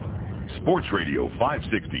Sports Radio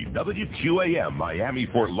 560 WQAM Miami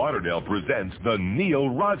Fort Lauderdale presents The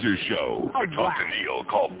Neil Rogers Show. To talk to Neil,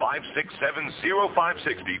 call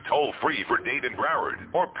 567-0560 toll free for Dade and Broward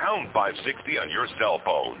or pound 560 on your cell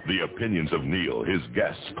phone. The opinions of Neil, his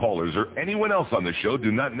guests, callers, or anyone else on the show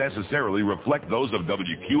do not necessarily reflect those of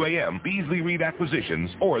WQAM, Beasley Reed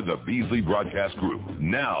Acquisitions, or the Beasley Broadcast Group.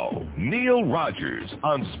 Now, Neil Rogers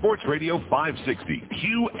on Sports Radio 560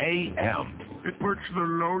 QAM. It puts the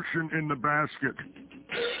lotion in the basket.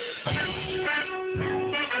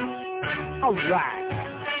 All right.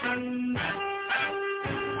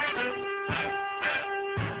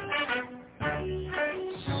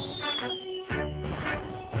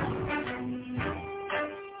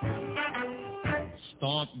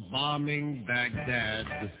 Start bombing Baghdad.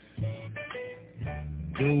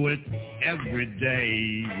 Do it every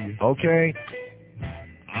day. Okay.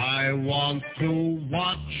 I want to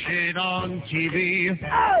watch it on TV.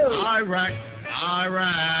 Oh! Iraq.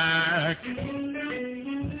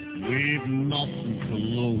 We've nothing to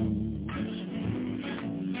lose.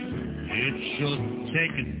 It should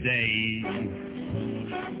take a day.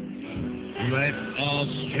 Let us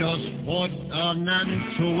just put an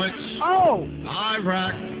end to it. Oh!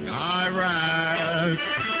 Iraq. I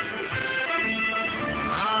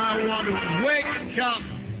want to wake up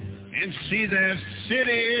and see their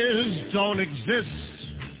cities don't exist.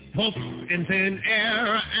 Poof in thin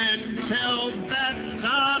air and tell that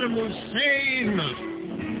Saddam Hussein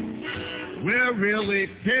we're really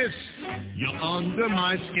pissed. You're under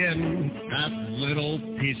my skin, that little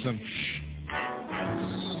piece of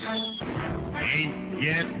ain't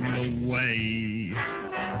getting away.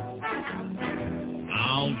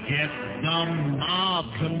 I'll get the mob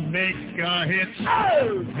to make a hit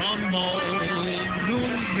from old New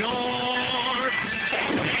York.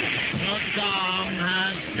 Saddam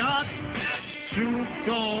has got to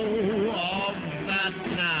go of that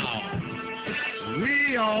now.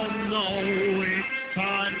 We all know it's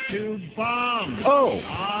time to bomb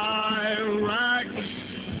Iraq.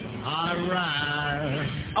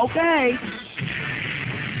 Okay.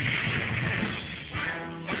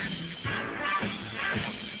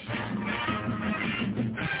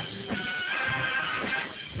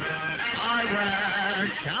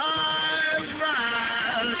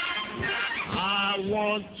 I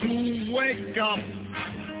want to wake up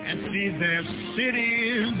and see their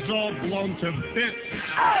cities all blown to bits,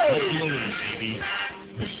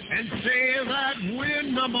 and say that we're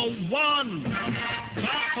number one,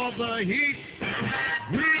 top of the heap.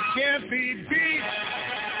 We can't be beat.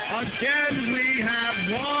 Again, we have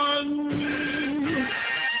won.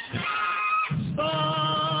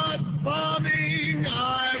 Start bombing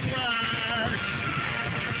Iraq.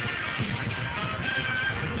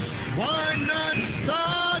 Why not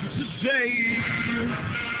start today?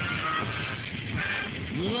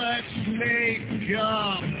 Let's make a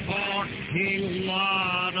parking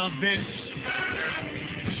lot of it.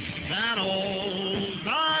 That old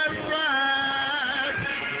Iraq.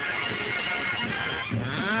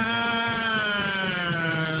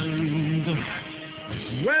 And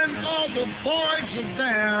when all the boys are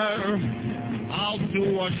there, I'll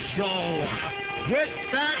do a show with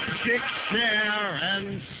that chick there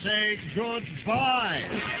and say goodbye.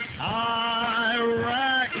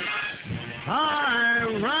 Iraq.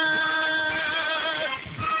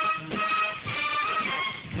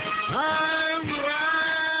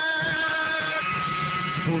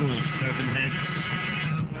 Total 7 heads.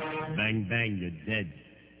 Bang, bang, you're dead.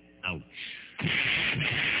 Ouch.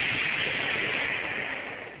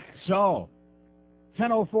 So,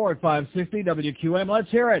 10:04 at 560 WQM.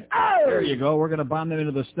 Let's hear it. Oh! There you go. We're going to bomb them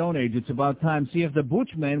into the Stone Age. It's about time. See, if the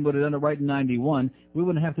Boochman would have done it right in 91, we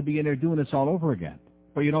wouldn't have to be in there doing this all over again.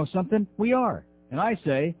 But you know something? We are. And I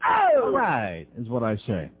say, all right, is what I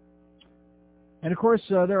say. And, of course,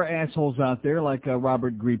 there are assholes out there like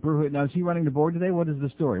Robert Grieper. Now, is he running the board today? What is the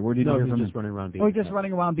story? Where did you hear from him? Just running around being he's just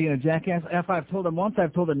running around being a jackass? If I've told him once,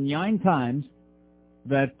 I've told him 9 times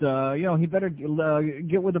that, he better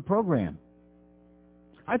get with the program.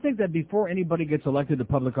 I think that before anybody gets elected to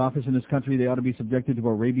public office in this country, they ought to be subjected to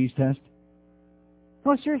a rabies test.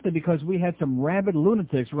 No, seriously, because we had some rabid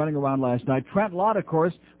lunatics running around last night. Trent Lott, of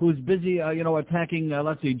course, who's busy, attacking,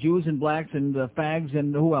 Jews and blacks and fags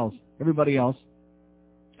and who else? Everybody else.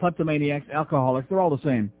 Kleptomaniacs, alcoholics, they're all the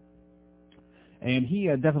same. And he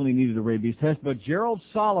definitely needed a rabies test. But Gerald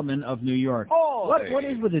Solomon of New York. What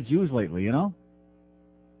is with the Jews lately,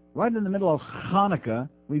 Right in the middle of Hanukkah,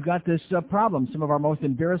 we've got this problem. Some of our most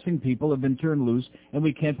embarrassing people have been turned loose, and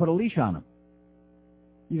we can't put a leash on them.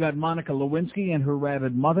 You got Monica Lewinsky and her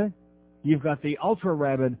rabid mother. You've got the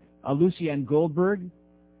ultra-rabid Lucien Goldberg.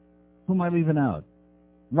 Who am I leaving out?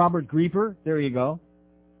 Robert Grieper, there you go.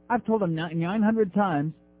 I've told him 900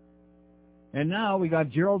 times. And now we got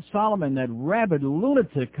Gerald Solomon, that rabid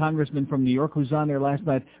lunatic congressman from New York who's on there last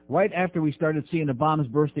night, right after we started seeing the bombs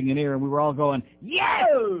bursting in air, and we were all going, yeah,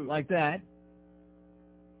 like that.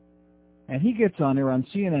 And he gets on there on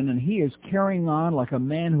CNN, and he is carrying on like a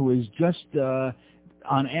man who is just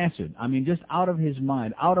on acid. I mean, just out of his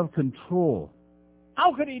mind, out of control.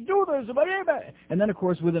 How could he do this? And then, of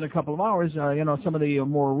course, within a couple of hours, some of the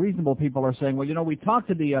more reasonable people are saying, well, we talked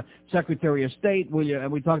to the Secretary of State,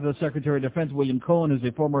 and we talked to the Secretary of Defense, William Cohen, who's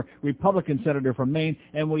a former Republican senator from Maine,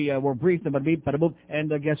 and we were briefed about beep,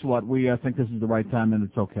 and guess what? We think this is the right time, and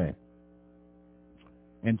it's okay.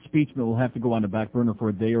 And speechment will have to go on the back burner for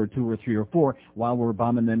a day or two or three or four while we're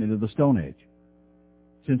bombing them into the Stone Age,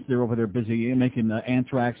 since they're over there busy making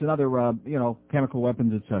anthrax and other, chemical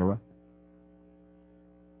weapons, etc.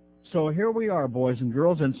 So here we are, boys and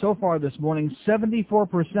girls, and so far this morning,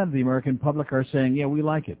 74% of the American public are saying, yeah, we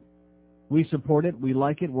like it. We support it, we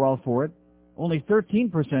like it, we're all for it. Only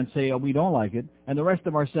 13% say, oh, we don't like it, and the rest of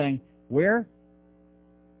them are saying, where?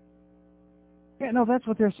 Yeah, no, that's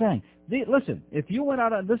what they're saying. Listen, if you went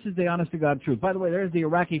out on, this is the honest-to-God truth. By the way, there's the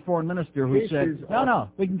Iraqi foreign minister who said, no,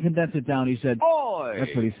 we can condense it down. He said, Oy!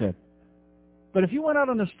 That's what he said. But if you went out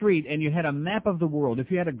on the street and you had a map of the world, if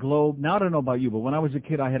you had a globe, now I don't know about you, but when I was a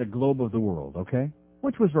kid, I had a globe of the world, okay?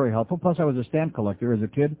 Which was very helpful. Plus, I was a stamp collector as a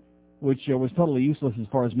kid, which was totally useless as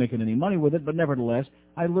far as making any money with it, but nevertheless,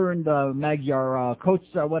 I learned Magyar coats,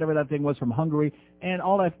 whatever that thing was, from Hungary, and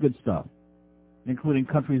all that good stuff, including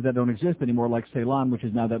countries that don't exist anymore, like Ceylon, which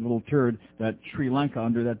is now that little turd, that Sri Lanka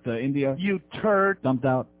under that India. You turd. Dumped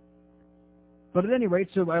out. But at any rate,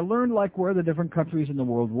 so I learned where the different countries in the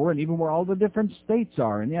world were and even where all the different states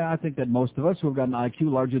are. And yeah, I think that most of us who have got an IQ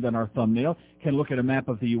larger than our thumbnail can look at a map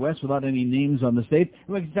of the U.S. without any names on the states.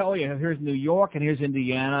 And we can tell, here's New York and here's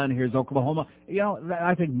Indiana and here's Oklahoma.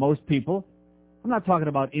 I think most people, I'm not talking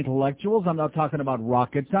about intellectuals, I'm not talking about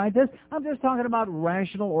rocket scientists, I'm just talking about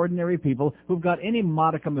rational, ordinary people who've got any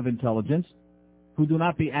modicum of intelligence, who do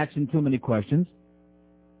not be asking too many questions.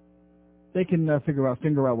 They can figure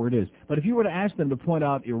out where it is. But if you were to ask them to point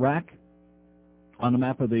out Iraq on the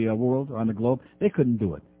map of the world or on the globe, they couldn't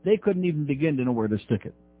do it. They couldn't even begin to know where to stick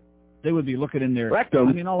it. They would be looking in there,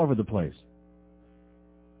 all over the place.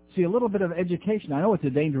 See, a little bit of education. I know it's a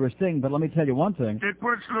dangerous thing, but let me tell you one thing. It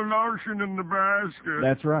puts the lotion in the basket.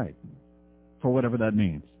 That's right, for whatever that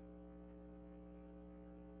means.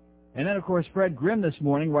 And then, of course, Fred Grimm this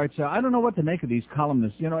morning writes, I don't know what to make of these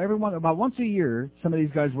columnists. About once a year, some of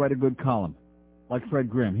these guys write a good column, like Fred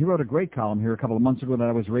Grimm. He wrote a great column here a couple of months ago that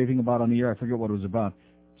I was raving about on the air. I forget what it was about.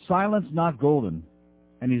 Silence Not Golden.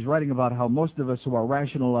 And he's writing about how most of us who are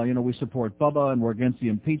rational, we support Bubba and we're against the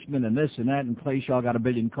impeachment and this and that, and Clay Shaw got 1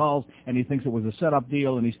 billion calls and he thinks it was a setup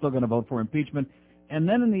deal and he's still going to vote for impeachment. And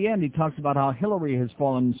then in the end, he talks about how Hillary has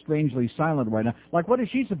fallen strangely silent right now. Like, what is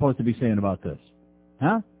she supposed to be saying about this?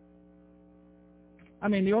 Huh? I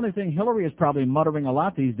mean, the only thing Hillary is probably muttering a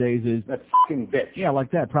lot these days is, that fucking bitch. Yeah, like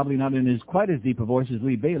that. Probably not in quite as deep a voice as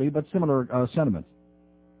Lee Bailey, but similar sentiments.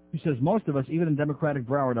 He says most of us, even in Democratic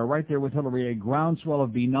Broward, are right there with Hillary, a groundswell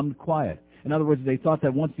of benumbed quiet. In other words, they thought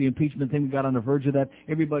that once the impeachment thing got on the verge of that,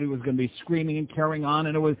 everybody was going to be screaming and carrying on,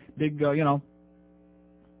 and it was big, But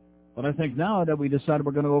I think now that we decided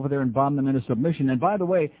we're going to go over there and bomb them into submission. And by the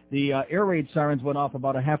way, the air raid sirens went off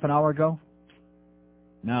about a half an hour ago.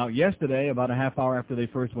 Now, yesterday, about a half hour after they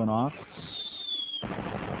first went off,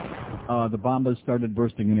 the bombas started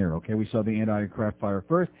bursting in air, okay? We saw the anti-aircraft fire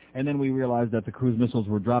first, and then we realized that the cruise missiles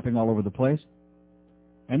were dropping all over the place.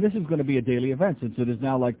 And this is going to be a daily event, since it is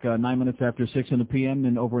now like 9 minutes after 6 in the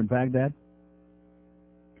p.m. over in Baghdad.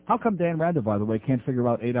 How come Dan Rather, by the way, can't figure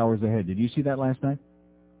out 8 hours ahead? Did you see that last night?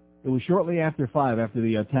 It was shortly after 5, after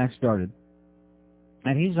the attack started.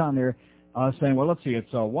 And he's on there saying, well, let's see,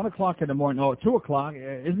 it's 1 o'clock in the morning. No, 2 o'clock,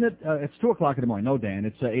 isn't it? It's 2 o'clock in the morning. No, Dan,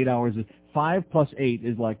 it's 8 hours. 5 plus 8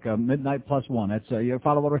 is like midnight plus 1. That's you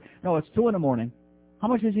follow what? No, it's 2 in the morning. How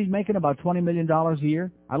much is he making? About $20 million a year?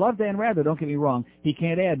 I love Dan Rather, don't get me wrong. He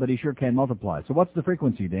can't add, but he sure can multiply. So what's the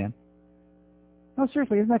frequency, Dan? No,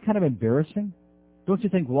 seriously, isn't that kind of embarrassing? Don't you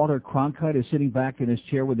think Walter Cronkite is sitting back in his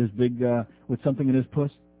chair with his big, with something in his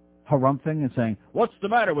puss, harumphing and saying, what's the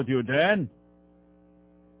matter with you, Dan?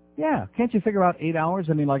 Yeah, can't you figure out 8 hours?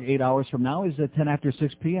 I mean, like 8 hours from now is 10 after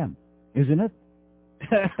 6 p.m., isn't it?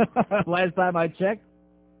 Last time I checked.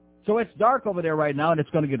 So it's dark over there right now, and it's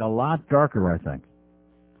going to get a lot darker, I think.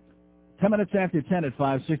 10 minutes after 10 at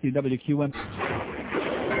 560 WQM.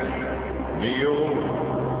 Neil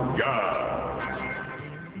God.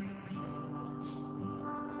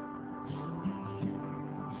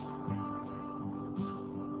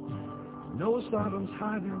 know Saddam's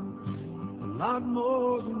hiding a lot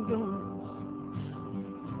more than guns.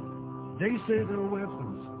 They say they're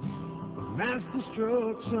weapons of mass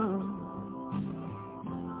destruction.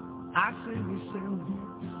 I say we send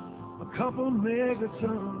a couple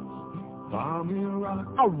megatons bomb Iraq.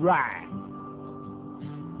 All right.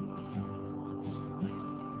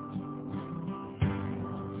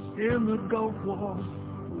 In the Gulf War,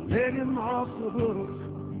 let him off the hook.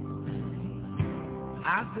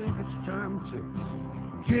 I think it's time to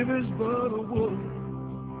give his butt a whoop.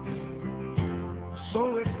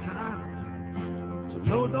 So it's time to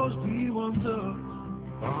load those B-1s up.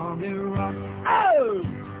 Bomb Iraq. Oh!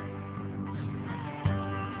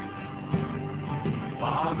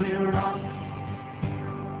 Bomb Iraq.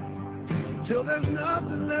 Till there's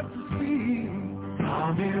nothing left to see.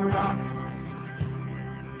 Bomb Iraq.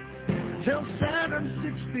 Till Saturn's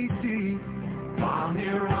 6 feet deep. Bomb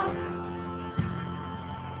Iraq.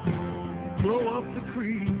 Blow up the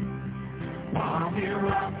creek. Bomb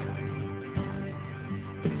Iraq.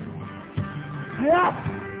 Yeah.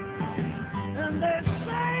 And they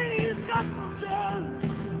say he's got some drugs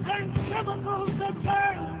and chemicals that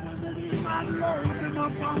burn, and that he might load them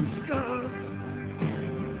up on Scud.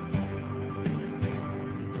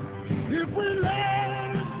 If we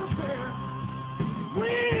let it prepare,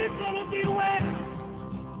 we're gonna be wet,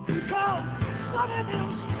 because some of them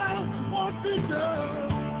spells won't be done.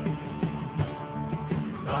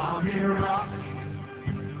 Bomb Iraq,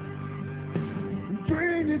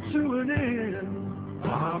 bring it to an end.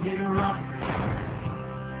 Bomb Iraq,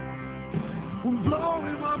 we'll blow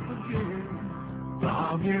him up again.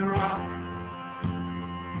 Bomb Iraq,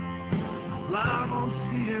 live on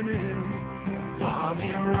CNN. Bomb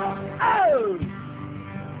Iraq. Oh!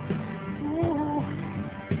 Ooh.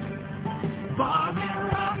 Bomb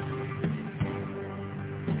Iraq.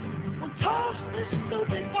 We'll toss this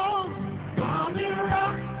stupid bomb. Bomb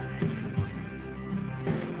Iraq.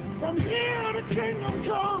 From here to Kingdom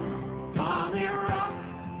Come. Bomb Iraq.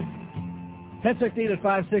 10:16 at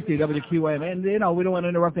 560 WQAM. And, you know, we don't want to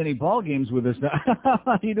interrupt any ball games with this now.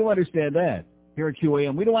 You do understand that. Here at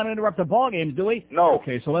QAM. We don't want to interrupt the ball games, do we? No.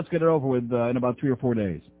 Okay, so let's get it over with in about 3 or 4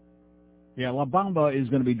 days. Yeah, La Bamba is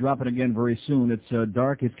going to be dropping again very soon. It's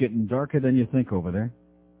dark. It's getting darker than you think over there.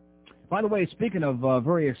 By the way, speaking of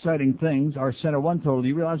very exciting things, our Center One total, do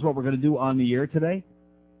you realize what we're going to do on the air today?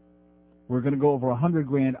 We're going to go over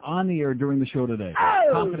 $100,000 on the air during the show today.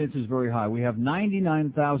 Oh! Confidence is very high. We have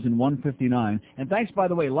 99,159. And thanks, by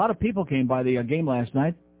the way, a lot of people came by the game last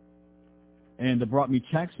night and brought me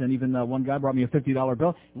checks, and even one guy brought me a $50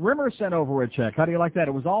 bill. Rimmer sent over a check. How do you like that?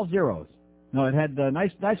 It was all zeros. No, it had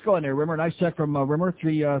nice go in there, Rimmer. Nice check from Rimmer.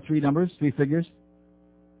 Three numbers, 3 figures.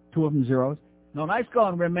 2 of them zeros. No, nice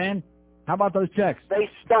going, Rim man. How about those checks? They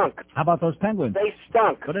stunk. How about those penguins? They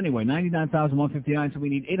stunk. But anyway, 99,159, so we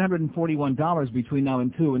need $841 between now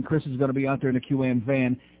and 2, and Chris is going to be out there in a QAM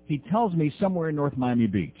van. He tells me somewhere in North Miami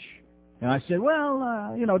Beach. And I said,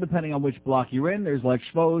 well, you know, depending on which block you're in, there's like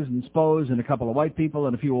Spos and a couple of white people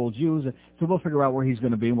and a few old Jews. So we'll figure out where he's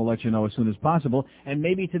going to be, and we'll let you know as soon as possible. And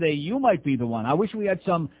maybe today you might be the one. I wish we had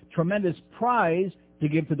some tremendous prize to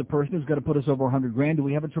give to the person who's going to put us over $100,000. Do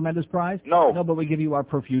we have a tremendous prize? No. No, but we give you our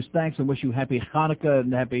profuse thanks and wish you happy Hanukkah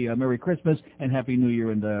and happy Merry Christmas and Happy New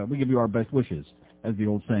Year, and we give you our best wishes, as the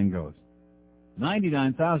old saying goes.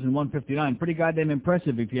 99,159, pretty goddamn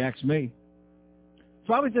impressive if you ask me.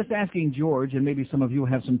 So I was just asking George, and maybe some of you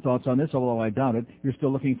have some thoughts on this, although I doubt it. You're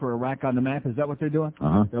still looking for Iraq on the map? Is that what they're doing?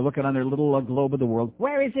 Uh-huh. They're looking on their little globe of the world.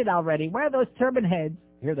 Where is it already? Where are those turban heads?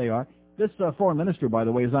 Here they are. This foreign minister, by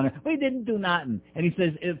the way, is on it. We didn't do nothing. And he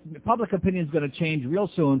says if public opinion is going to change real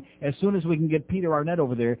soon as we can get Peter Arnett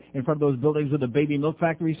over there in front of those buildings with the Baby Milk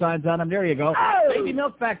Factory signs on them. There you go. Oh! Baby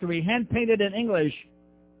Milk Factory, hand-painted in English.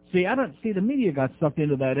 See, the media got sucked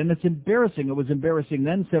into that, and it's embarrassing. It was embarrassing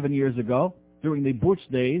then 7 years ago during the Bush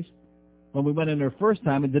days when we went in there first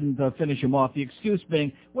time and didn't finish him off. The excuse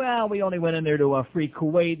being, well, we only went in there to free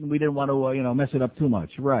Kuwait, and we didn't want to, mess it up too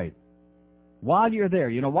much. Right. While you're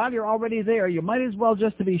there, while you're already there, you might as well,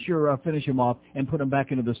 just to be sure, finish him off and put him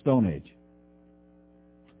back into the Stone Age.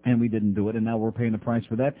 And we didn't do it, and now we're paying the price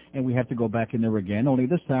for that, and we have to go back in there again. Only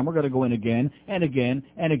this time we're going to go in again and again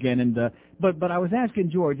and again. And but I was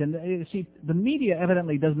asking George, and see, the media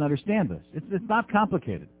evidently doesn't understand this. It's not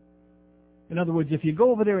complicated. In other words, if you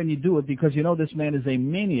go over there and you do it because you know this man is a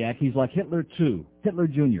maniac, he's like Hitler too, Hitler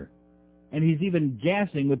Jr., and he's even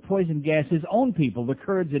gassing with poison gas his own people, the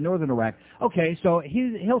Kurds in northern Iraq. Okay, so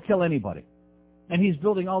he'll kill anybody. And he's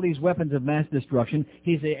building all these weapons of mass destruction.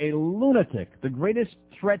 He's a lunatic, the greatest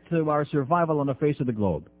threat to our survival on the face of the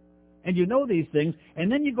globe. and you know these things,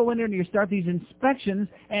 and then you go in there and you start these inspections,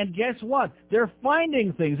 and guess what? They're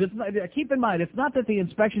finding things. It's not, keep in mind, it's not that the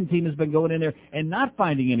inspection team has been going in there and not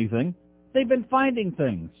finding anything. They've been finding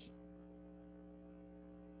things.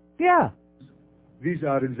 Yeah. These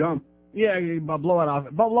are examples. Yeah, blow it off.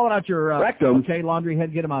 Blow it out your rectum. Okay, laundry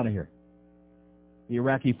head, get him out of here. The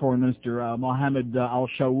Iraqi Foreign Minister, Mohammed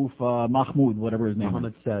al-Shawouf Mahmoud, whatever his name is.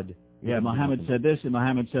 Mohammed said. Yeah, Mohammed said this and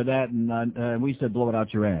Mohammed said that, and we said blow it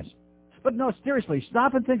out your ass. But no, seriously,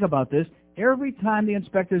 stop and think about this. Every time the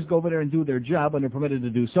inspectors go over there and do their job when they're permitted to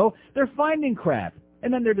do so, they're finding crap.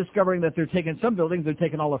 And then they're discovering that they're taking some buildings, they're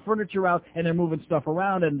taking all the furniture out, and they're moving stuff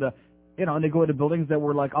around, and and they go into buildings that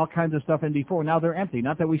were like all kinds of stuff in before. Now they're empty.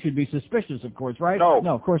 Not that we should be suspicious, of course, right? No,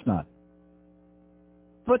 of course not.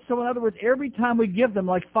 But so in other words, every time we give them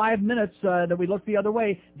like 5 minutes that we look the other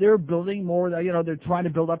way, they're building more, they're trying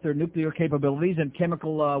to build up their nuclear capabilities and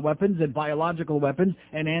chemical weapons and biological weapons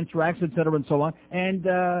and anthrax, et cetera, and so on. And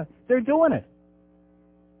they're doing it.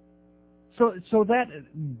 So that,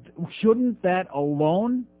 shouldn't that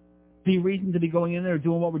alone be reason to be going in there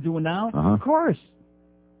doing what we're doing now? Uh-huh. Of course.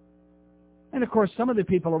 And, of course, some of the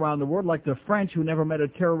people around the world, like the French, who never met a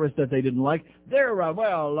terrorist that they didn't like, they're,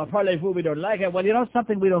 parlez-vous, we don't like it. Well, you know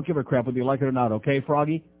something? We don't give a crap whether you like it or not, okay,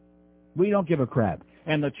 Froggy? We don't give a crap.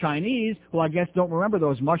 And the Chinese, who I guess don't remember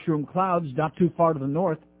those mushroom clouds not too far to the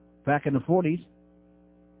north back in the 40s,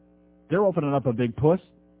 they're opening up a big puss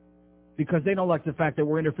because they don't like the fact that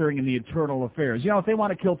we're interfering in the internal affairs. If they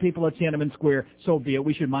want to kill people at Tiananmen Square, so be it.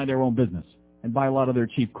 We should mind our own business and buy a lot of their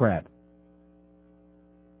cheap crap.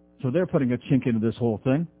 So they're putting a chink into this whole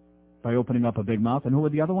thing by opening up a big mouth. And who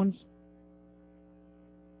are the other ones?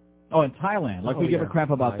 Oh, in Thailand. We give a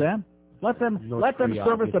crap about that. Let them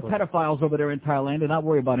service the pedophiles over there in Thailand and not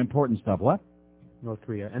worry about important stuff. What? North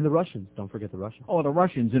Korea. And the Russians. Don't forget the Russians. Oh, the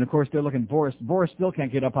Russians. And, of course, they're looking. Boris still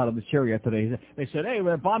can't get up out of the chair yet today. They said, hey,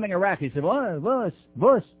 we're bombing Iraq. He said, what?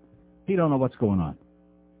 Boris. He don't know what's going on.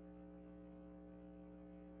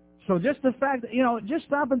 So just the fact, just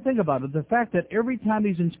stop and think about it. The fact that every time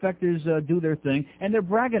these inspectors do their thing, and they're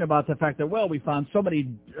bragging about the fact that, we found so many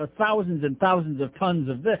thousands and thousands of tons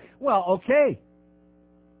of this. Well, okay.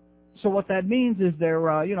 So what that means is they're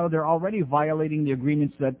already violating the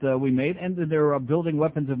agreements that we made, and they're building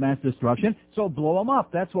weapons of mass destruction. So blow them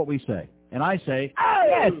up. That's what we say. And I say,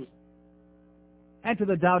 yes. And to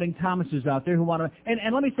the doubting Thomases out there who want to,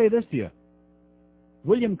 and let me say this to you.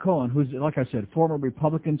 William Cohen, who's, like I said, former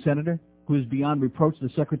Republican senator, who's beyond reproach the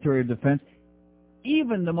Secretary of Defense,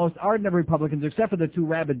 even the most ardent of Republicans, except for the two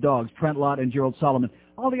rabid dogs, Trent Lott and Gerald Solomon,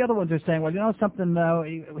 all the other ones are saying,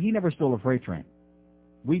 he never stole a freight train.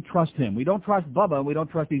 We trust him. We don't trust Bubba, and we don't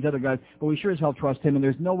trust these other guys, but we sure as hell trust him, and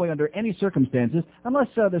there's no way under any circumstances, unless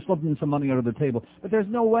they're slipping some money under the table, but there's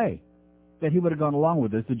no way that he would have gone along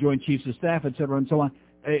with this, the Joint Chiefs of Staff, et cetera, and so on,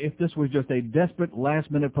 if this was just a desperate,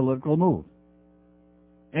 last-minute political move.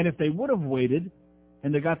 And if they would have waited,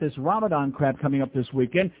 and they got this Ramadan crap coming up this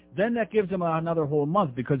weekend, then that gives them another whole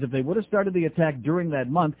month, because if they would have started the attack during that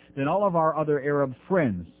month, then all of our other Arab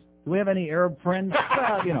friends, do we have any Arab friends?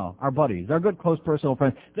 Well, our buddies, our good, close, personal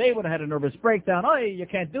friends, they would have had a nervous breakdown. Oh, you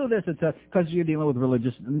can't do this. It's because you're dealing with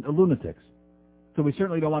religious lunatics. So we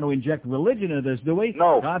certainly don't want to inject religion into this, do we?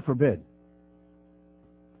 No. God forbid.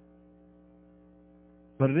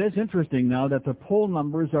 But it is interesting now that the poll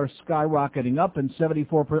numbers are skyrocketing up, and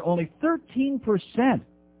 74%, only 13%. Do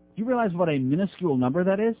you realize what a minuscule number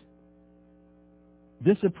that is?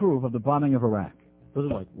 Disapprove of the bombing of Iraq.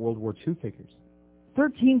 Those are like World War II figures.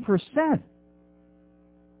 13%.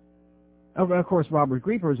 Of course, Robert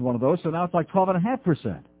Grieper is one of those, so now it's like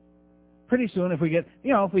 12.5%. Pretty soon, if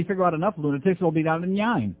we figure out enough lunatics, it'll be down to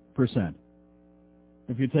 9%.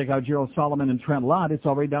 If you take out Gerald Solomon and Trent Lott, it's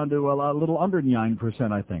already down to a little under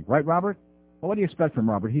 9%, I think. Right, Robert? Well, what do you expect from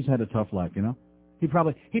Robert? He's had a tough life, He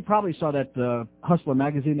probably saw that Hustler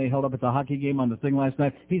magazine they held up at the hockey game on the thing last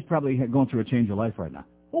night. He's probably going through a change of life right now.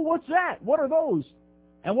 Well, what's that? What are those?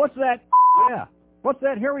 And what's that? Yeah. What's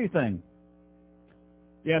that hairy thing?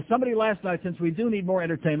 Yeah, somebody last night, since we do need more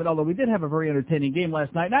entertainment, although we did have a very entertaining game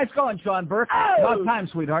last night. Nice going, Sean Burke. About time,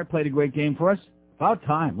 sweetheart. Played a great game for us. About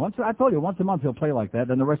time. I told you, once a month he'll play like that,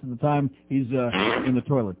 then the rest of the time he's in the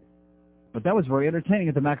toilet. But that was very entertaining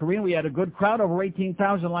at the Macarena. We had a good crowd, over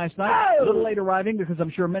 18,000 last night. A little late arriving because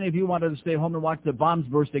I'm sure many of you wanted to stay home and watch the bombs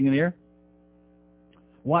bursting in the air.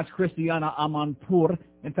 Watch Christiana Amanpour.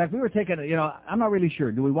 In fact, we were taking, I'm not really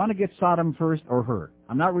sure. Do we want to get Saddam first or her?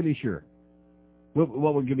 I'm not really sure.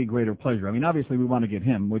 What would give me greater pleasure? I mean, obviously we want to get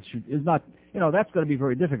him, which is not, that's going to be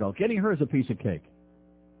very difficult. Getting her is a piece of cake.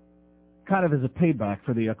 kind of as a payback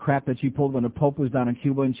for the crap that she pulled when the Pope was down in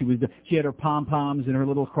Cuba, and she had her pom-poms and her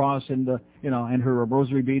little cross and and her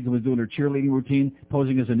rosary beads, and was doing her cheerleading routine,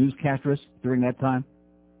 posing as a newscastress during that time.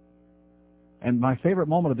 And my favorite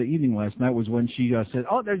moment of the evening last night was when she said,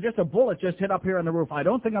 "Oh, there's just a bullet just hit up here on the roof. I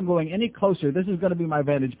don't think I'm going any closer. This is going to be my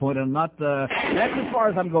vantage point, and I'm not. That's as far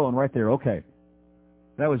as I'm going right there." Okay,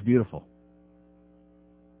 that was beautiful.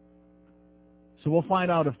 So we'll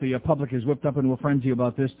find out if the public is whipped up into a frenzy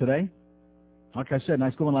about this today. Like I said,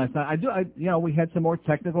 nice going last night. We had some more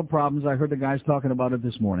technical problems. I heard the guys talking about it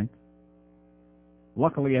this morning.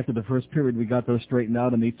 Luckily, after the first period, we got those straightened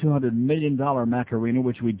out in the $200 million Macarena,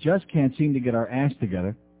 which we just can't seem to get our ass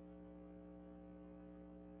together.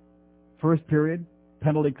 First period,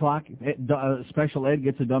 penalty clock, Special Ed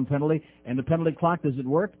gets a dumb penalty, and the penalty clock, does it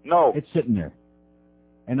work? No. It's sitting there.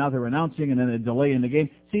 And now they're announcing and then a delay in the game.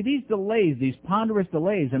 See, these delays, these ponderous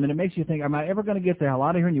delays, I mean, it makes you think, am I ever going to get the hell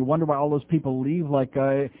out of here? And you wonder why all those people leave, like,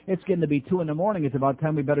 it's getting to be 2 in the morning. It's about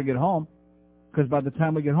time we better get home. Because by the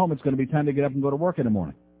time we get home, it's going to be time to get up and go to work in the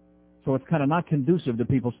morning. So it's kind of not conducive to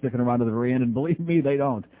people sticking around to the very end, and believe me, they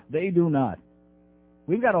don't. They do not.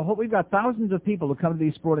 We've got thousands of people who come to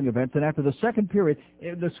these sporting events, and after the second period,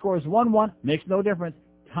 the score is 1-1, makes no difference.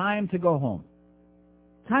 Time to go home.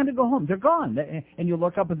 Time to go home. They're gone. And you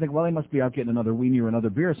look up and think, well, they must be out getting another weenie or another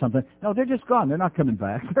beer or something. No, they're just gone. They're not coming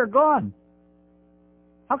back. They're gone.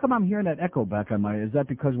 How come I'm hearing that echo back on my... Is that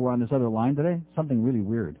because we're on this other line today? Something really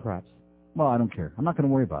weird. Perhaps. Well, I don't care. I'm not going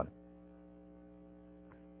to worry about it.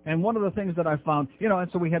 And one of the things that I found, and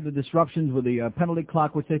so we had the disruptions with the penalty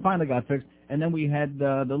clock, which they finally got fixed, and then we had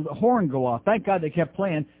the horn go off. Thank God they kept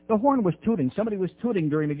playing. The horn was tooting. Somebody was tooting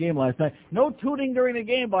during the game last night. No tooting during the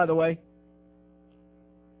game, by the way.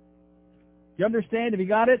 You understand? Have you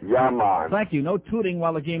got it? Yeah, man. Thank you. No tooting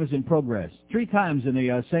while the game is in progress. 3 times in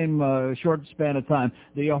the same short span of time,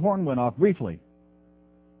 the horn went off briefly.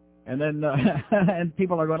 And then and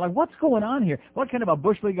people are going like, what's going on here? What kind of a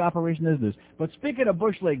Bush League operation is this? But speaking of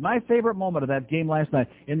Bush League, my favorite moment of that game last night,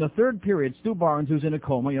 in the third period, Stu Barnes, who's in a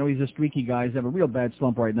coma, he's a streaky guy. He's having a real bad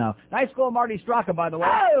slump right now. Nice goal, Marty Straka, by the way.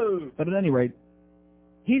 Oh! But at any rate,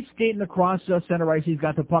 he's skating across center ice. He's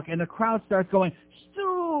got the puck, and the crowd starts going,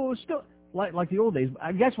 Stu, like the old days.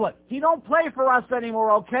 Guess what? He don't play for us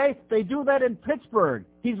anymore, okay? They do that in Pittsburgh.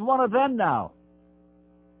 He's one of them now.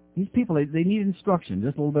 These people, they need instruction.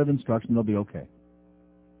 Just a little bit of instruction, they'll be okay.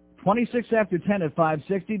 26 after 10 at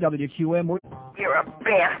 560 WQM. You're a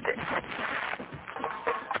bastard.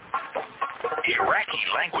 Iraqi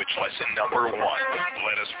language lesson number 1.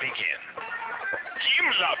 Let us begin.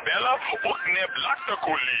 Kimla Bella Ukneb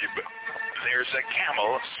Laktakulib. There's a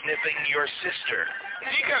camel sniffing your sister.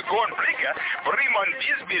 Tika Gornbrika Brimon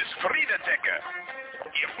Bizbiz Friedateka.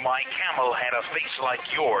 If my camel had a face like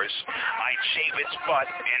yours, I'd shave its butt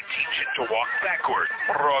and teach it to walk backward.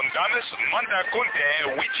 Rondanis Manda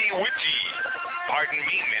Kunte Witchy Witchy. Pardon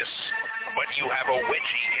me, miss, but you have a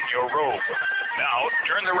witchy in your robe. Now,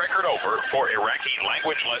 turn the record over for Iraqi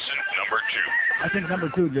language lesson number 2. I think number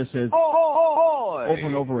 2 just says, over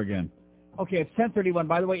and over again. Okay, it's 10:31.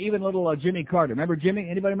 By the way, even little Jimmy Carter. Remember Jimmy?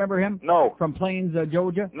 Anybody remember him? No. From Plains,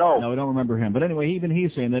 Georgia? No. No, we don't remember him. But anyway, even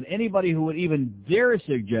he's saying that anybody who would even dare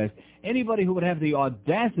suggest, anybody who would have the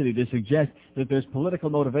audacity to suggest that there's political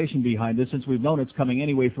motivation behind this, since we've known it's coming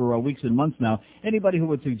anyway for weeks and months now, anybody who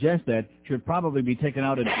would suggest that should probably be taken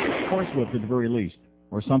out and horsewhipped at the very least,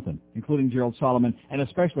 or something, including Gerald Solomon, and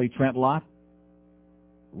especially Trent Lott.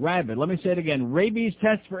 Rabid. Let me say it again. Rabies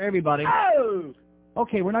tests for everybody. Oh!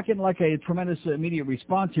 Okay, we're not getting like a tremendous immediate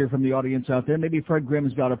response here from the audience out there. Maybe Fred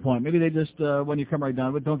Grimm's got a point. Maybe they just, when you come right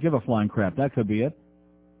down to it, don't give a flying crap. That could be it.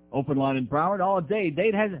 Open line in Broward. Oh, Dade.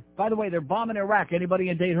 Dade has, by the way, they're bombing Iraq. Anybody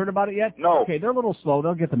in Dade heard about it yet? No. Okay, they're a little slow.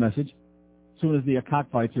 They'll get the message as soon as the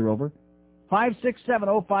cockfights are over.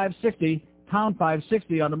 567-0560, pound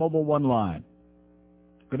 560 on the Mobile One line.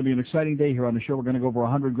 Going to be an exciting day here on the show. We're going to go over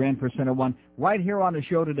 $100,000 for Center One right here on the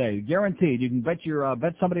show today. Guaranteed. You can bet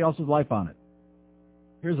bet somebody else's life on it.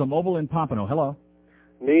 Here's a mobile in Pompano. Hello.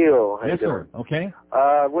 Neil, how Yes, you sir. doing? Okay.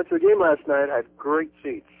 Went to the game last night. I had great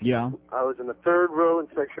seats. Yeah. I was in the 3rd row in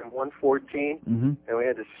section 114, Mm-hmm. and we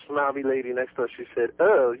had this snobby lady next to us. She said,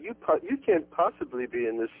 "Oh, you can't possibly be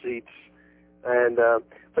in this seats." And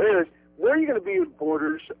but anyways, where are you going to be with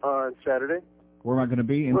Borders on Saturday? Where am I going to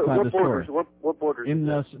be? Inside what the Borders? store. What Borders? In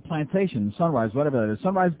the Plantation, Sunrise, whatever that is.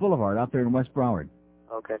 Sunrise Boulevard out there in West Broward.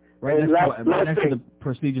 Okay. Right And next to the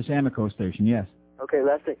prestigious Amico station, yes. Okay,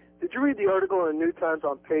 last thing. Did you read the article in New Times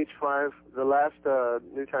on page 5, the last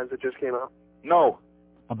New Times that just came out? No.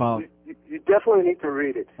 About You definitely need to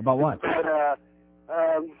read it. about what? But,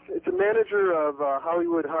 it's a manager of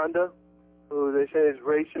Hollywood Honda, who they say is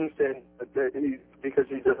racist, and because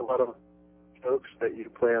he does a lot of jokes that you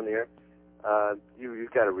play on the air.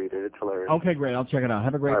 You've got to read it. It's hilarious. Okay, great. I'll check it out.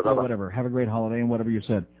 Have a great whatever. Have a great holiday and whatever you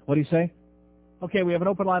said. What do you say? Okay, we have an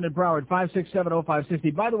open line in Broward,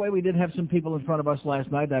 5670560. By the way, we did have some people in front of us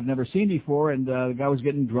last night that I've never seen before, and the guy was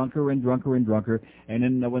getting drunker and drunker and drunker. And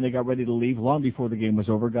then when they got ready to leave, long before the game was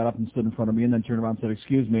over, got up and stood in front of me and then turned around and said,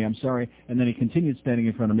 "Excuse me, I'm sorry." And then he continued standing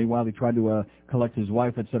in front of me while he tried to collect his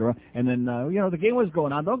wife, etc. And then, the game was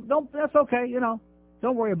going on. Don't. That's okay,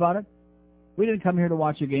 Don't worry about it. We didn't come here to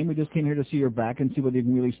watch a game. We just came here to see your back and see whether you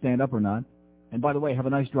can really stand up or not. And by the way, have a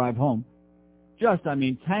nice drive home.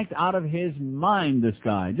 Tanked out of his mind, this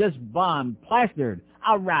guy. Just bombed, plastered.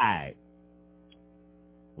 All right.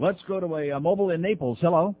 Let's go to a mobile in Naples.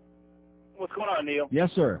 Hello. What's going on, Neil?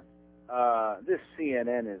 Yes, sir. This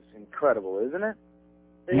CNN is incredible, isn't it?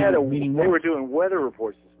 They They were doing weather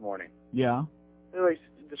reports this morning. Yeah. They're like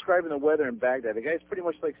describing the weather in Baghdad. The guy's pretty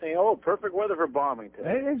much like saying, "Oh, perfect weather for bombing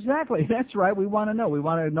today." Exactly. That's right. We want to know. We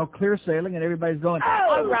want to know clear sailing, and everybody's going,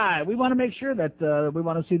 all right. We want to make sure that we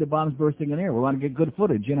want to see the bombs bursting in air. We want to get good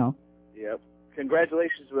footage, Yep.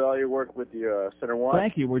 Congratulations with all your work with your Center One.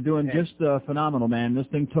 Thank you. We're doing just phenomenal, man. This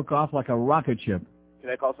thing took off like a rocket ship.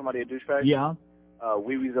 Can I call somebody a douchebag? Yeah.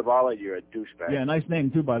 Wee Wee Zavala, you're a douchebag. Yeah, nice name,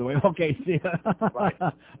 too, by the way. Okay, see Right.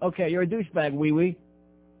 Okay, you're a douchebag, Wee Wee.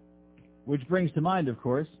 Which brings to mind, of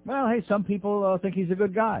course, well, hey, some people think he's a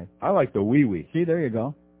good guy. I like the wee-wee. See, there you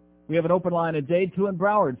go. We have an open line at Dade 2 in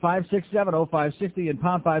Broward, 5670560 and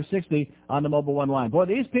pound 560 on the mobile one line. Boy,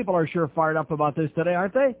 these people are sure fired up about this today,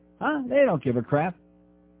 aren't they? Huh? They don't give a crap.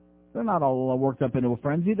 They're not all worked up into a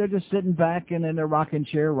frenzy. They're just sitting back and in their rocking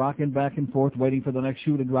chair, rocking back and forth, waiting for the next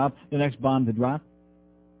shoe to drop, the next bomb to drop.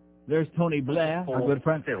 There's Tony Blair, our good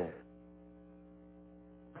friend.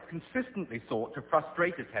 Consistently sought to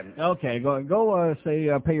frustrate attempts. Okay, go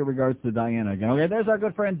pay your regards to Diana again. Okay, there's our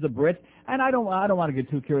good friends, the Brits, and I don't want to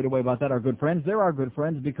get too carried away about that. Our good friends, they're our good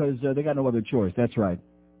friends because they got no other choice. That's right.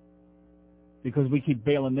 Because we keep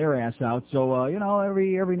bailing their ass out, so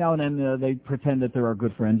every now and then they pretend that they're our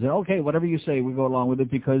good friends. And okay, whatever you say, we go along with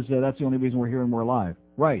it because that's the only reason we're here and we're alive.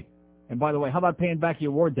 Right. And by the way, how about paying back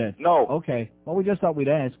your war debt? No. Okay. Well, we just thought we'd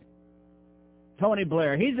ask. Tony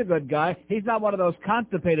Blair, he's a good guy. He's not one of those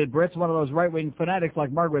constipated Brits, one of those right-wing fanatics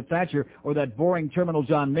like Margaret Thatcher or that boring Terminal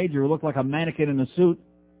John Major who looked like a mannequin in a suit.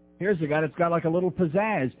 Here's a guy that's got like a little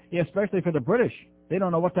pizzazz, especially for the British. They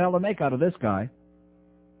don't know what the hell to make out of this guy.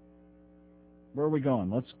 Where are we going?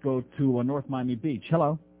 Let's go to North Miami Beach.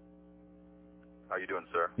 Hello. How you doing,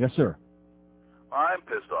 sir? Yes, sir. I'm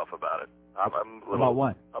pissed off about it. I'm a little, about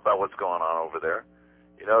what? About what's going on over there.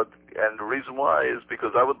 And the reason why is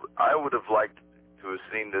because I would have liked to have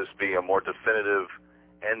seen this be a more definitive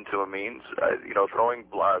end to a means. Throwing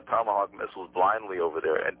Tomahawk missiles blindly over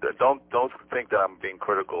there, and don't think that I'm being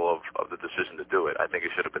critical of the decision to do it. I think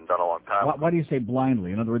it should have been done a long time ago. Why do you say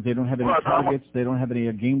blindly? In other words, they don't have any targets, they don't have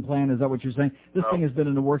any game plan. Is that what you're saying? This thing has been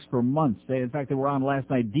in the works for months. In fact, they were on last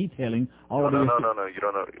night detailing all of the... No. You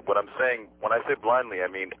don't know what I'm saying. When I say blindly, I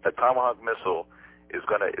mean a Tomahawk missile is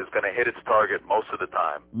gonna hit its target most of the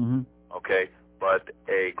time. Mm-hmm. Okay. But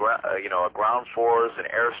a ground force, an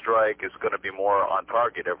airstrike is going to be more on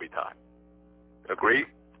target every time. Agree?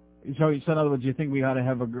 So in other words, you think we ought to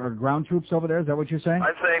have ground troops over there? Is that what you're saying?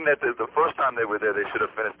 I'm saying that the first time they were there, they should have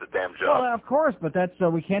finished the damn job. Well, of course, but that's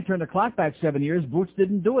we can't turn the clock back 7 years. Boots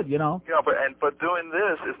didn't do it, Yeah, but doing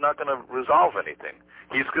this is not going to resolve anything.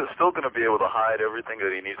 He's still going to be able to hide everything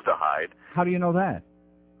that he needs to hide. How do you know that?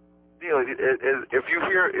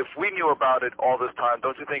 If we knew about it all this time,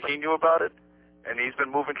 don't you think he knew about it? And he's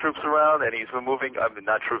been moving troops around, and he's been moving,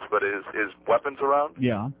 not troops, but his weapons around?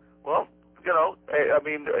 Yeah. Well,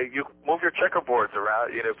 you move your checkerboards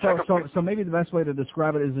around. So maybe the best way to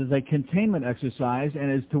describe it is a containment exercise,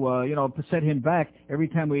 and is to, set him back every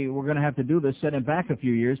time we're going to have to do this, set him back a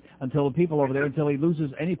few years until the people over there, until he loses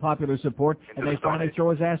any popular support, and they finally throw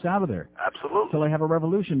his ass out of there. Absolutely. Until they have a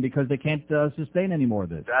revolution because they can't sustain any more of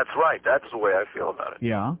this. That's right. That's the way I feel about it.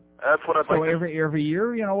 Yeah. That's what I'd like. So every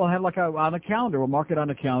year, we'll have on a calendar. We'll mark it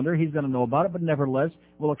on a calendar. He's going to know about it, but nevertheless,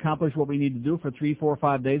 we'll accomplish what we need to do for 3, 4,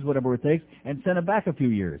 5 days, whatever it takes, and send him back a few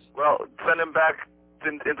years. Well, send him back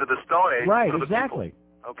into the Stone Age. Right, exactly.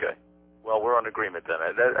 Okay. Well, we're on agreement then.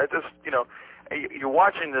 I just, you're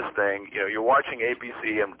watching this thing. You're watching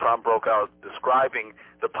ABC and Tom Brokaw describing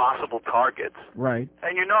the possible targets. Right.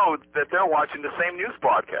 And you know that they're watching the same news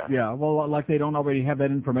broadcast. Yeah. Well, like they don't already have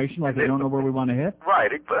that information, like they don't know where we want to hit.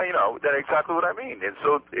 Right. That's exactly what I mean. And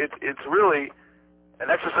so it's really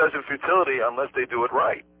an exercise in futility unless they do it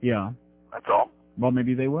right. Yeah. That's all. Well,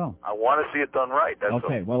 maybe they will. I want to see it done right. That's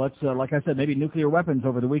okay. all. Well, let's like I said, maybe nuclear weapons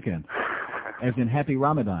over the weekend. As in Happy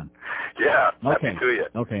Ramadan. Yeah, Okay. happy to you.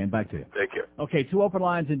 Okay, and back to you. Take care. Okay, 2 open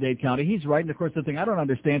lines in Dade County. He's right, and of course the thing I don't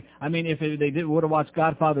understand, I mean, if they would have watched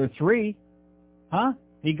Godfather 3, huh?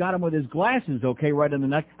 He got him with his glasses, okay, right in the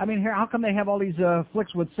neck. I mean, here, how come they have all these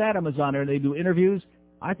flicks with Saddam on there and they do interviews?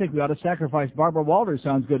 I think we ought to sacrifice Barbara Walters.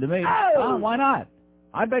 Sounds good to me. Oh, why not?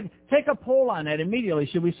 I bet. Take a poll on that immediately.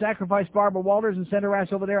 Should we sacrifice Barbara Walters and send her ass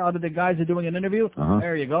over there? Other the guys are doing an interview.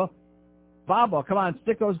 There you go. Bobo, come on,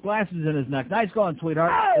 stick those glasses in his neck. Nice going,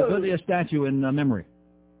 sweetheart. There's really a statue in memory.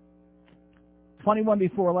 21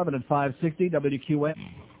 before 11 at 560 WQA.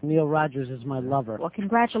 Neil Rogers is my lover. Well,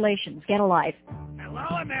 congratulations. Get a life.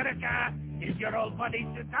 Hello, America. It's your old buddy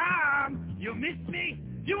Saddam. You missed me?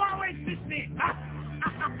 You always miss me.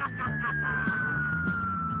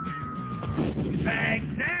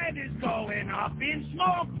 Baghdad is going up in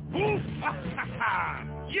smoke.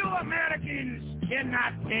 You Americans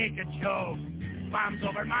cannot take a joke. Bombs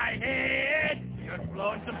over my head. You're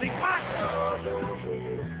blowing some big pot.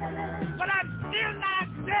 But I'm still not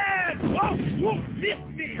dead. Whoa, you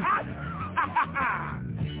missed me, huh?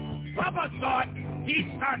 Bubba thought he'd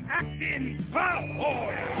start acting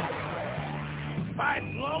by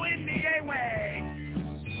blowing me away.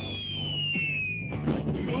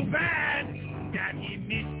 Too bad that he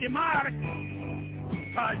missed the mark,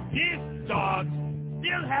 'cause this dog's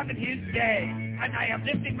still having his day, and I am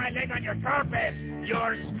lifting my leg on your carpet.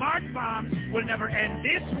 Your smart bombs will never end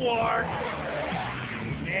this war.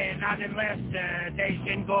 Not unless they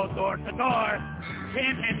can go door to door.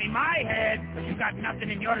 Can't hand me my head, but you got nothing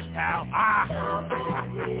in yours, pal.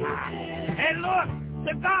 Hey, look,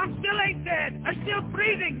 the bomb still ain't dead. I'm still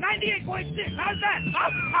breathing. 98.6. How's that?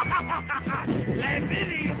 Hey,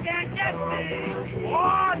 Billy, you can't get me.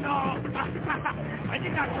 Oh, no. I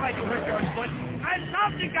did not try to hurt your foot. I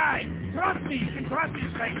love the guy. Trust me. You can trust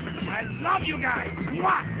his face. I love you guys.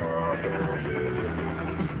 Mwah.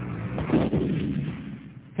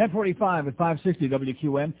 10:45 at 560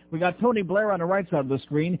 WQM. We got Tony Blair on the right side of the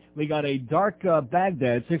screen. We got a dark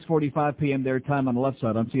Baghdad, 6:45 p.m. their time on the left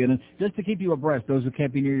side on CNN. Just to keep you abreast, those who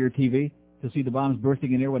can't be near your TV, to see the bombs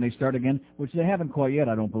bursting in here when they start again, which they haven't quite yet,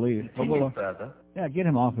 I don't believe. But yeah, get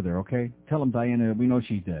him off of there, okay? Tell him, Diana, we know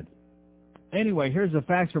she's dead. Anyway, here's a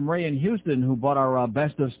fax from Ray in Houston, who bought our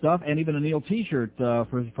best of stuff and even a Neil T-shirt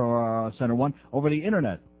for Center One over the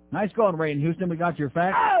Internet. Nice going, Ray in Houston. We got your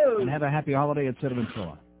fax. And have a happy holiday at Cinnamon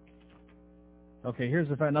Soa. Okay, here's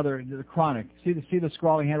another chronic. See the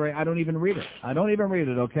scrawling handwriting? I don't even read it.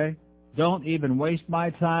 Okay? Don't even waste my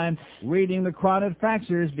time reading the chronic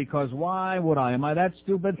faxers, because why would I? Am I that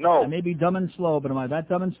stupid? No. I may be dumb and slow, but am I that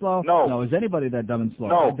dumb and slow? No. No, is anybody that dumb and slow?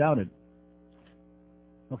 No. I doubt it.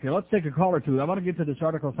 Okay, let's take a call or two. I want to get to this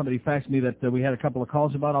article somebody faxed me that we had a couple of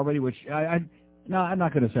calls about already, which I'm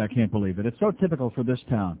not going to say I can't believe it. It's so typical for this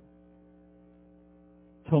town.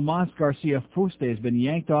 Tomas Garcia Fuste has been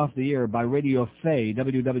yanked off the air by Radio Fe,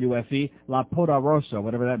 WWFE, La Poderosa,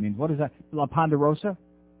 whatever that means. What is that? La Ponderosa?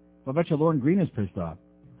 I bet you Lauren Green is pissed off.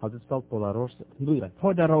 How's it spelled? Poderosa.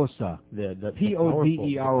 Poderosa. The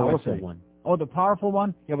Poderosa. powerful one. Oh, the powerful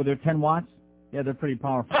one? Yeah, but they're 10 watts? Yeah, they're pretty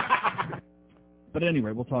powerful. But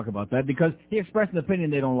anyway, we'll talk about that, because he expressed an opinion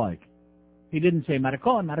they don't like. He didn't say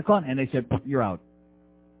Maricon, and they said, you're out.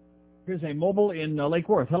 Here's a mobile in Lake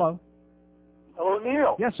Worth. Hello. Hello,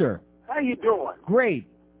 Neil. Yes, sir. How you doing? Great.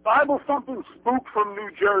 Bible-thumping spook from New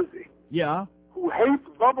Jersey. Yeah? Who hates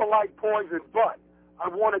Bubba like poison, but I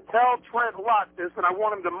want to tell Trent Lott this, and I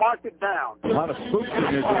want him to mark it down. A lot of spooks in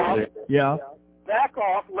New Jersey. Yeah. Back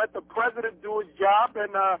off, let the president do his job,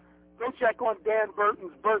 and go check on Dan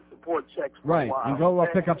Burton's birth support checks for Right, a while. and go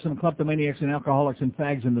pick up some kleptomaniacs and alcoholics and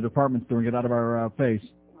fags in the department store and get out of our face.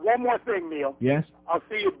 One more thing, Neil. Yes? I'll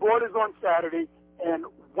see you at Borders on Saturday, and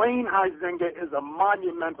Wayne Huizenga is a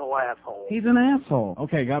monumental asshole. He's an asshole.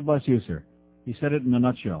 Okay, God bless you, sir. He said it in a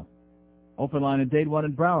nutshell. Open line at Dade 1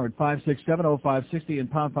 in Broward, 5670560 and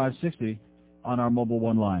pound 560 on our mobile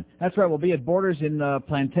one line. That's right, we'll be at Borders in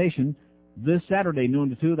Plantation this Saturday, noon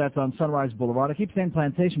to 2. That's on Sunrise Boulevard. I keep saying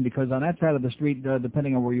Plantation because on that side of the street,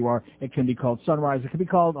 depending on where you are, it can be called Sunrise. It can be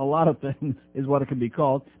called a lot of things is what it can be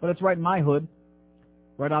called. But it's right in my hood,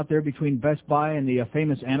 right out there between Best Buy and the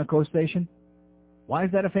famous Anaco station. Why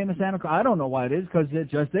is that a famous Anaco? I don't know why it is, because it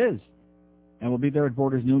just is. And we'll be there at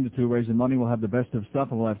Borders noon to 2 raising money. We'll have the best of stuff,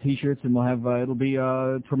 and we'll have T-shirts, and we'll have, it'll be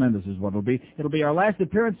tremendous is what it'll be. It'll be our last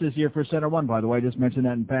appearance this year for Center One, by the way. I just mentioned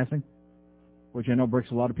that in passing, which I know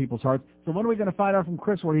breaks a lot of people's hearts. So when are we going to find out from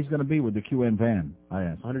Chris where he's going to be with the QN van, I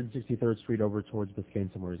asked. 163rd Street over towards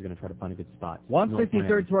Biscayne somewhere. He's going to try to find a good spot.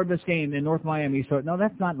 163rd toward Biscayne in North Miami. So, no,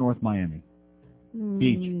 that's not North Miami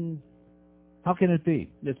Beach. How can it be?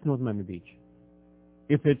 It's North Miami Beach.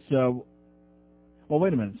 If it's Well,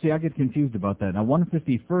 wait a minute. See, I get confused about that. Now,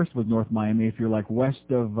 151st was North Miami if you're like west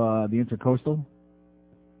of the Intercoastal.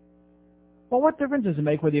 Well, what difference does it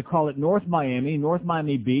make whether you call it North Miami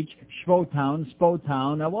Beach, Spotown?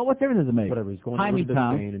 Well, what difference does it make? Whatever. He's going Jaime to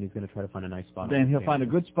Town, Spain, and he's going to try to find a nice spot. Then he'll find a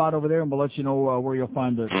good spot over there, and we'll let you know where you'll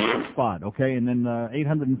find the spot, okay? And then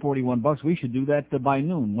 $841. We should do that by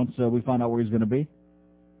noon once we find out where he's going to be.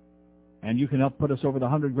 And you can help put us over the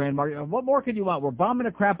 $100,000 mark. What more could you want? We're bombing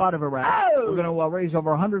the crap out of Iraq. Oh! We're going to raise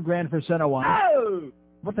over $100,000 for Senowan. Oh!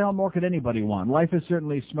 What the hell more could anybody want? Life is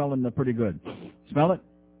certainly smelling pretty good. Smell it?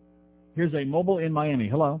 Here's a mobile in Miami.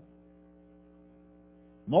 Hello.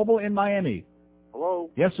 Mobile in Miami.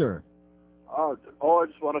 Hello? Yes, sir. All I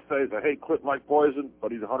just want to say is I hate Clinton like poison,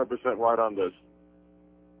 but he's 100% right on this.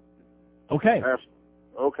 Okay.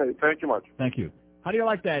 Okay, thank you much. Thank you. How do you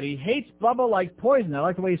like that? He hates Bubba like poison. I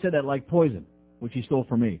like the way you said that, like poison, which he stole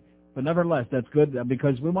from me. But nevertheless, that's good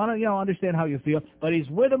because we want to, understand how you feel. But he's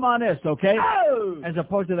with him on this, okay? Oh! As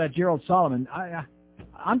opposed to that Gerald Solomon.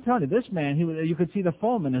 I'm telling you, this man, you could see the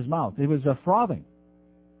foam in his mouth. He was frothing.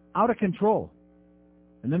 Out of control.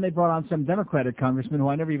 And then they brought on some Democratic congressman who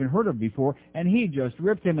I never even heard of before, and he just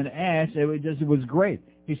ripped him an ass. It was great.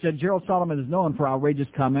 He said Gerald Solomon is known for outrageous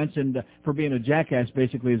comments and for being a jackass,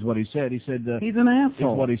 basically, is what he said. He said... he's an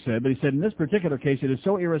asshole. Is what he said. But he said in this particular case, it is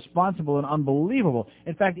so irresponsible and unbelievable.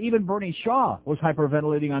 In fact, even Bernie Shaw was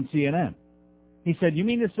hyperventilating on CNN. He said, you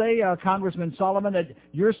mean to say, Congressman Solomon, that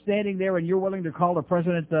you're standing there and you're willing to call the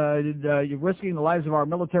president, you're risking the lives of our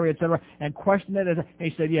military, et cetera, and question it? And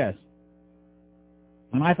he said, yes.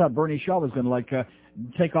 And I thought Bernie Shaw was going to,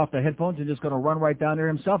 take off the headphones and just going to run right down there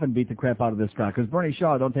himself and beat the crap out of this guy, because Bernie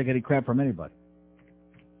Shaw don't take any crap from anybody.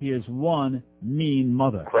 He is one mean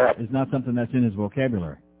mother. Crap. It's not something that's in his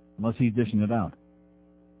vocabulary, unless he's dishing it out.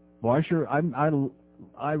 Boy,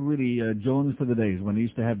 I really jones for the days when they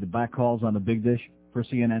used to have the back calls on the big dish for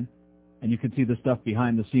CNN, and you could see the stuff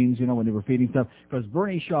behind the scenes, when they were feeding stuff. Because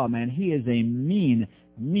Bernie Shaw, man, he is a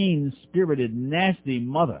mean-spirited, nasty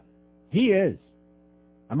mother. He is.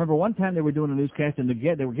 I remember one time they were doing a newscast, and they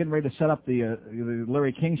were getting ready to set up the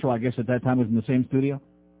Larry King show, I guess at that time was in the same studio,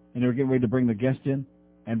 and they were getting ready to bring the guest in.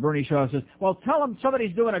 And Bernie Shaw says, well, tell them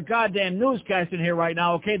somebody's doing a goddamn newscast in here right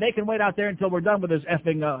now, okay? They can wait out there until we're done with this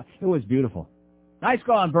effing... It was beautiful. Nice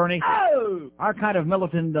going, Bernie. Oh! Our kind of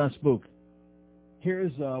militant spook.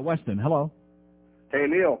 Here's Weston. Hello. Hey,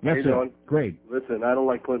 Neil. Yes, how you sir. doing? Great. Listen, I don't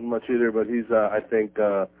like Clinton much either, but he's, I think,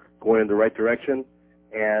 going in the right direction.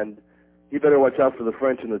 And you better watch out for the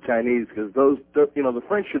French and the Chinese, because the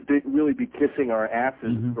French should really be kissing our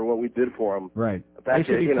asses for what we did for them. Right. They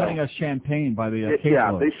should be sending us champagne by the caseload.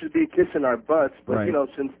 Yeah, they should be kissing our butts. But, right.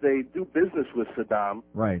 Since they do business with Saddam.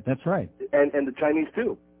 Right, that's right. And the Chinese,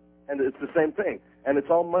 too. And it's the same thing. And it's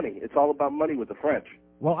all money. It's all about money with the French.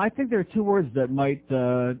 Well, I think there are two words that might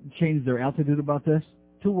change their altitude about this.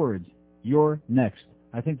 Two words. You're next.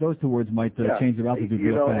 I think those two words might change their altitude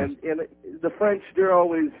real fast. And the French, they're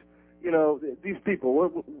always, these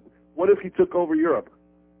people, what if he took over Europe?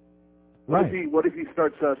 What if he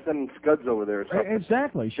starts sending scuds over there or something?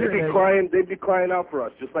 Exactly, sure. They'd be crying out for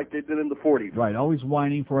us, just like they did in the 40s. Right, always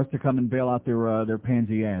whining for us to come and bail out their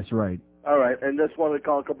pansy ass, right. All right, and just wanted to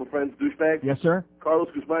call a couple of friends douchebags. Yes, sir? Carlos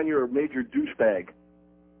Guzman, you're a major douchebag.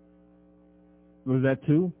 Was that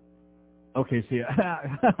two? Okay, see ya.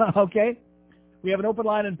 Okay. We have an open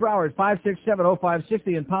line in Broward,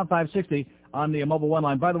 567-0560 and pound 560 on the mobile one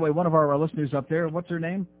line. By the way, one of our listeners up there, what's her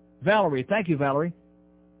name? Valerie. Thank you, Valerie.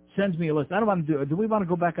 Sends me a list. I don't want to do we want to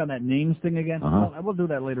go back on that names thing again? Well, we'll do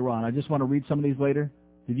that later on. I just want to read some of these later.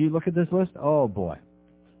 Did you look at this list? Oh, boy.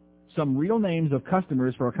 Some real names of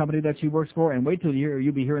customers for a company that she works for, and wait till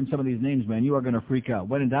you'll be hearing some of these names, man. You are going to freak out.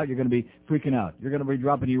 When in doubt, you're going to be freaking out. You're going to be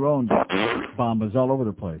dropping your own bombas all over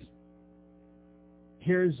the place.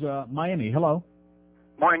 Here's Miami. Hello.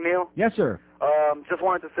 Morning, Neil. Yes, sir. Just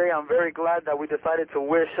wanted to say I'm very glad that we decided to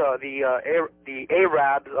wish the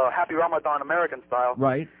Arabs happy Ramadan American style.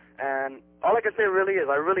 Right. And all I can say really is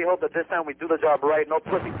I really hope that this time we do the job right, no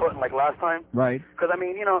pussyfooting like last time. Right. Because,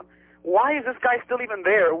 why is this guy still even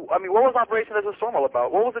there? What was Operation Desert Storm all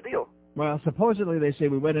about? What was the deal? Well, supposedly they say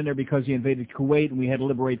we went in there because he invaded Kuwait and we had to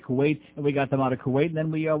liberate Kuwait, and we got them out of Kuwait, and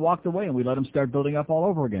then we walked away and we let them start building up all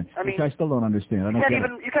over again, which I still don't understand. You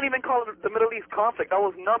can't even call it the Middle East conflict. That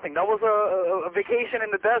was nothing. That was a vacation in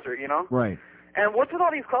the desert, Right. And what's with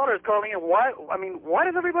all these callers calling in? Why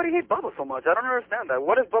does everybody hate Bubba so much? I don't understand that.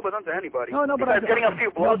 What has Bubba done to anybody? No, but getting a few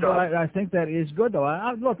blowjobs. I think that is good,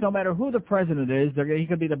 though. Look, no matter who the president is, he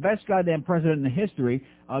could be the best goddamn president in history.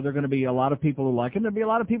 There are going to be a lot of people who like him. There'll be a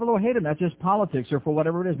lot of people who hate him. That's just politics, or for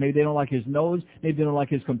whatever it is. Maybe they don't like his nose. Maybe they don't like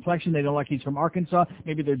his complexion. They don't like he's from Arkansas.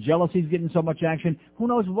 Maybe they're jealous he's getting so much action. Who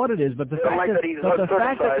knows what it is? But the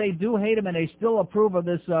fact that they do hate him and they still approve of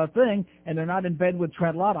this thing, and they're not in bed with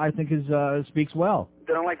Trent Lott, I think speaks well.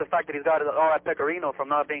 They don't like the fact that he's got all that pecorino from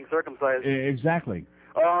not being circumcised. Exactly.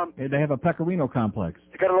 They have a pecorino complex.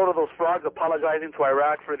 You got a load of those frogs apologizing to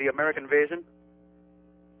Iraq for the American invasion?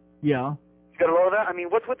 Yeah. You got a load of that? I mean,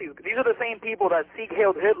 what's with these? These are the same people that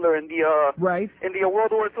hailed Hitler in the in the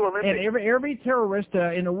World War II Olympics. And every terrorist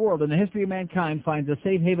in the world, in the history of mankind, finds a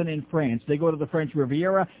safe haven in France. They go to the French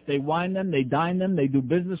Riviera, they wine them, they dine them, they do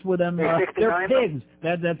business with them. They're pigs.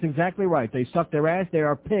 That's exactly right. They suck their ass, they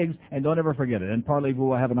are pigs, and don't ever forget it. And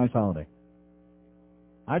parlez-vous, have a nice holiday.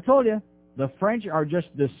 I told you, the French are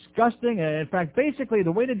just disgusting. In fact, basically,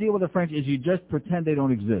 the way to deal with the French is you just pretend they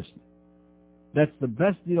don't exist. That's the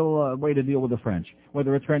best way to deal with the French.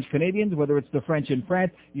 Whether it's French Canadians, whether it's the French in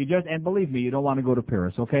France, and believe me, you don't want to go to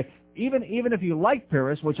Paris, okay? Even if you like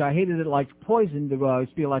Paris, which I hated it like poison, to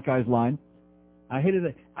steal that guy's line, I hated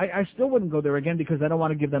it. I still wouldn't go there again because I don't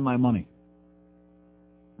want to give them my money.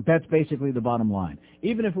 That's basically the bottom line.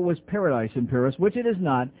 Even if it was paradise in Paris, which it is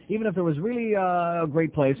not, even if it was really a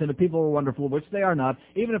great place and the people were wonderful, which they are not,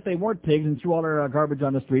 even if they weren't pigs and threw all their garbage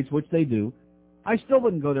on the streets, which they do, I still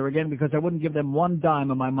wouldn't go there again because I wouldn't give them one dime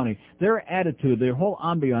of my money. Their attitude, their whole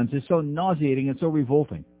ambiance is so nauseating and so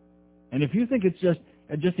revolting. And if you think it's just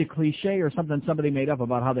a cliche or something somebody made up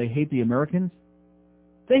about how they hate the Americans,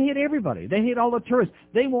 they hate everybody. They hate all the tourists.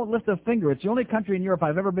 They won't lift a finger. It's the only country in Europe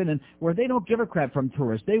I've ever been in where they don't give a crap from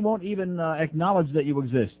tourists. They won't even acknowledge that you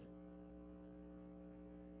exist.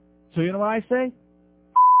 So you know what I say?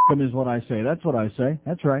 Them is what I say. That's what I say.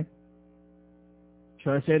 That's right.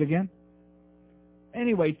 Should I say it again?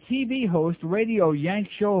 Anyway, TV host, radio Yank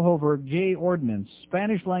Showhover Gay Ordinance,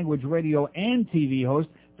 Spanish language radio and TV host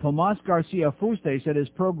Tomas Garcia Fuste said his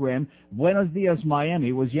program, Buenos Dias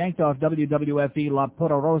Miami, was yanked off WWFE La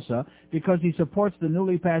Poderosa because he supports the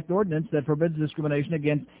newly passed ordinance that forbids discrimination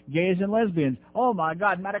against gays and lesbians. Oh my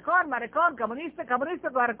God, maricón, comunista,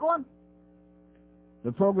 maricón.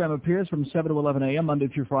 The program appears from 7 to 11 a.m. Monday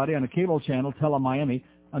through Friday on a cable channel, Tele Miami.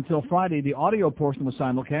 Until Friday, the audio portion was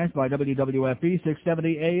simulcast by WWFE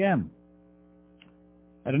 670 AM.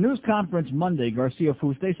 At a news conference Monday, Garcia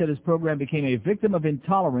Fuste said his program became a victim of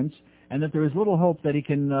intolerance and that there is little hope that he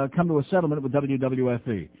can come to a settlement with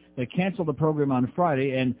WWFE. They canceled the program on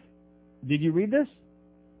Friday, and did you read this?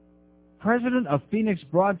 President of Phoenix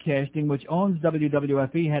Broadcasting, which owns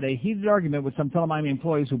WWFE, had a heated argument with some Telemiami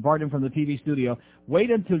employees who barred him from the TV studio. Wait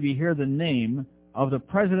until you hear the name of the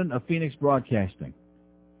president of Phoenix Broadcasting.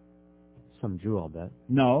 Some Jew, I'll bet.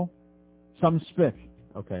 No. Some spick.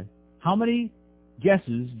 Okay. How many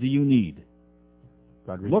guesses do you need?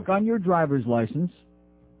 Rodriguez. Look on your driver's license.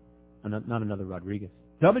 Not another Rodriguez.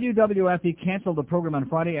 WWFE canceled the program on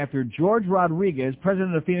Friday after George Rodriguez,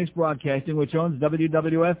 president of Phoenix Broadcasting, which owns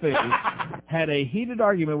WWFE, had a heated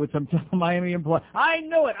argument with some Miami employees. I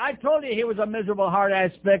knew it. I told you he was a miserable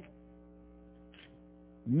hard-ass spick.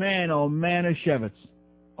 Man, oh man, a Shevitz.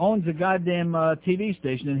 Owns a goddamn TV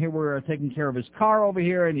station, and here we're taking care of his car over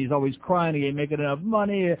here, and he's always crying he ain't making enough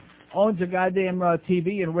money. Owns a goddamn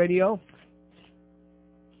TV and radio.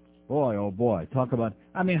 Boy, oh boy, talk about...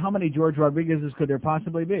 I mean, how many George Rodriguez's could there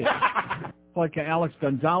possibly be? Like Alex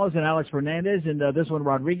Gonzalez and Alex Fernandez, and this one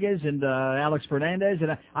Rodriguez and Alex Fernandez,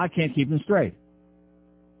 and I can't keep them straight.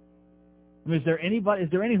 I mean, is there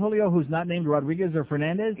any Julio who's not named Rodriguez or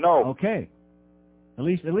Fernandez? No. Okay. At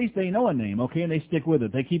least they know a name, okay, and they stick with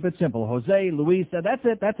it. They keep it simple. Jose, Luis, that's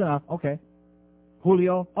it, that's enough, okay.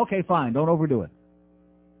 Julio, okay, fine, don't overdo it.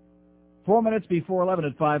 4 minutes before 11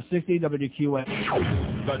 at 560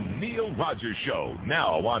 WQAM. The Neil Rogers Show,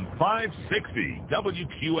 now on 560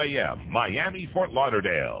 WQAM, Miami, Fort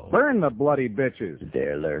Lauderdale. Burn the bloody bitches.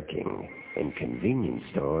 They're lurking in convenience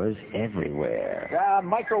stores everywhere.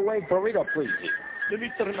 Microwave burrito, please. Let me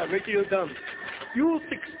turn my radio down. You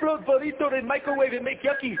explode burrito in microwave and make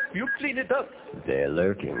yucky. You clean it up. They're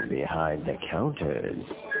lurking behind the counters.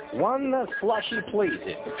 One slushy, please.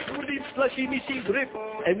 You leave slushy missing grip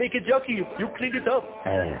and make it yucky. You clean it up.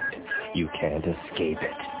 And you can't escape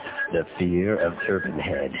it. The fear of Turpin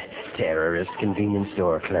Head, terrorist convenience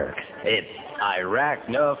store clerks. It's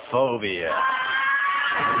arachnophobia.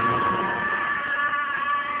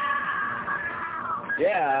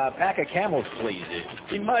 Yeah, a pack of camels, please.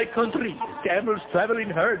 In my country, camels travel in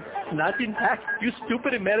herds, not in packs. You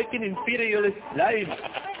stupid American imperialist lies.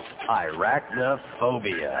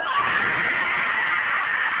 Arachnophobia.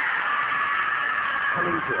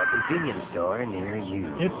 Coming to a convenience store near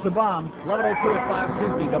you. It's the bomb. 11:02 at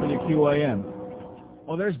 550 WQAM.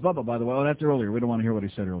 Oh, there's Bubba, by the way. Oh, that's earlier. We don't want to hear what he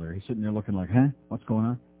said earlier. He's sitting there looking like, huh? What's going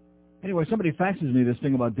on? Anyway, somebody faxes me this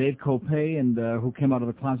thing about Dave Kopay and who came out of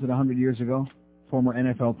the closet 100 years ago, former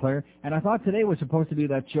NFL player. And I thought today was supposed to be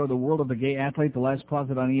that show, The World of the Gay Athlete, The Last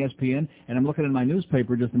Closet on ESPN. And I'm looking at my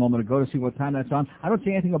newspaper just a moment ago to see what time that's on. I don't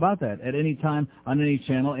see anything about that at any time, on any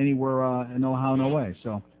channel, anywhere, no how, no way.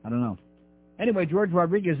 So, I don't know. Anyway, George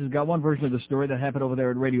Rodriguez has got one version of the story that happened over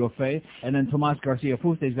there at Radio Fe, and then Tomas Garcia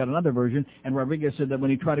Fuste's got another version, and Rodriguez said that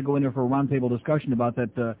when he tried to go in there for a roundtable discussion about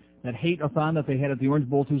that hate-a-thon that they had at the Orange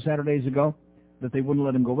Bowl 2 Saturdays ago, that they wouldn't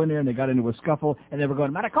let him go in there, and they got into a scuffle, and they were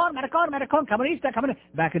going, Maricon, Maricon, Maricon, Comunista, Comunista,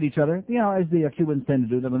 back at each other, you know, as the Cubans tend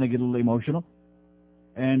to do that when they get a little emotional.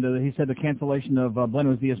 And he said the cancellation of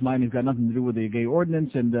Buenos Dias Miami's got nothing to do with the gay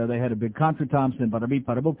ordinance, and they had a big contretemps and bada beep,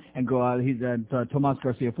 bada boom. And Tomas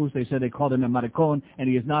Garcia Fuste said they called him a maricon, and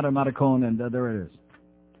he is not a maricon, and there it is.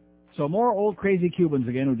 So more old crazy Cubans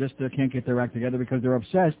again who just can't get their act together because they're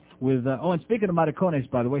obsessed with... oh, and speaking of maricones,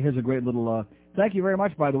 by the way, here's a great little... thank you very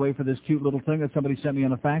much, by the way, for this cute little thing that somebody sent me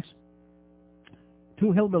on a fax. 2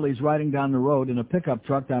 hillbillies riding down the road in a pickup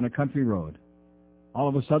truck down a country road. All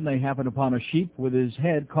of a sudden, they happen upon a sheep with his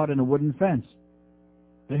head caught in a wooden fence.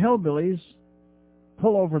 The hillbillies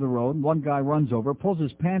pull over the road, and one guy runs over, pulls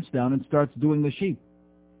his pants down, and starts doing the sheep.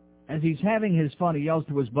 As he's having his fun, he yells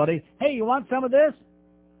to his buddy, "Hey, you want some of this?"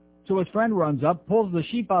 So his friend runs up, pulls the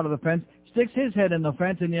sheep out of the fence, sticks his head in the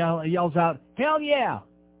fence, and yells out, "Hell yeah!"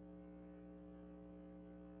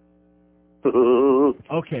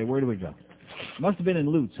 Okay, where do we go? Must have been in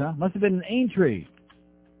Lutz, huh? Must have been in Aintree.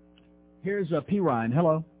 Here's P. Ryan.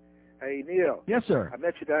 Hello. Hey, Neil. Yes, sir. I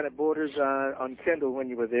met you down at Borders on Kendall when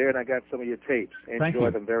you were there, and I got some of your tapes. Thank Enjoy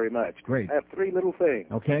you. them very much. Great. I have 3 little things.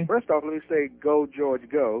 Okay. First off, let me say go, George,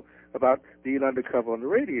 go, about being undercover on the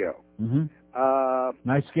radio. Mm-hmm.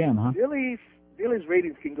 Nice scam, huh? Billy's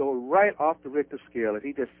ratings can go right off the Richter scale if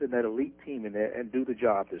he just send that elite team in there and do the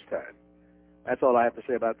job this time. That's all I have to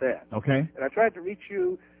say about that. Okay. And I tried to reach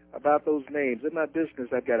you about those names. In my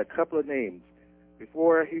business, I've got a couple of names.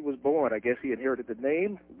 Before he was born, I guess he inherited the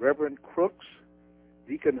name, Reverend Crooks,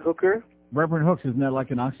 Deacon Hooker. Reverend Hooks, isn't that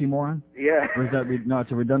like an oxymoron? Yeah. Or is that, no,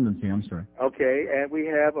 it's a redundancy, I'm sorry. Okay, and we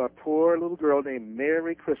have a poor little girl named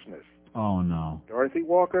Merry Christmas. Oh, no. Dorothy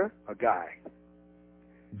Walker, a guy.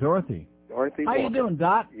 Dorothy How Walker. you doing,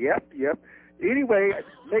 Dot? Yep. Anyway,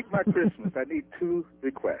 make my Christmas. I need 2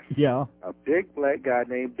 requests. Yeah. A big black guy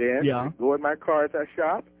named Ben. Yeah. Go in my car as I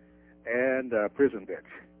shop. And Prison Bitch.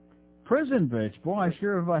 Prison Bitch. Boy, I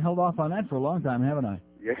sure have held off on that for a long time, haven't I?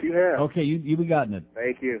 Yes, you have. Okay, you be gotten it.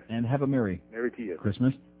 Thank you. And have a Merry to you.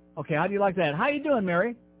 Christmas. Okay, how do you like that? How you doing,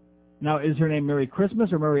 Mary? Now, is her name Merry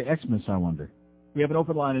Christmas or Merry Xmas, I wonder? We have an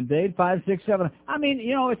open line in Dade, 567. I mean,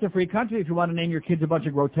 you know, it's a free country. If you want to name your kids a bunch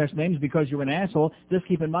of grotesque names because you're an asshole, just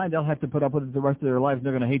keep in mind they'll have to put up with it the rest of their lives.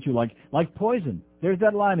 They're going to hate you like poison. There's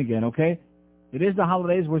that line again, okay? It is the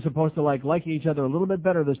holidays. We're supposed to like each other a little bit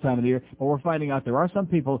better this time of the year, but we're finding out there are some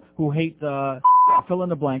people who hate fill in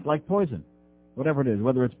the blank like poison. Whatever it is,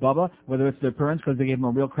 whether it's Bubba, whether it's their parents because they gave them a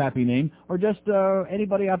real crappy name, or just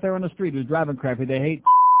anybody out there on the street who's driving crappy, they hate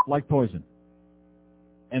like poison.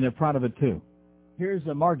 And they're proud of it, too. Here's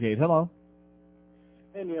Margate. Hello.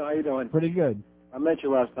 Hey, Neil, how you doing? Pretty good. I met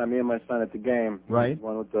you last time, me and my son at the game. Right.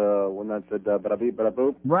 One with the one that said bada beep, bada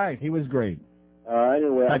boop. Right, he was great.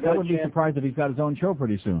 Anyway, I wouldn't be surprised if he's got his own show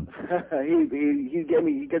pretty soon. he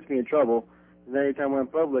gets me in trouble. And then anytime we're in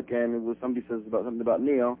public and somebody says something about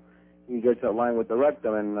Neil, he gets that line with the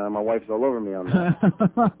rectum, and my wife's all over me on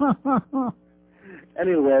that.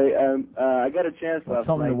 Anyway, I got a chance last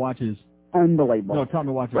Tell him night. to watch his... Unbelievable. No, tell him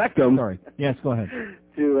to watch his... Rectum. Sorry. Yes, go ahead.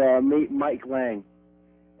 To meet Mike Lang.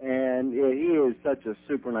 And he is such a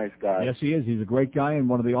super nice guy. Yes, he is. He's a great guy and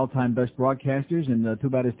one of the all-time best broadcasters, and too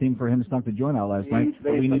bad his team for him snuck the joint out last night.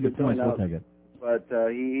 But we need the points. We'll take it. But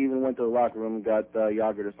he even went to the locker room and got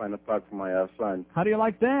Yager to sign the puck for my son. How do you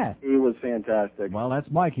like that? He was fantastic. Well, that's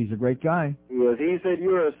Mike. He's a great guy. He was. He said you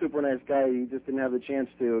were a super nice guy. You just didn't have the chance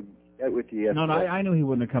to get with you yesterday. No, I knew he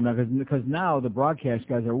wouldn't have come down because now the broadcast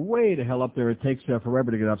guys are way the hell up there. It takes forever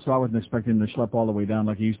to get up, so I wasn't expecting him to schlep all the way down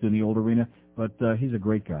like he used to in the old arena. But he's a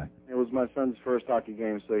great guy. It was my son's first hockey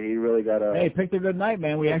game, so he really got a... Hey, picked a good night,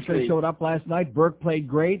 man. We actually showed up last night. Burke played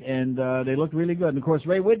great, and they looked really good. And, of course,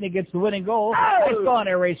 Ray Whitney gets the winning goal. Nice going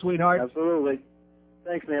there, Ray, sweetheart. Absolutely.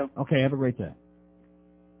 Thanks, Neil. Okay, have a great day.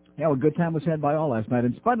 Yeah, well, good time was had by all last night.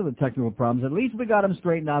 In spite of the technical problems, at least we got them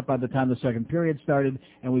straightened out by the time the second period started,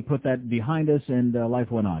 and we put that behind us, and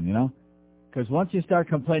life went on, you know? Because once you start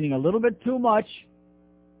complaining a little bit too much,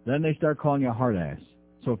 then they start calling you a hard ass.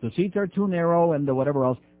 So if the seats are too narrow and whatever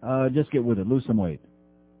else, just get with it. Lose some weight.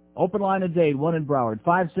 Open line of Dade, 1 in Broward,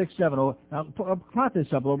 5-6-7. Now, plot this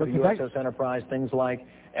up a little bit. The USS Enterprise, things like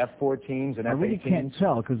F-14s and F-18s. I really can't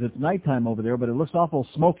tell because it's nighttime over there, but it looks awful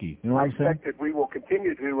smoky. You know what I'm saying? I expect that we will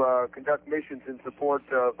continue to conduct missions in support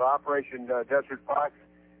of Operation Desert Fox,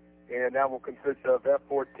 and that will consist of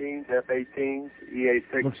F-14s, F-18s,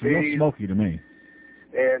 EA-6Bs. Looks real smoky to me.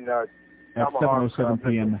 And at 7:07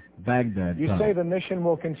 p.m. Baghdad You time. say the mission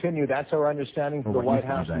will continue. That's our understanding from the White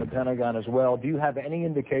House and the Pentagon as well. Do you have any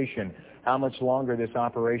indication how much longer this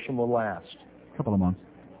operation will last? A couple of months.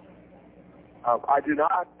 I do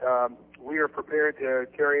not. We are prepared to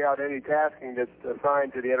carry out any tasking that's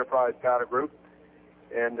assigned to the Enterprise Battle Group,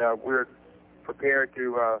 and we're prepared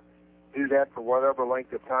to do that for whatever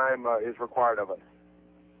length of time is required of us.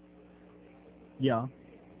 Yeah.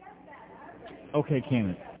 Okay,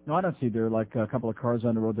 can it? No, I don't see there are like a couple of cars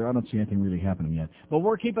on the road there. I don't see anything really happening yet. But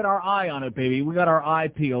we're keeping our eye on it, baby. We got our eye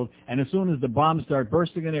peeled, and as soon as the bombs start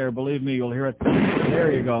bursting in air, believe me, you'll hear it.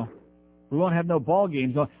 There you go. We won't have no ball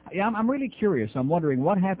games. Yeah, I'm really curious. I'm wondering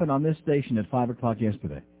what happened on this station at 5 o'clock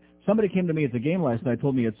yesterday. Somebody came to me at the game last night,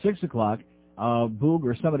 told me at 6 o'clock, Boog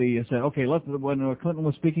or somebody said, okay, when Clinton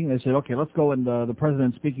was speaking, they said, okay, let's go, and the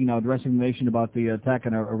president's speaking now, addressing the nation about the attack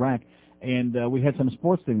in Iraq, and we had some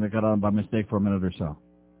sports thing that got on by mistake for a minute or so.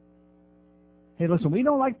 Hey, listen, we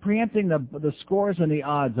don't like preempting the scores and the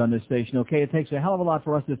odds on this station, okay? It takes a hell of a lot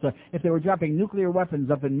for us to... if they were dropping nuclear weapons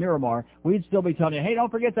up in Miramar, we'd still be telling you, hey, don't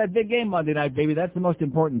forget that big game Monday night, baby. That's the most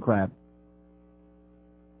important crap.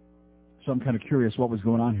 So I'm kind of curious what was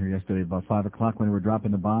going on here yesterday about 5 o'clock when we were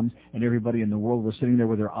dropping the bombs, and everybody in the world was sitting there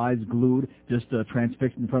with their eyes glued, just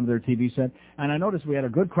transfixed in front of their TV set. And I noticed we had a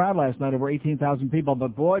good crowd last night, over 18,000 people,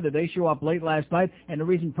 but boy, did they show up late last night, and the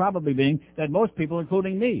reason probably being that most people,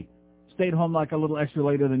 including me, stayed home like a little extra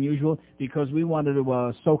later than usual because we wanted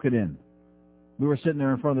to soak it in. We were sitting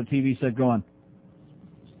there in front of the TV set going,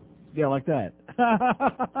 yeah, like that.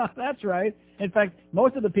 That's right. In fact,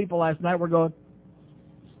 most of the people last night were going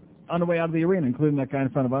on the way out of the arena, including that guy in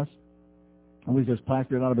front of us. And we just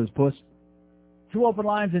plastered out of his puss. 2 open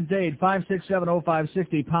lines in Dade,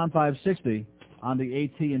 5670560, pound 560 on the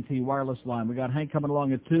AT&T wireless line. We got Hank coming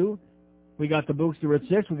along at 2. We got the Bookster at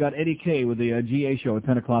 6. We got Eddie K with the GA show at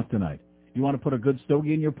 10 o'clock tonight. You want to put a good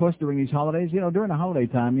stogie in your puss during these holidays? You know, during the holiday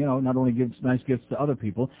time, you know, not only give nice gifts to other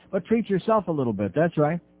people, but treat yourself a little bit. That's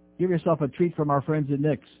right. Give yourself a treat from our friends at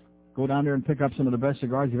Nick's. Go down there and pick up some of the best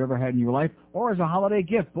cigars you've ever had in your life, or as a holiday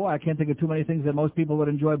gift. Boy, I can't think of too many things that most people would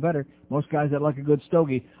enjoy better. Most guys that like a good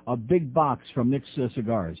stogie, a big box from Nick's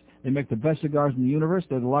Cigars. They make the best cigars in the universe.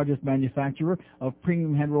 They're the largest manufacturer of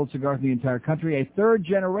premium hand-rolled cigars in the entire country, a third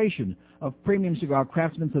generation of premium cigar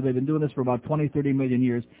craftsmen, so they've been doing this for about 20, 30 million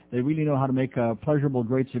years. They really know how to make a pleasurable,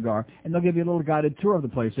 great cigar, and they'll give you a little guided tour of the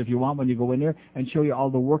place if you want when you go in there and show you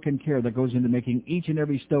all the work and care that goes into making each and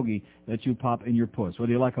every stogie that you pop in your puss.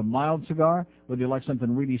 Whether you like a mild cigar, whether you like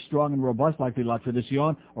something really strong and robust like the La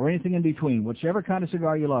Tradicion, or anything in between, whichever kind of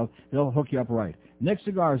cigar you love, they'll hook you up right. Nick's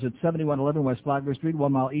Cigars at 7111 West Flagler Street,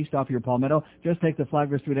 1 mile east off your Palmetto. Just take the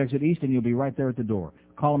Flagler Street exit east and you'll be right there at the door.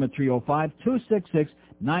 Call them at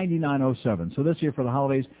 305-266-9907. So this year for the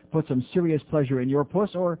holidays, put some serious pleasure in your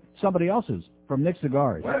puss or somebody else's from Nick's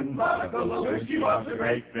Cigars. When Monica Lewinsky wants a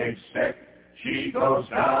great big stick, she goes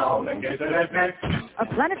down and gets it at Nick's. A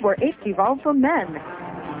planet where apes evolved from men.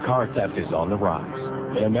 Car theft is on the rise.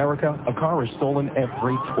 In America, a car is stolen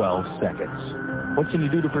every 12 seconds. What can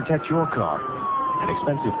you do to protect your car? An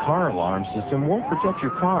expensive car alarm system won't protect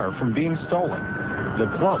your car from being stolen. The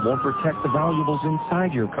club won't protect the valuables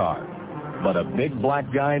inside your car. But a big black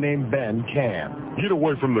guy named Ben can. Get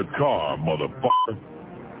away from the car, motherfucker.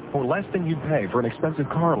 For less than you'd pay for an expensive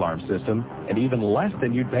car alarm system, and even less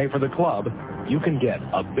than you'd pay for the club, you can get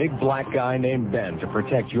a big black guy named Ben to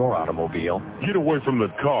protect your automobile. Get away from the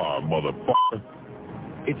car, motherfucker.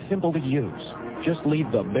 It's simple to use. Just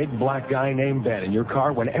leave the big black guy named Ben in your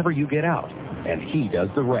car whenever you get out, and he does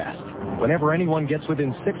the rest. Whenever anyone gets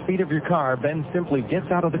within 6 feet of your car, Ben simply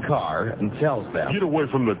gets out of the car and tells them, Get away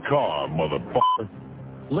from the car, motherfucker.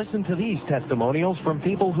 Listen to these testimonials from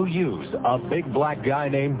people who used a big black guy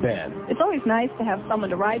named Ben. It's always nice to have someone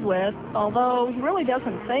to ride with, although he really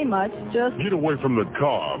doesn't say much, just... Get away from the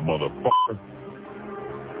car, motherfucker.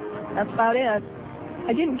 That's about it.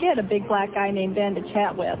 I didn't get a big black guy named Ben to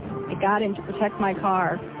chat with. I got him to protect my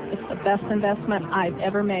car. It's the best investment I've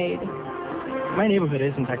ever made. My neighborhood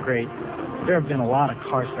isn't that great. There have been a lot of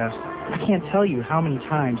car thefts. I can't tell you how many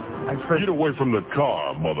times I've heard... Get away from the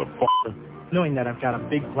car, motherfucker. Knowing that I've got a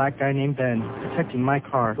big black guy named Ben protecting my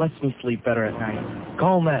car lets me sleep better at night.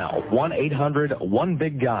 Call now,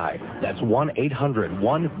 1-800-1BIG-GUY. That's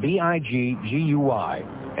 1-800-1-BIG-GUI.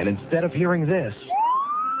 And instead of hearing this,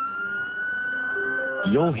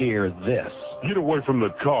 you'll hear this. Get away from the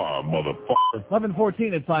car, motherfucker.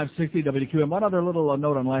 11:14 at 560 WQM. One other little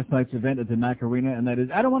note on last night's event at the Mac Arena, and that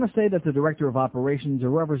is, I don't want to say that the director of operations or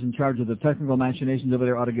whoever's in charge of the technical machinations over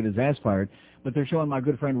there ought to get his ass fired, but they're showing my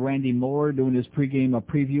good friend Randy Moore doing his pregame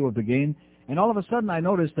preview of the game. And all of a sudden I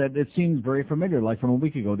noticed that it seems very familiar, like from a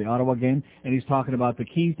week ago, the Ottawa game, and he's talking about the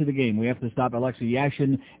keys to the game. We have to stop Alexei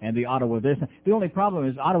Yashin and the Ottawa this. The only problem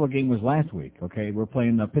is Ottawa game was last week, okay? We're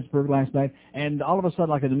playing Pittsburgh last night, and all of a sudden,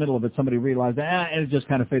 like in the middle of it, somebody realized, and it just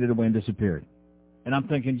kind of faded away and disappeared. And I'm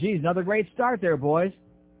thinking, geez, another great start there, boys.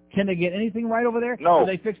 Can they get anything right over there? No. Did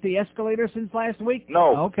they fix the escalator since last week?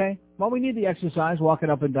 No. Okay. Well, we need the exercise, walking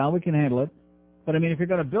up and down. We can handle it. But, I mean, if you're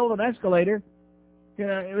going to build an escalator...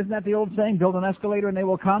 isn't that the old saying, build an escalator and they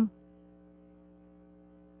will come?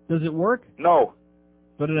 Does it work? No.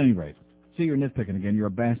 But at any rate, see, you're nitpicking again. You're a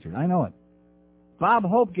bastard. I know it. Bob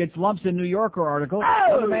Hope gets lumps in New Yorker article.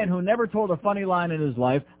 Another man who never told a funny line in his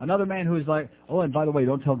life. Another man who's like, oh, and by the way,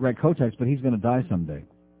 don't tell Greg Kotex, but he's going to die someday.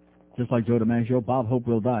 Just like Joe DiMaggio, Bob Hope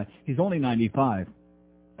will die. He's only 95.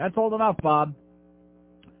 That's old enough, Bob.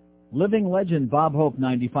 Living legend Bob Hope,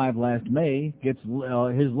 95 last May, gets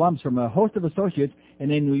his lumps from a host of associates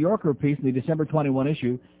in a New Yorker piece in the December 21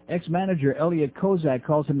 issue. Ex-manager Elliot Kozak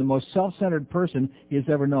calls him the most self-centered person he has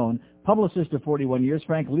ever known. Publicist of 41 years,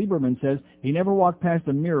 Frank Lieberman, says he never walked past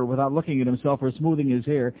a mirror without looking at himself or smoothing his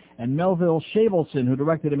hair. And Melville Shavelson, who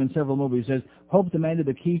directed him in several movies, says Hope demanded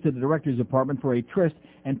the keys to the director's apartment for a tryst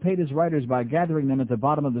and paid his writers by gathering them at the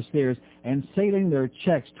bottom of the stairs and sailing their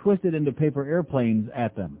checks twisted into paper airplanes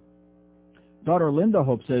at them. Daughter Linda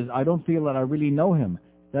Hope says, I don't feel that I really know him.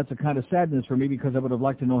 That's a kind of sadness for me because I would have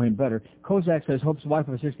liked to know him better. Kozak says Hope's wife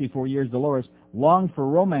of 64 years, Dolores, longed for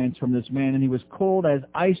romance from this man, and he was cold as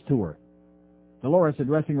ice to her. Dolores,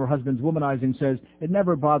 addressing her husband's womanizing, says, it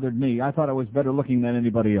never bothered me. I thought I was better looking than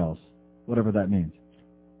anybody else, whatever that means.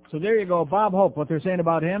 So there you go, Bob Hope. What they're saying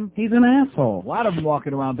about him, he's an asshole. A lot of them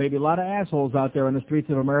walking around, baby. A lot of assholes out there on the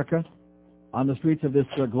streets of America. On the streets of this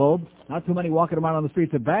globe. Not too many walking around on the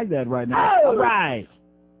streets of Baghdad right now. Oh! All right.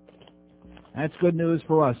 That's good news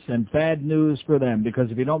for us and bad news for them,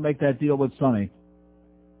 because if you don't make that deal with Sonny,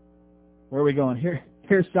 where are we going?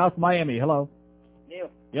 Here's South Miami. Hello. Neil.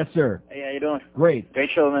 Yes, sir. Hey, how you doing? Great. Great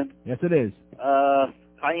show, man. Yes, it is.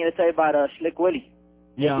 I need to tell you about Slick Willie.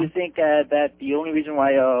 Yeah. Do you think that the only reason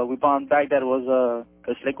why we bombed Baghdad was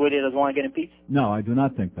because Slick Willie doesn't want to get impeached? No, I do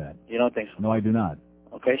not think that. You don't think so? No, I do not.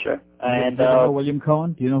 Okay, sure. And do you know William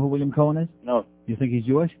Cohen? Do you know who William Cohen is? No. You think he's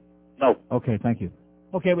Jewish? No. Okay, thank you.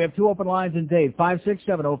 Okay, we have two open lines in Dave,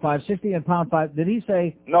 5670560 and pound 5. Did he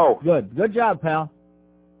say? No. Good. Good job, pal.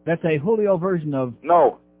 That's a Julio version of...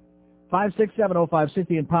 No.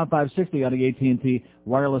 5670560 and pound 560 on the AT&T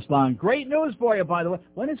wireless line. Great news for you, by the way.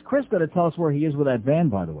 When is Chris going to tell us where he is with that van,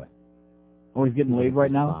 by the way? Oh, he's getting laid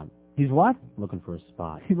right now? He's what? Looking for a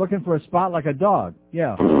spot. He's looking for a spot like a dog.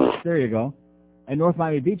 Yeah. There you go. And North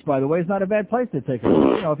Miami Beach, by the way, is not a bad place to take it.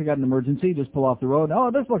 You know, if you got an emergency, just pull off the road.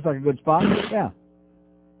 Oh, this looks like a good spot. Yeah.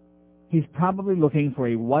 He's probably looking for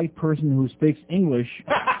a white person who speaks English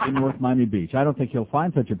in North Miami Beach. I don't think he'll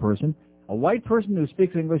find such a person. A white person who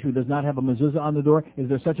speaks English who does not have a mezuzah on the door, is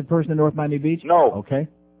there such a person in North Miami Beach? No. Okay.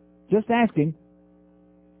 Just asking.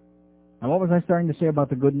 And what was I starting to say about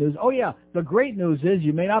the good news? Oh, yeah, the great news is,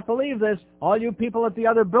 you may not believe this, all you people at the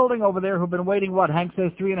other building over there who've been waiting, what, Hank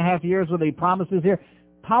says 3.5 years with the promises here,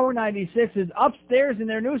 Power 96 is upstairs in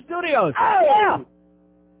their new studios. Oh! Yeah.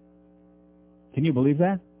 Can you believe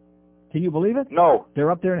that? Can you believe it? No.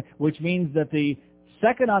 They're up there, which means that the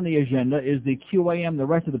second on the agenda is the QAM, the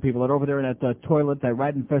rest of the people that are over there in that toilet, that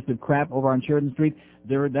rat-infested crap over on Sheridan Street.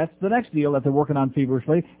 That's the next deal that they're working on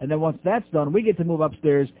feverishly. And then once that's done, we get to move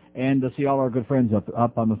upstairs and see all our good friends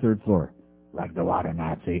up on the third floor. Like the water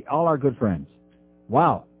Nazi. All our good friends.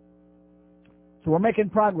 Wow. So we're making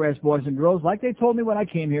progress, boys and girls. Like they told me when I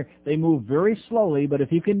came here, they move very slowly, but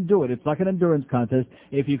if you can do it, it's like an endurance contest.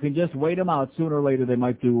 If you can just wait them out, sooner or later they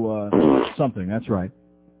might do something. That's right.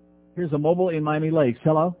 Here's a mobile in Miami Lakes.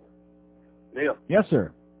 Hello? Neil. Yes,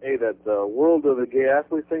 sir. Hey, that World of the Gay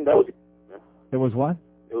Athlete thing, that was... It was what?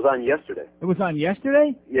 It was on yesterday. It was on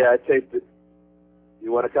yesterday? Yeah, I taped it.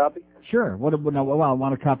 You want a copy? Sure. Well, I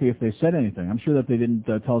want a copy if they said anything. I'm sure that they didn't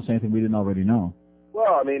tell us anything we didn't already know.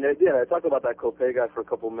 Well, I mean, yeah, I talked about that Copay guy for a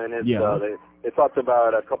couple minutes. Yeah. They talked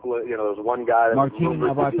about a couple of, there was one guy that Martina was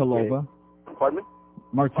rumored to be Navratilova. gay. Pardon me?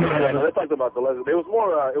 Martinez. Yeah, no, they talked about the lesbian. It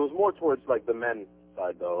was more towards like the men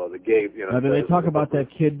side though, the gay. You know. Now, did they talk about that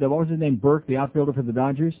kid? What was his name? Burke, the outfielder for the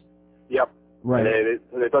Dodgers. Yep. Right.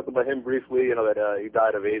 They talked about him briefly. You know that he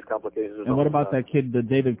died of AIDS complications. And what about that kid,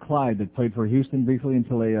 David Clyde, that played for Houston briefly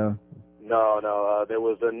until they? No. There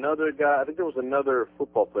was another guy. I think there was another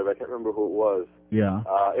football player. But I can't remember who it was. Yeah.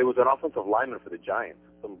 It was an offensive lineman for the Giants.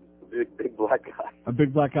 Some big black guy. A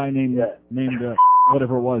big black guy named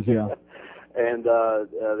whatever it was. Yeah. And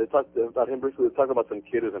they talked about him briefly. They talked about some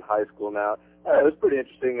kid who's in high school now. It was pretty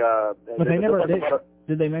interesting. But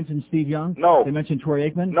did they mention Steve Young? No. They mentioned Troy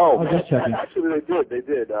Aikman? No. Oh, just checking. Actually, they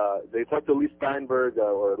did. They talked to Lee Steinberg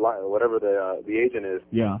or whatever the agent is.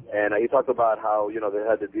 Yeah. And he talked about how they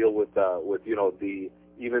had to deal with the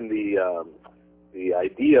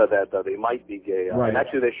idea that they might be gay. Right. And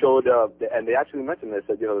actually they showed, and they actually mentioned this,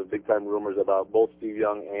 that, there's big time rumors about both Steve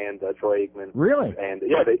Young and Troy Aikman. Really? And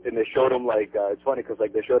yeah, they showed them it's funny because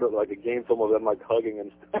they showed them a game film of them hugging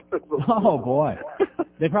and stuff. Oh boy.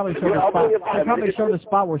 They probably showed the spot. They probably showed the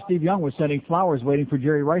spot where Steve Young was sending flowers waiting for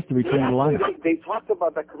Jerry Rice to return to the line. They talked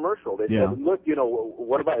about that commercial. They said, look,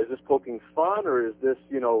 what about, is this poking fun or is this,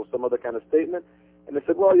 some other kind of statement? And they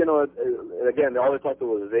said, well, again, all they talked to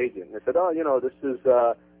was his agent. And they said, this is,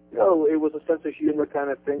 it was a sense of humor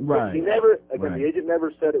kind of thing. Right. But he never, the agent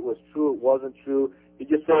never said it was true, it wasn't true. He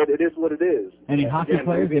just said it is what it is. Any hockey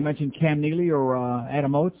players? They mentioned Cam Neely or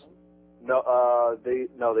Adam Oates? No, they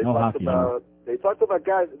talked about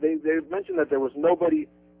guys. They mentioned that there was nobody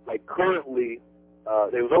currently.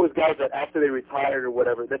 There was always guys that after they retired or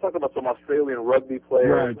whatever. They talked about some Australian rugby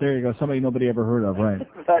player. Right, there you go. Somebody nobody ever heard of, right?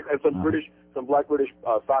 Exactly. And some black British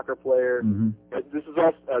soccer player. Mm-hmm. This is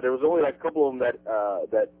also, there was only a couple of them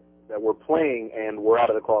that were playing and were out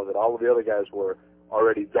of the closet. All of the other guys were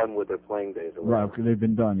already done with their playing days. Or right, they've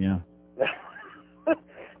been done, yeah.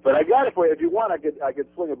 But I got it for you. If you want, I could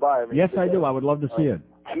swing it by. Yes, I do. I would love to see it.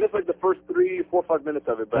 I missed the first 3, 4, 5 minutes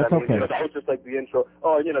of it, but That's okay. That was just the intro.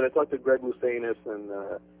 Oh, they talked to Greg Lousanis and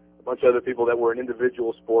a bunch of other people that were in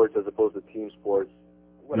individual sports as opposed to team sports.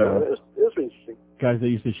 Whatever. Yeah. It was interesting. Guys that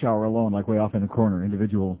used to shower alone, way off in the corner,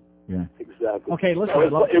 individual. Yeah. Exactly. Okay, listen.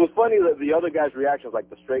 It was funny that the other guys' reactions,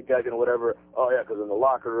 the straight guys, whatever. Oh yeah, because in the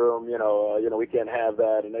locker room, we can't have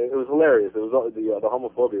that, and it was hilarious. It was the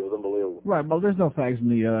homophobia was unbelievable. Right. Well, there's no fags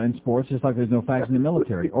in sports, just like there's no fags in the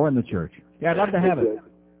military or in the church. Yeah, I'd love to have it.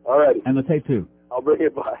 All right. And the tape too. I'll bring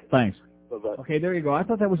it by. Thanks. Bye-bye. Okay, there you go. I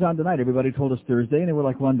thought that was on tonight. Everybody told us Thursday, and they were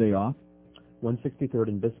one day off. 163rd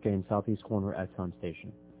and Biscayne, southeast corner, Exxon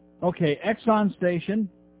Station. Okay, Exxon Station.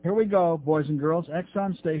 Here we go, boys and girls.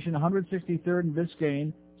 Exxon Station, 163rd and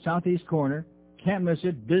Biscayne, southeast corner. Can't miss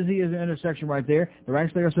it. Busy as an intersection right there. There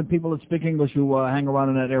actually are some people that speak English who hang around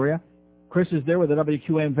in that area. Chris is there with the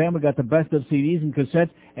WQAM fan. We got the best of CDs and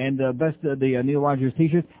cassettes and best of the Neil Rogers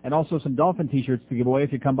T-shirts and also some Dolphin T-shirts to give away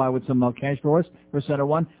if you come by with some cash for us for Center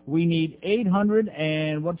One. We need 800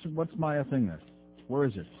 and what's my thing there? Where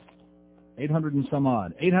is it? 800 and some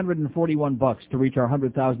odd. $841 to reach our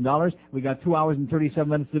 $100,000. We got 2 hours and 37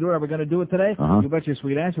 minutes to do it. Are we going to do it today? You bet your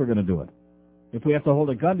sweet ass we're going to do it. If we have to hold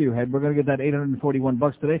a gun to your head, we're going to get that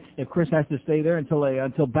 $841 today. If Chris has to stay there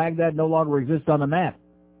until Baghdad no longer exists on the map.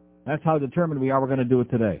 That's how determined we are. We're going to do it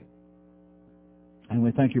today. And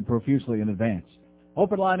we thank you profusely in advance.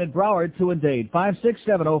 Open line at Broward, 2 and Dade,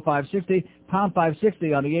 5670560, pound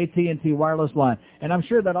 560 on the AT&T wireless line. And I'm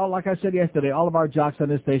sure that like I said yesterday, all of our jocks on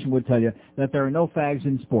this station would tell you that there are no fags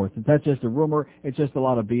in sports. That that's just a rumor. It's just a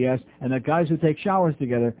lot of BS. And that guys who take showers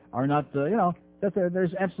together are not,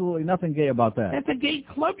 there's absolutely nothing gay about that. That's a gay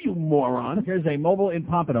club, you moron. Here's a mobile in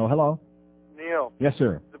Pompano. Hello. Neil. Yes,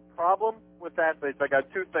 sir. The problem with athletes, I got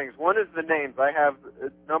two things. One is the names. I have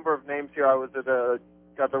a number of names here. I was at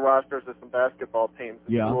got the rosters of some basketball teams.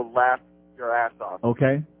 Yeah. You will laugh your ass off.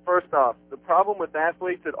 Okay. First off, the problem with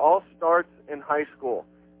athletes, it all starts in high school.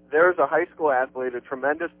 There's a high school athlete, a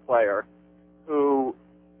tremendous player, who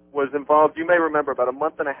was involved, you may remember, about a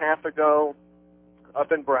month and a half ago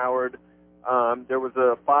up in Broward. There was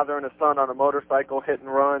a father and a son on a motorcycle hit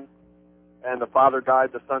and run, and the father died.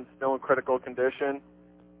 The son's still in critical condition.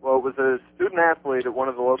 Well, it was a student athlete at one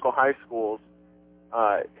of the local high schools,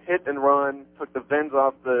 hit and run, took the VINs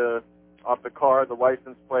off the car, the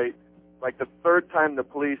license plate. Like the third time the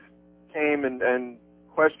police came and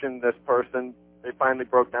questioned this person, they finally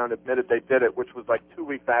broke down and admitted they did it, which was 2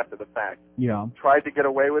 weeks after the fact. Yeah. Tried to get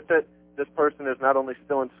away with it. This person is not only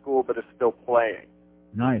still in school, but is still playing.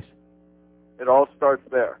 Nice. It all starts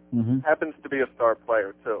there. Mm-hmm. Happens to be a star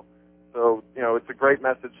player, too. So, it's a great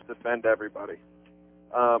message to send to everybody.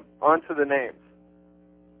 On to the names.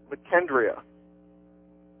 McKendria.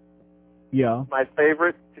 Yeah. My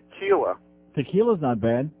favorite, Tequila. Tequila's not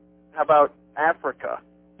bad. How about Africa?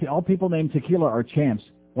 All people named Tequila are champs.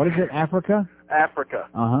 What is it, Africa? Africa.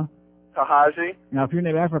 Uh-huh. Tahaji? Now, if you're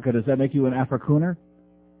named Africa, does that make you an Africooner?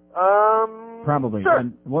 Probably. Sure.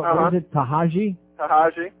 And what is it, Tahaji?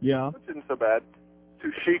 Tahaji? Yeah. Which isn't so bad.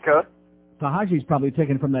 Tushika. Tahaji's probably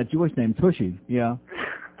taken from that Jewish name, Tushi. Yeah.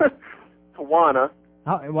 Tawana.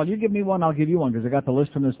 Well, you give me one, I'll give you one, because I got the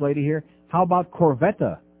list from this lady here. How about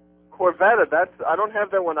Corvetta? Corvetta, I don't have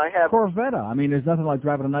that one. I have... Corvetta. I mean, there's nothing like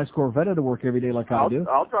driving a nice Corvetta to work every day like I do.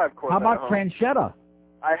 I'll drive Corvetta. How about home. Tranchetta?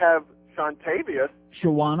 I have Shantavius.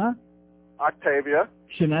 Shawana? Octavia.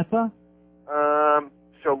 Shanetha?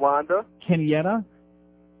 Sholanda. Kenyatta?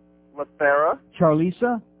 Lathera.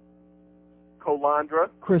 Charlisa? Colandra.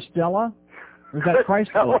 Christella? Or is that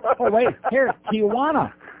Christella? Oh, wait. Here,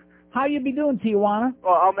 Tijuana. How you be doing, Tijuana?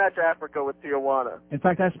 Well, I'll match Africa with Tijuana. In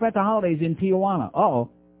fact, I spent the holidays in Tijuana. Uh-oh.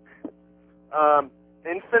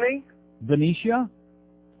 Infinity. Venetia.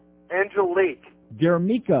 Angelique.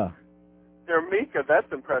 Dermika. Dermika,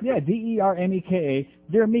 that's impressive. Yeah, Dermeka.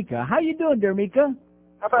 Dermika. How you doing, Dermika?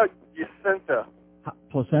 How about Jacinta?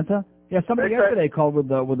 Placenta? Yeah, somebody yesterday called with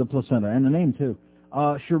the placenta, and the name, too.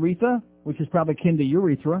 Sharitha, which is probably kin to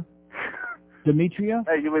urethra. Demetria?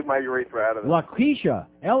 Hey, you leave my urethra out of this. Laquisha.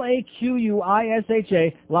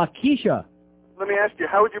 Laquisha. Laquisha. Let me ask you,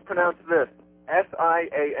 how would you pronounce this?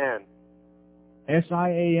 S-I-A-N.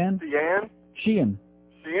 S-I-A-N? Cian? Sheehan.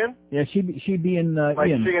 Sheehan? Yeah, she'd be in like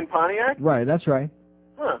Ian. Sheehan Pontiac? Right, that's right.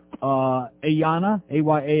 Huh. Ayana,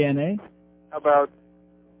 A-Y-A-N-A. How about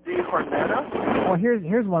Di Horneta? Oh,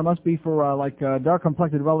 here's one. It must be for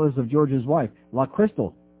dark-complected relatives of George's wife. La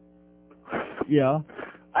Crystal. Yeah.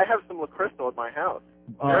 I have some La Crystal at my house.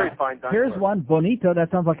 Very fine dining. Here's one, Bonita. That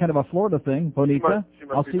sounds like kind of a Florida thing. Bonita. She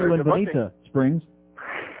must I'll be see you very in good Bonita looking. Springs.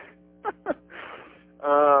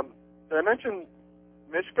 Did I mention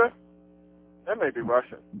Mishka? That may be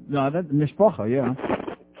Russian. No, that's Mishpocha, yeah.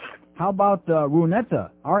 How about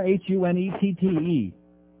Runetta? R-H-U-N-E-T-T-E.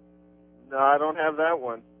 No, I don't have that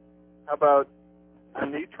one. How about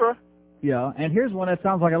Anitra? Yeah, and here's one that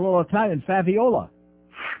sounds like a little Italian, Faviola,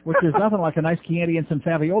 which is nothing like a nice Chianti and some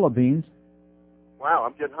Faviola beans. Wow,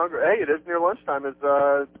 I'm getting hungry. Hey, it is near lunchtime. Is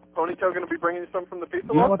Ponytail going to be bringing you some from the pizza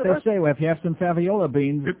You know what today? they say, if you have some Faviola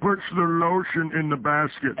beans... It puts the lotion in the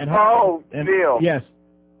basket. Neil. Yes.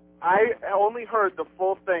 I only heard the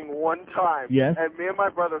full thing one time. Yes. And me and my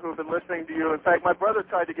brother, who've been listening to you, in fact, my brother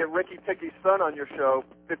tried to get Ricky Ticky's son on your show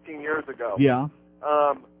 15 years ago. Yeah.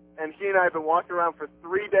 And he and I have been walking around for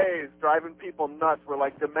 3 days driving people nuts. We're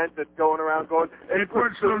like demented, going around going, it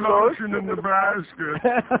puts the lotion in the basket.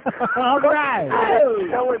 All right.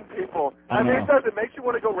 Killing people. I mean, it does. It makes you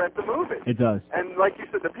want to go rent the movie. It does. And like you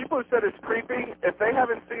said, the people who said it's creepy, if they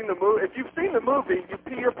haven't seen the movie, if you've seen the movie, you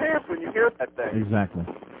pee your pants when you hear that thing. Exactly.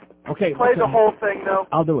 Okay. Play the whole thing, though.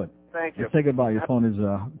 I'll do it. Thank you. Let's say goodbye. Your phone is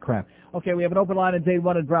crap. Okay, we have an open line at Dade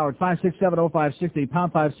 1 in Broward, 567-0560,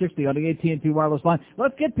 pound 560 on the AT&T wireless line.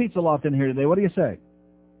 Let's get Pizza Loft in here today. What do you say?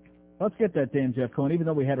 Let's get that damn Jeff Cohen, even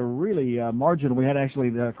though we had a really marginal. We had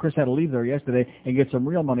actually, Chris had to leave there yesterday and get some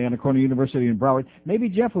real money on the corner University in Broward. Maybe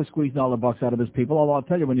Jeff was squeezing all the bucks out of his people, although I'll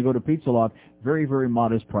tell you, when you go to Pizza Loft, very, very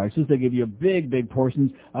modest prices. They give you big, big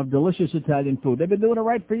portions of delicious Italian food. They've been doing it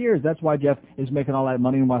right for years. That's why Jeff is making all that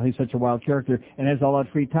money and why he's such a wild character and has all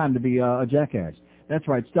that free time to be a jackass. That's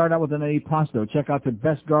right. Start out with an antipasto. Check out the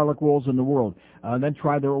best garlic rolls in the world. Then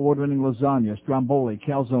try their award-winning lasagna, stromboli,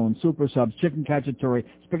 calzone, super subs, chicken cacciatore,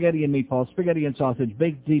 spaghetti and meatballs, spaghetti and sausage,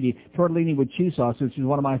 baked ziti, tortellini with cheese sauce, which is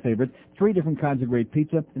one of my favorites. 3 different kinds of great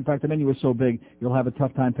pizza. In fact, the menu is so big, you'll have a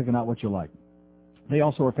tough time picking out what you like. They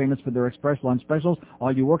also are famous for their express lunch specials.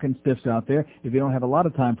 All you working stiffs out there, if you don't have a lot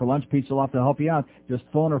of time for lunch, Pizza Loft will help you out. Just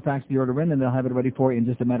phone or fax the order in, and they'll have it ready for you in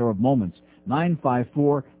just a matter of moments.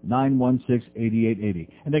 954-916-8880.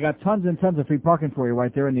 And they got tons and tons of free parking for you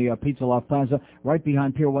right there in the Pizza Loft Plaza, right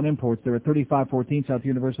behind Pier 1 Imports. They're at 3514 South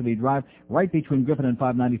University Drive, right between Griffin and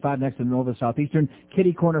 595, next to Nova Southeastern,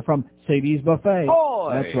 kitty corner from Sadie's Buffet.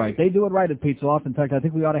 Boy! That's right. They do it right at Pizza Loft. In fact, I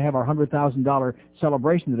think we ought to have our $100,000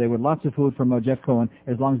 celebration today with lots of food from Jeff Cohen,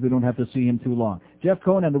 as long as we don't have to see him too long. Jeff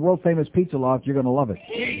Cohen and the world-famous Pizza Loft, you're going to love it.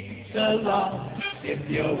 Pizza Loft, if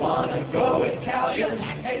you want to go Italian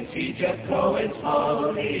and see Jeff Cohen's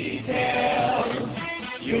ponytail,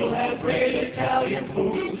 you'll have great Italian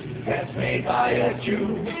food that's made by a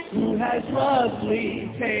Jew who has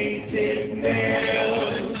lovely painted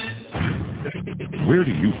nails. Where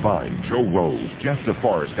do you find Joe Rose, Jeff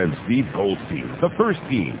DeForest, and Steve Goldstein? The first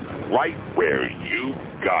team, right where you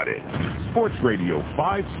got it. Sports Radio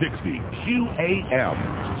 560 QAM.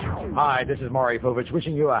 Hi, this is Maury Povich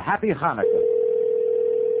wishing you a happy Hanukkah.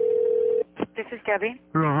 This is Debbie.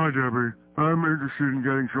 Hi, Debbie. I'm interested in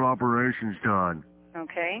getting some operations done.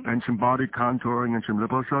 Okay. And some body contouring and some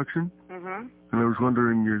liposuction. Mm-hmm. And I was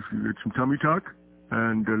wondering if you get some tummy tuck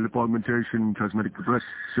and lip augmentation, cosmetic breast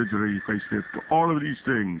surgery, facelift, all of these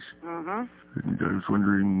things. Mm-hmm. And I was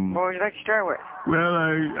wondering... What would you like to start with? Well,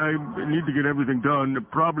 I need to get everything done.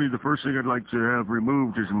 Probably the first thing I'd like to have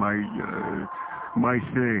removed is my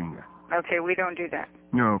thing. Okay, we don't do that.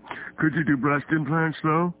 No. Could you do breast implants,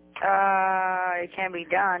 though? It can be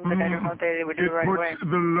done, but I don't know if they would do it right away. It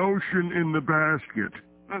puts the lotion in the basket.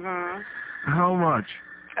 Mm-hmm. How much?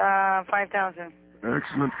 5,000.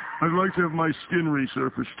 Excellent. I'd like to have my skin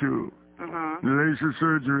resurfaced, too. Mm-hmm. Laser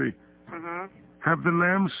surgery. Mm-hmm. Have the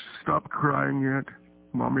lambs stopped crying yet,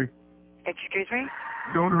 Mommy? Excuse me?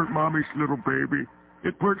 Don't hurt Mommy's little baby.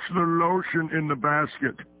 It puts the lotion in the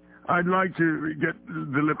basket. I'd like to get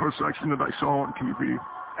the liposuction that I saw on TV.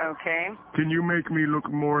 Okay. Can you make me look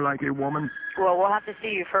more like a woman? Well, we'll have to see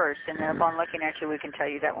you first, and then upon looking at you, we can tell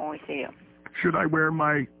you that when we see you. Should I wear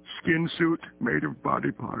my skin suit made of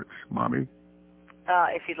body parts, Mommy?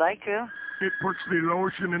 If you'd like to. It puts the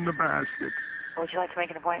lotion in the basket. Would you like to make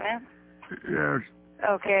an appointment? Yes.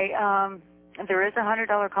 Okay, there is a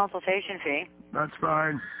 $100 consultation fee. That's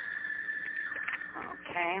fine.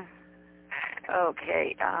 Okay.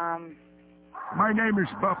 Okay, My name is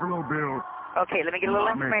Buffalo Bill. Okay, let me get a little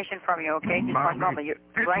information from you, okay? Just one moment. It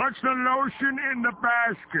puts the lotion in the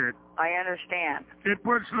basket. I understand. It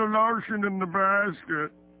puts the lotion in the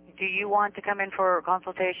basket. Do you want to come in for a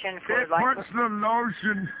consultation for It puts the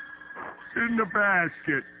lotion in the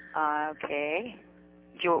basket. Okay.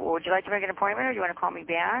 Would you like to make an appointment, or do you want to call me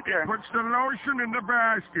back? Or? It puts the lotion in the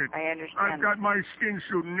basket. I understand. I've got my skin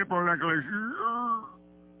suit and nipple necklace.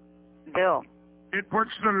 Bill. It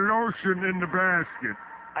puts the lotion in the basket.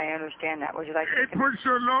 I understand that. Would you like to... It puts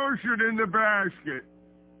the lotion in the basket.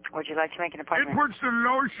 Would you like to make an appointment? It puts the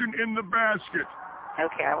lotion in the basket.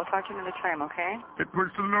 Okay, I will talk to you another time, okay? It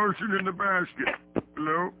puts the lotion in the basket.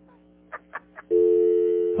 Hello?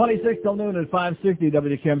 26 till noon at 560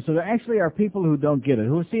 WKM. So there actually are people who don't get it,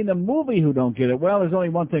 who have seen the movie who don't get it. Well, there's only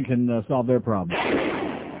one thing can solve their problem.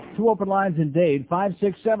 Two open lines in Dade,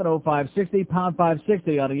 5670560, pound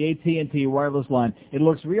 560 on the AT&T wireless line. It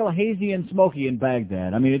looks real hazy and smoky in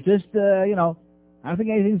Baghdad. I mean, it just, I don't think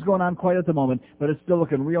anything's going on quite at the moment, but it's still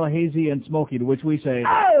looking real hazy and smoky, to which we say,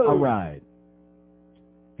 all right.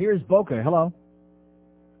 Here's Boca. Hello.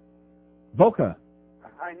 Boca.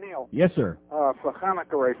 Hi, Neil. Yes, sir. For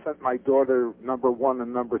Hanukkah, I sent my daughter number 1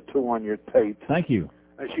 and number 2 on your tape. Thank you.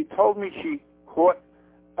 And she told me she caught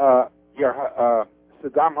your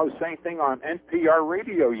Saddam Hussein thing on NPR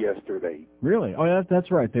radio yesterday. Really? Oh, yeah, that's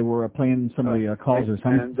right. They were playing some of the calls or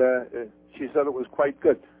something. And she said it was quite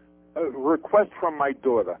good. A request from my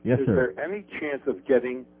daughter. Yes, Is sir. there any chance of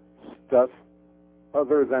getting stuff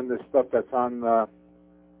other than the stuff that's on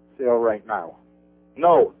sale right now?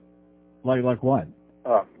 No. Like what?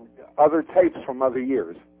 Other tapes from other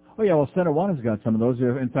years. Oh, yeah, well, Center One has got some of those.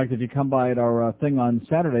 In fact, if you come by at our thing on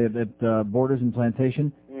Saturday at Borders and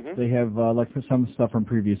Plantation, they have some stuff from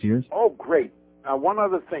previous years. Oh, great. Now, one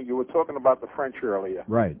other thing. You were talking about the French earlier.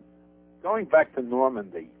 Right. Going back to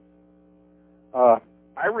Normandy,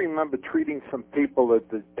 I remember treating some people at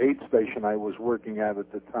the aid station I was working at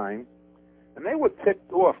the time, and they were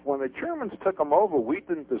ticked off. When the Germans took them over, we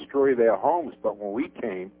didn't destroy their homes, but when we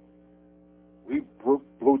came, we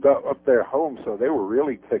blew up their homes, so they were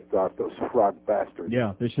really ticked off, those frog bastards.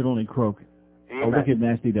 Yeah, they should only croak. Amen. A wicked,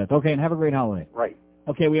 nasty death. Okay, and have a great holiday. Right.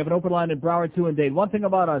 Okay, we have an open line in Broward 2 and Dade. One thing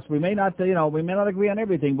about us, we may not agree on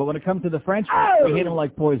everything, but when it comes to the French, we hate them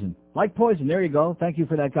like poison. Like poison, there you go. Thank you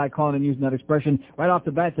for that guy calling and using that expression right off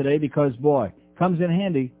the bat today because, boy, comes in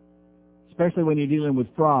handy, especially when you're dealing with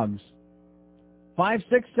frogs.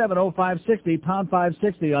 5670560, pound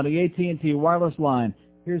 560 on the AT&T wireless line.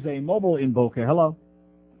 Here's a mobile in Boca. Hello.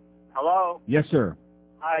 Hello. Yes, sir.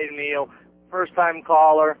 Hi, Neil. First-time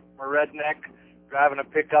caller. I'm a redneck driving a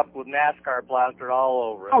pickup with NASCAR plastered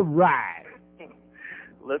all over it. All right.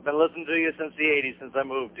 Been listening to you since the 80s, since I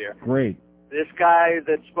moved here. Great. This guy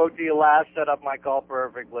that spoke to you last set up my call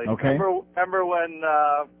perfectly. Okay. Remember when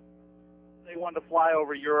they wanted to fly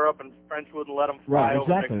over Europe and French wouldn't let them fly over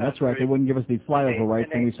exactly. the That's right. They wouldn't give us the flyover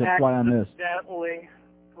rights, and we said fly on this. Accidentally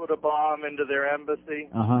put a bomb into their embassy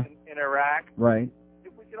in Iraq. Right.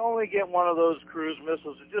 If we could only get one of those cruise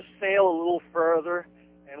missiles to just sail a little further,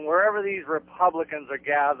 and wherever these Republicans are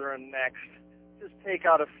gathering next, just take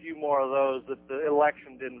out a few more of those that the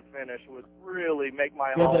election didn't finish would really make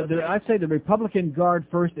my holiday. I'd say the Republican Guard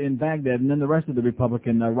first in Baghdad, and then the rest of the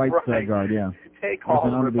Republican Rights Guard, yeah. Take all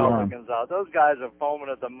the Republicans out. Those guys are foaming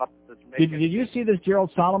at the mouth. Did you see this Gerald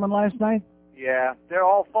Solomon last night? Yeah, they're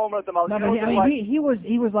all foaming at the mouth. No, You but know, I mean, he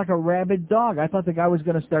was like a rabid dog. I thought the guy was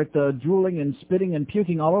going to start drooling and spitting and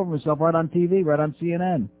puking all over himself right on TV, right on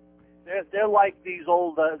CNN. They're like these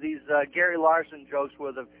old Gary Larson jokes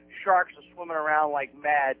where the sharks are swimming around like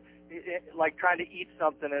mad, like trying to eat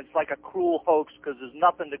something, and it's like a cruel hoax because there's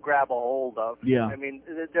nothing to grab a hold of. Yeah. I mean,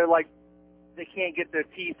 they're like they can't get their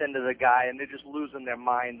teeth into the guy, and they're just losing their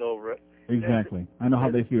mind over it. Exactly. I know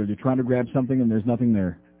how they feel. You're trying to grab something and there's nothing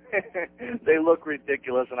there. They look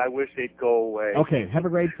ridiculous, and I wish they'd go away. Okay, have a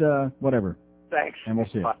great whatever. Thanks. And we'll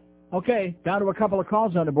see you. Bye. Okay, down to a couple of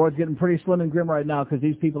calls on the board. It's getting pretty slim and grim right now because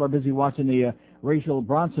these people are busy watching the Rachel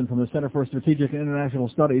Bronson from the Center for Strategic and International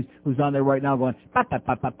Studies, who's on there right now going,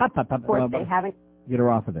 Of course, they haven't. Get her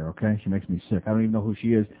off of there, okay? She makes me sick. I don't even know who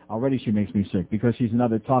she is. Already she makes me sick because she's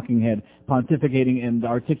another talking head pontificating and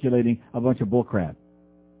articulating a bunch of bullcrap.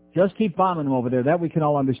 Just keep bombing them over there. That we can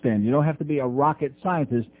all understand. You don't have to be a rocket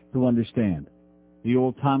scientist to understand. The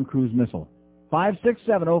old Tom Cruise missile.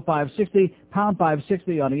 5670560, pound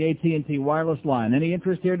 560 on the AT&T wireless line. Any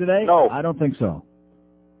interest here today? No. I don't think so.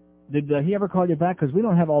 Did he ever call you back? Because we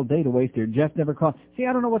don't have all day to waste here. Jeff never called. See,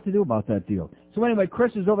 I don't know what to do about that deal. So anyway,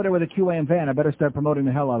 Chris is over there with a QAM van. I better start promoting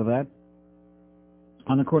the hell out of that.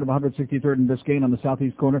 On the corner of 163rd and Biscayne on the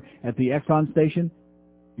southeast corner at the Exxon station.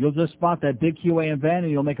 You'll just spot that big QAM van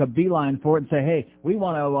and you'll make a beeline for it and say, hey, we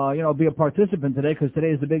want to, be a participant today because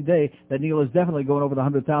today is the big day that Neil is definitely going over the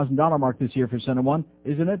 $100,000 mark this year for Center One,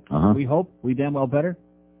 isn't it? Uh-huh. We hope. We damn well better.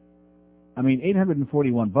 I mean,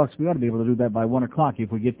 $841. We ought to be able to do that by 1 o'clock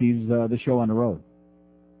if we get the show on the road.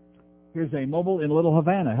 Here's a mobile in Little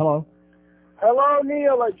Havana. Hello. Hello,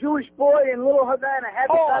 Neil, a Jewish boy in Little Havana.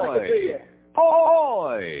 Happy Hanukkah to you.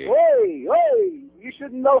 Hoy! Hey, you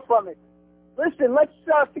shouldn't know from it. Listen, let's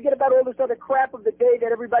forget about all this other crap of the day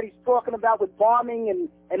that everybody's talking about with bombing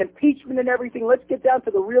and impeachment and everything. Let's get down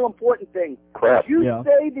to the real important thing. Crap. Did you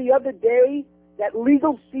say the other day that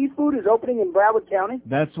legal seafood is opening in Broward County?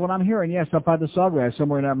 That's what I'm hearing, yes, up by the Sawgrass,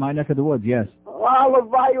 somewhere in my neck of the woods, yes. Oh,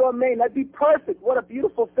 Lavalle, Maine. That'd be perfect. What a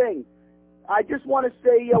beautiful thing. I just want to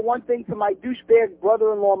say one thing to my douchebag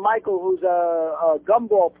brother-in-law, Michael, who's a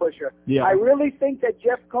gumball pusher. Yeah. I really think that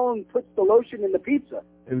Jeff Cohen puts the lotion in the pizza.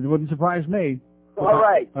 It wouldn't surprise me. All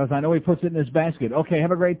right. Because I know he puts it in his basket. Okay,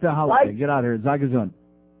 have a great holiday. Bye. Get out of here. Zagazun.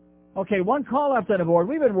 Okay, one call left on the board.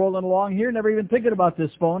 We've been rolling along here, never even thinking about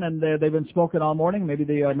this phone, and they've been smoking all morning. Maybe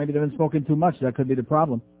they've been smoking too much. That could be the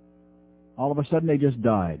problem. All of a sudden, they just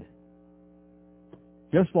died.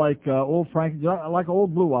 Just like old Frank, like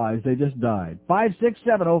old Blue Eyes, they just died.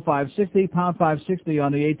 5670560, pound 560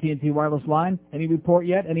 on the AT&T wireless line. Any report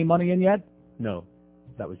yet? Any money in yet? No,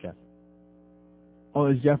 that was Jeff. Oh,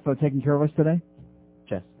 is Jeff taking care of us today?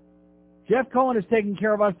 Jeff Cohen is taking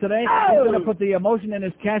care of us today. Oh! He's going to put the emotion in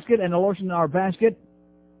his casket and the lotion in our basket.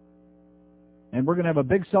 And we're going to have a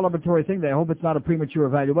big celebratory thing. I hope it's not a premature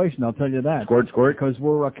evaluation, I'll tell you that. Squirt. Because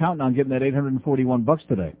we're counting on getting that $841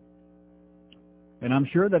 today. And I'm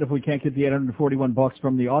sure that if we can't get the $841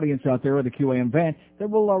 from the audience out there or the QAM van,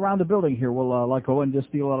 then we'll, around the building here, we'll go and just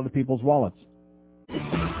steal out of the people's wallets.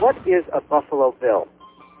 What is a Buffalo Bill?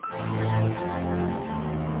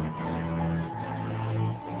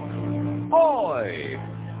 Hoy!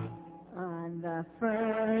 On the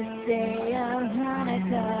first day of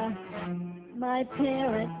Hanukkah, my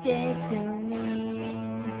parents gave to me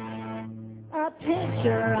a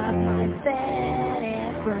picture of my fat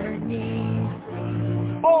Aunt Bernice.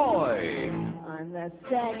 Hoy! On the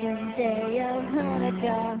second day of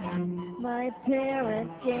Hanukkah, my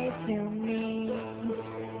parents gave to me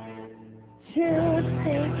 2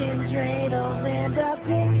 stinking dreidels and a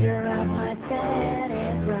picture of my fat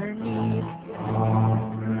Aunt Bernice.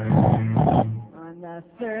 On the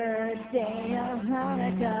third day of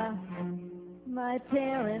Hanukkah, my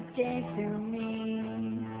parents gave to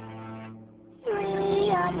me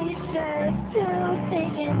 3 ugly shirts, 2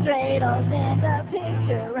 stinking dreidels, and a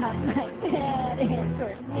picture of my fat Aunt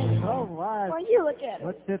Bernice. Oh, what? Well, you look at it.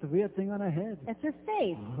 What's that weird thing on her head? That's her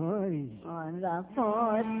face. Oy. On the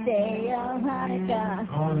 4th day of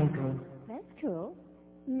Hanukkah. That's cool.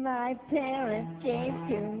 My parents gave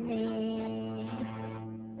to me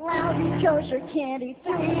lousy kosher candy,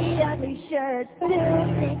 3 ugly shirts, 2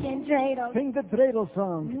 stinking dreidels. Sing the dreidel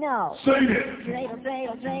song. No. Sing it! Dreidel,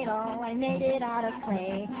 dreidel, dreidel, I made it out of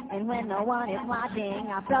clay. And when no one is watching,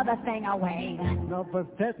 I throw the thing away. No,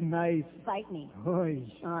 but that's nice. Fight me. Oy.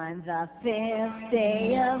 On the 5th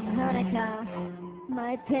day of Hanukkah,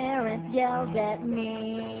 my parents yelled at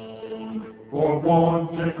me. For one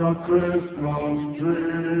tick on Christmas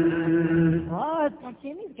tree. What? Well,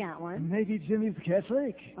 Jimmy's got one. Maybe Jimmy's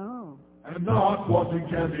Catholic. Oh. And not wanting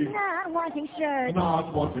candy, Not wanting shirts.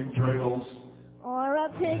 not wanting dreidels. or a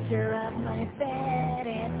picture of my fat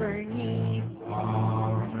Aunt Bernice.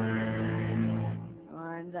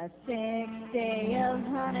 On the 6th day of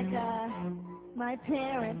Hanukkah, my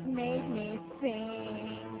parents made me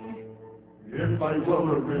sing. If I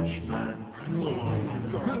were a rich man,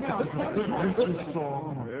 that's a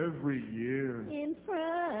song every year. In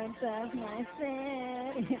front of my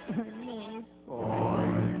fat Aunt Bernice.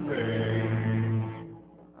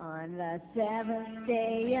 On the 7th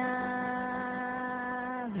day of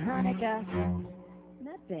Hanukkah,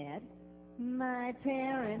 not bad, my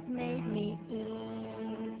parents made me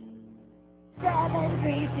eat 7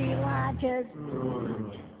 greasy latkes.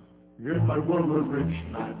 If I were a rich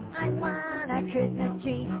man, I want a Christmas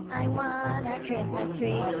tree, I want a Christmas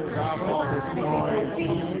tree, I want a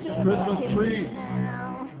Christmas tree.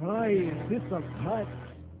 Hi, is this a cut?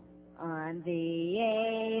 On the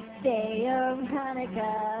 8th day of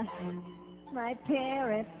Hanukkah, my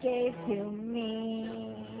parents gave to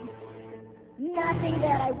me nothing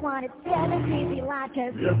that I wanted, 7 greasy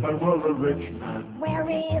latkes. if I were a rich man, Where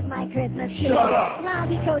is my Christmas tree? Shut up!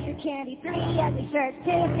 Lousy kosher candy, 3 ugly shirts, 2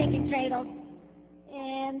 stinking dreidels,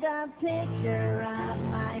 and a picture of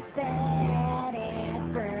my fat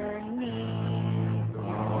Aunt Bernice.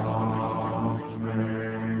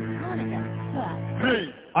 Hanukkah sucks.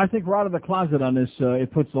 hey! I think we're out of the closet on this, it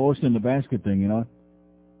puts the lotion in the basket thing, you know?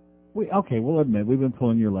 We'll admit, we've been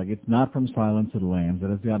pulling your leg. It's not from Silence of the Lambs. It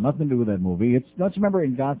has got nothing to do with that movie. Don't you remember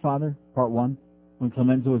in Godfather, Part 1, when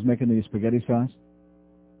Clemenza was making the spaghetti sauce?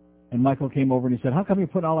 And Michael came over and he said, how come you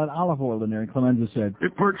put all that olive oil in there? And Clemenza said,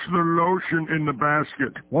 It puts the lotion in the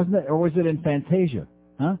basket. wasn't it, or was it in Fantasia?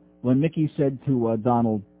 Huh? When Mickey said to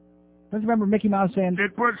Donald, don't you remember Mickey Mouse saying,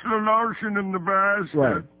 It puts the lotion in the basket.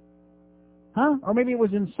 right. Huh? Or maybe it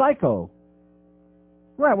was in Psycho.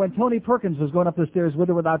 Right, when Tony Perkins was going up the stairs with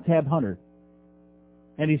or without Tab Hunter.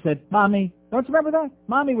 And he said, Mommy, don't you remember that?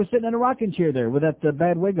 Mommy was sitting in a rocking chair there with that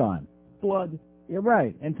bad wig on. Blood. Yeah,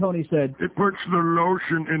 right. And Tony said, It puts the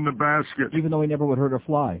lotion in the basket. even though he never would hurt a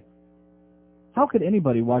fly. How could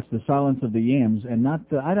anybody watch The Silence of the Yams and not,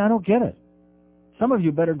 I don't get it. Some of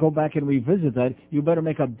you better go back and revisit that. You better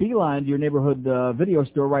make a beeline to your neighborhood video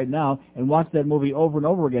store right now and watch that movie over and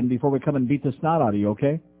over again before we come and beat the snot out of you,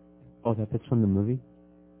 okay? Oh, that bit's from the movie?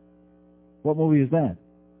 What movie is that?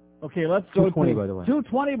 Okay, let's go 220, to... by the way.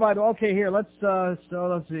 220, by the way. Okay, here, let's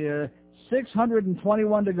see,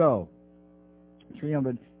 621 to go.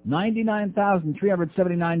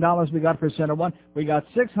 $99,379 we got for Center One. We got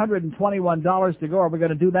 $621 to go. Are we going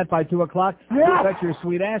to do that by 2 o'clock? Yeah. Bet your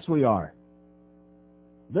sweet ass we are.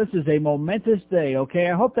 This is a momentous day, okay?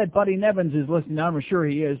 I hope that Buddy Nevins is listening. I'm sure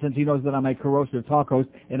he is, since he knows that I'm a corrosive talk host,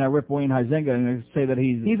 and I rip Wayne Huizenga and say that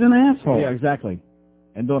he's an asshole. Yeah, exactly.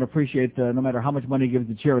 And don't appreciate, no matter how much money he gives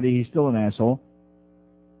to charity, he's still an asshole.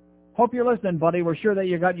 Hope you're listening, buddy. We're sure that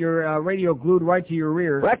you got your radio glued right to your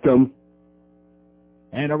rear. Rectum.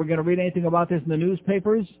 And are we going to read anything about this in the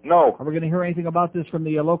newspapers? No. Are we going to hear anything about this from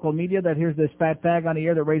the local media, that here's this fat bag on the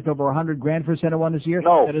air that raised over $100,000 for Center One this year?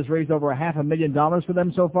 No. That has raised over $500,000 for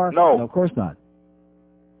them so far? No. No, of course not.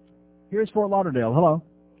 Here's Fort Lauderdale. Hello.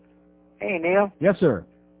 Hey, Neil. Yes, sir.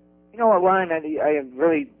 You know what line I am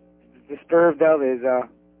really disturbed of is,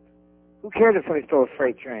 who cares if somebody stole a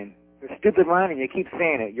freight train? It's a stupid line and you keep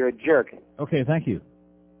saying it. You're a jerk. Okay, thank you.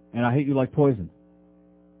 And I hate you like poison.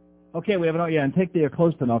 Okay, we have and take the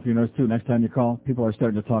clothespin off your nose, too, next time you call. People are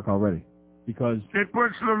starting to talk already. Because... It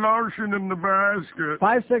puts the lotion in the basket.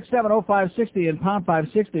 567-0560 and pound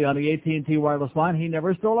 560 on the AT&T wireless line. He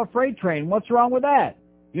never stole a freight train. What's wrong with that?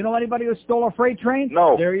 You know anybody who stole a freight train?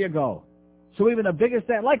 No. There you go. So even the biggest...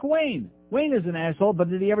 like Wayne. Wayne is an asshole, but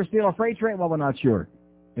did he ever steal a freight train? Well, we're not sure.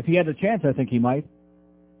 If he had the chance, I think he might.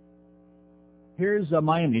 Here's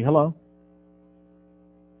Miami. Hello.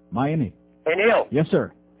 Miami. Hey, Neil. Yes,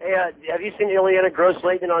 sir. Hey, have you seen Ileana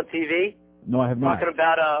Gross-Leighton on TV? No, I have not. Talking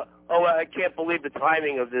about, I can't believe the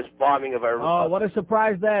timing of this bombing of our... Oh, what a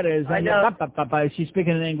surprise that is. I know. Is she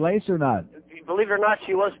speaking in English or not? Believe it or not,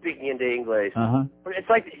 she was speaking into English. Uh-huh. It's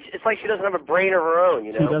like she doesn't have a brain of her own,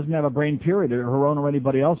 you know? She doesn't have a brain, period, her own or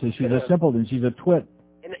anybody else's. She's a simpleton. She's a twit.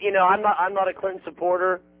 And, you know, I'm not a Clinton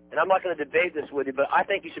supporter, and I'm not going to debate this with you, but I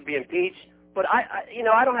think he should be impeached. But,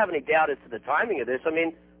 I don't have any doubt as to the timing of this. I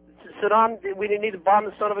mean, Saddam, we didn't need to bomb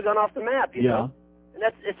the son of a gun off the map, you know? And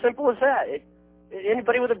that's as simple as that.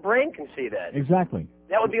 Anybody with a brain can see that. Exactly.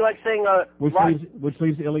 That would be like saying... Which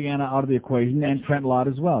leaves Ileana out of the equation, and Trent Lott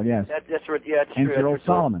as well, yes. That's true. And Cyril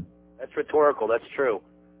Solomon. That's rhetorical. That's true.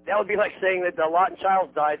 That would be like saying that Lott and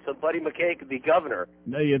Childs died so Buddy McKay could be governor.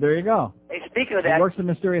 There you go. Hey, speaking of that... It works in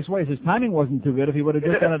mysterious ways. His timing wasn't too good if he would have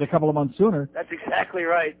just done it a couple of months sooner. That's exactly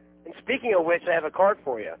right. And speaking of which, I have a card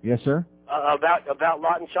for you. Yes, sir. about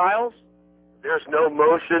Lawton Childs? There's no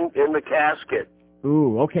motion in the casket.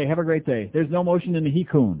 Ooh, okay, have a great day. There's no motion in the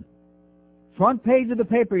He-Coon. Front page of the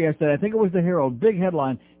paper yesterday, I think it was the Herald, big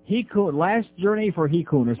headline, He-Coon, last journey for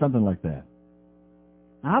He-Coon or something like that.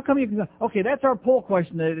 Now, how come you can... Okay, that's our poll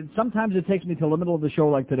question. Sometimes it takes me till the middle of the show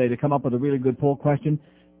like today to come up with a really good poll question.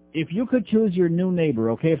 If you could choose your new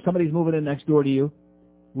neighbor, okay, if somebody's moving in next door to you,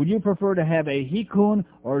 would you prefer to have a He-Coon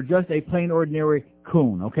or just a plain ordinary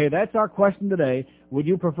coon? Okay, that's our question today. Would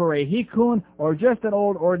you prefer a He-Coon or just an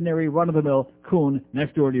old ordinary run-of-the-mill coon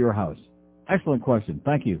next door to your house? Excellent question.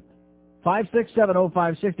 Thank you.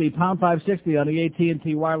 5670560, pound 560 on the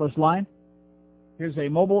AT&T wireless line. Here's a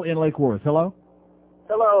mobile in Lake Worth. Hello?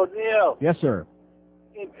 Hello, Neil. Yes, sir.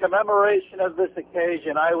 In commemoration of this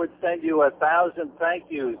occasion, I would send you 1,000 thank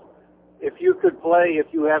yous if you could play, if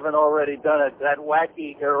you haven't already done it, that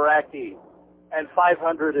Wacky Iraqi, and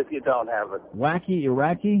 500 if you don't have it. Wacky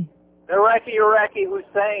Iraqi? Iraqi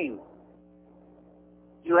Hussein.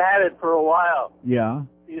 You had it for a while. Yeah.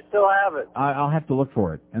 You still have it. I'll have to look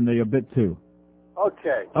for it, and the bit too.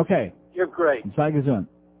 Okay. Okay. You're great. Sei gesund,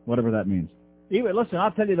 whatever that means. Even, listen,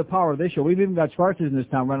 I'll tell you the power of this show. We've even got Schwarzes in this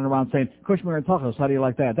town running around saying, Kushmer and Tuchus, how do you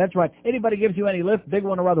like that? That's right. Anybody gives you any lift, big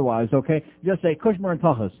one or otherwise, okay? Just say Kushmer and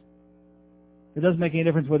Tuchus. It doesn't make any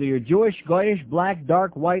difference whether you're Jewish, Goyish, black,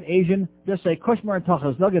 dark, white, Asian. Just say Kushmer and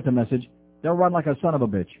Tuchus. They'll get the message. They'll run like a son of a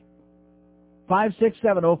bitch.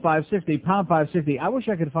 5670560, pound 560. I wish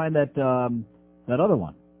I could find that other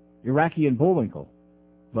one, Iraqi and Bullwinkle.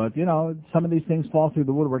 But, you know, some of these things fall through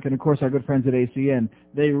the woodwork. And, of course, our good friends at ACN,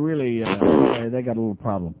 they really, they got a little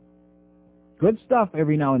problem. Good stuff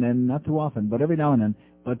every now and then, not too often, but every now and then.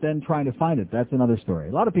 But then trying to find it, that's another story.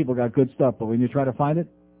 A lot of people got good stuff, but when you try to find it,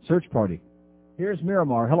 search party. Here's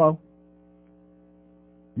Miramar. Hello.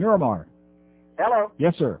 Miramar. Hello.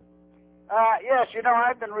 Yes, sir. Yes, you know,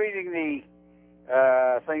 I've been reading the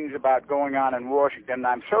things about going on in Washington.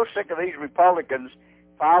 I'm so sick of these Republicans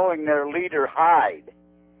following their leader Hyde.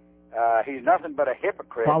 He's nothing but a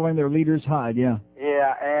hypocrite. Following their leader's Hyde, yeah.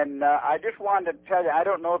 Yeah, and I just wanted to tell you, I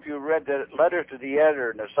don't know if you read the letter to the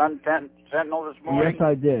editor in the Sun Sentinel this morning. Yes,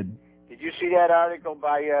 I did. Did you see that article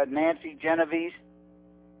by Nancy Genovese?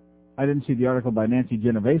 I didn't see the article by Nancy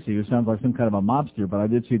Genovese, who sounds like some kind of a mobster, but I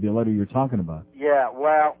did see the letter you're talking about. Yeah,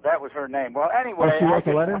 well, that was her name. Well, anyway, she wrote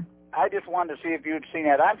the letter? I just wanted to see if you'd seen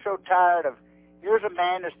that. I'm so tired of, here's a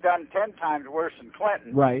man that's done 10 times worse than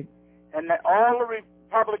Clinton. Right. And that all the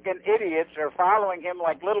Republican idiots are following him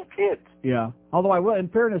like little kids. Yeah. Although I will, in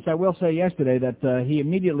fairness, I will say yesterday that he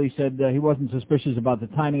immediately said he wasn't suspicious about the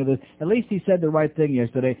timing of this. At least he said the right thing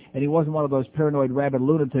yesterday, and he wasn't one of those paranoid rabid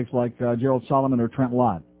lunatics like Gerald Solomon or Trent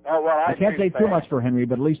Lott. Oh, well, I can't say too much for Henry,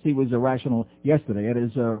 but at least he was irrational yesterday at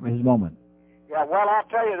his moment. Yeah, well, I'll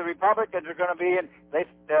tell you, the Republicans are going to be in.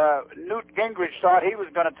 Newt Gingrich thought he was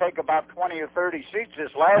going to take about 20 or 30 seats this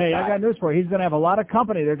last time. Hey, I got news for you. He's going to have a lot of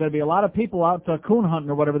company. There are going to be a lot of people out coon hunting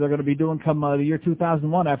or whatever they're going to be doing come the year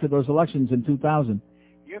 2001 after those elections in 2000.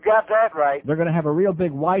 You got that right. They're going to have a real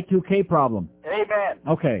big Y2K problem. Amen.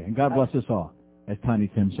 Okay, and God bless us all, as Tiny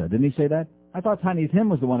Tim said. Didn't he say that? I thought Tiny Tim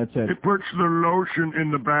was the one that said it. Puts the lotion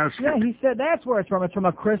in the basket. Yeah, he said that's where it's from. It's from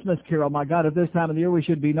A Christmas Carol. My God, at this time of the year we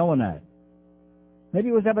should be knowing that. Maybe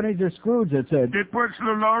it was Ebenezer Scrooge that said it puts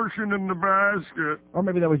the lotion in the basket. Or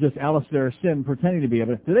maybe that was just Alistair Sim pretending to be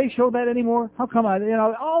Ebenezer. Do they show that anymore? How come all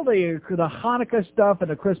the Hanukkah stuff and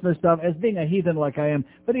the Christmas stuff, as being a heathen like I am,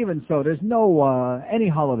 but even so, there's no any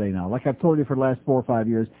holiday now. Like I've told you for the last 4 or 5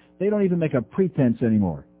 years, they don't even make a pretense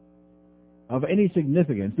anymore of any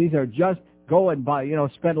significance. These are just go and buy,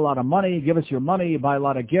 spend a lot of money, give us your money, buy a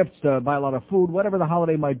lot of gifts, buy a lot of food, whatever the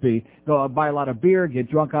holiday might be. Go buy a lot of beer, get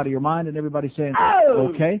drunk out of your mind, and everybody's saying,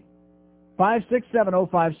 okay.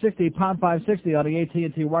 5670560, pound 560 on the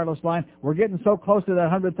AT&T wireless line. We're getting so close to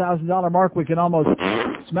that $100,000 mark we can almost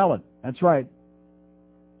smell it. That's right.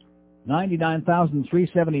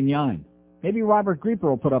 99,379. Maybe Robert Grieper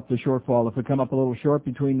will put up the shortfall if we come up a little short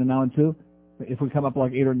between the now and two. If we come up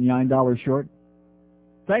like $8 or $9 short.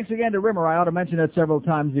 Thanks again to Rimmer. I ought to mention that several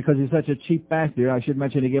times because he's such a cheap bastard. I should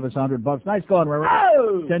mention he gave us $100. Nice going, Rimmer.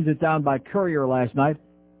 Sends it down by courier last night.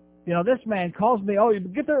 This man calls me, you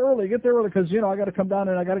get there early, because, I got to come down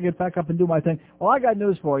and I got to get back up and do my thing. Well, I got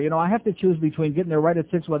news for you. I have to choose between getting there right at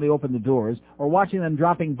 6 when they open the doors, or watching them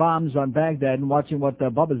dropping bombs on Baghdad and watching what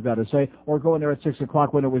Bubba's got to say, or going there at 6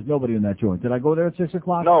 o'clock when there was nobody in that joint. Did I go there at 6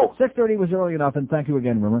 o'clock? No. 6:30 was early enough, and thank you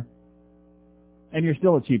again, Rimmer. And you're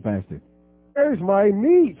still a cheap bastard. There's my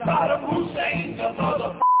meat. Saddam Hussein's a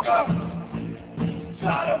motherfucker.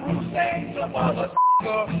 Saddam Hussein's a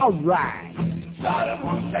motherfucker. All right. Saddam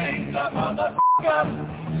Hussein's a motherfucker.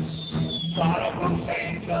 Saddam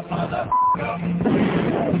Hussein's a motherfucker.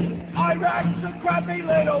 Iraq's a crappy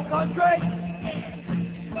little country.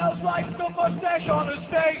 Smells like the mustache on his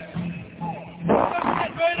face.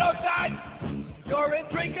 Get rid of that. You're in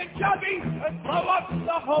drinking chubby and blow up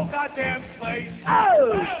the whole goddamn place.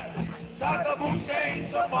 Oh! Saddam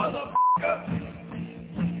Hussein's a motherfucker.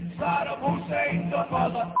 Saddam Hussein's a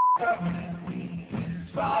motherfucker.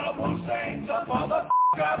 Saddam Hussein's a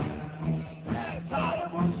motherfucker.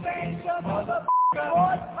 Saddam Hussein's a motherfucker.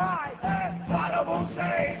 Saddam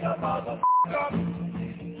Hussein's a motherfucker.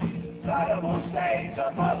 Saddam Hussein's a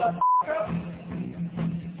motherfucker.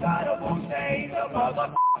 Saddam Hussein's a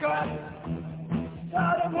motherfucker.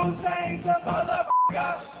 Saddam Hussein's a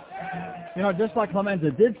motherfucker. You know, just like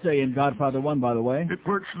Clemenza did say in Godfather 1, by the way. It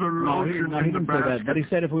puts the No, he lotion in the didn't say that. basket. But he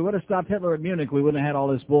said if we would have stopped Hitler at Munich, we wouldn't have had all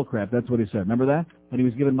this bullcrap. That's what he said. Remember that? When he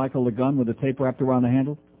was giving Michael the gun with the tape wrapped around the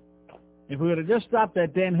handle? If we would have just stopped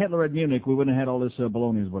that damn Hitler at Munich, we wouldn't have had all this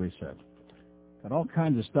baloney, is what he said. Got all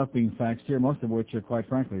kinds of stuff being faxed here, most of which are, quite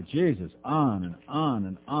frankly, Jesus, on and on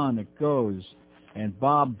and on it goes. And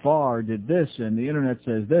Bob Barr did this, and the Internet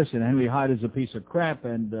says this, and Henry Hyde is a piece of crap,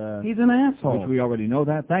 and... he's an asshole. Which we already know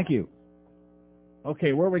that. Thank you.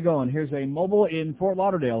 Okay, where are we going? Here's a mobile in Fort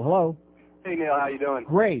Lauderdale. Hello. Hey, Neil, how you doing?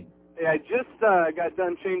 Great. Hey, I just got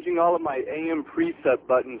done changing all of my AM preset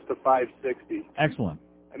buttons to 560. Excellent.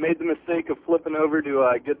 I made the mistake of flipping over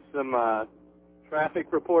to get some traffic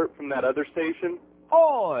report from that other station.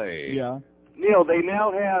 Oi! Yeah. Neil, they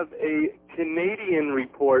now have a Canadian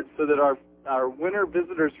report so that our winter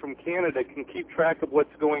visitors from Canada can keep track of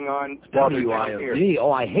what's going on while they're down here. WIOD.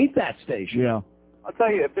 Oh, I hate that station. Yeah. I'll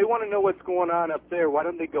tell you, if they want to know what's going on up there, why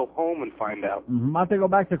don't they go home and find out? Mm-hmm. Why don't they go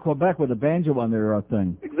back to Quebec with a banjo on their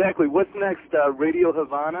thing? Exactly. What's next? Radio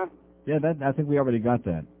Havana? Yeah, I think we already got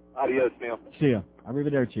that. Adios, Neil. See ya.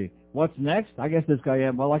 Arrivederci. What's next? I guess this guy,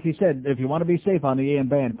 well, like he said, if you want to be safe on the AM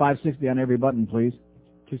band, 560 on every button, please.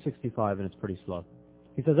 265, and it's pretty slow.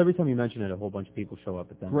 He says every time you mention it, a whole bunch of people show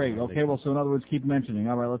up at that. Great. Okay, well, so in other words, keep mentioning.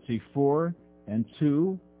 All right, let's see. 4 and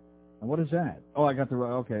 2. And what is that? Oh, I got the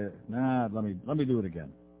right. Okay. Nah, let me do it again.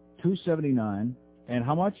 279. And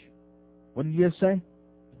how much? What did you just say?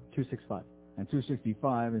 265. And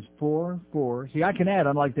 265 is 4. See, I can add,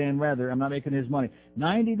 unlike Dan Rather. I'm not making his money.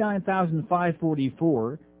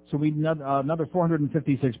 99,544. So we need another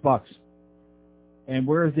 $456. And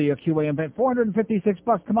where's the QAM band?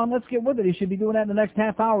 $456. Come on, let's get with it. He should be doing that in the next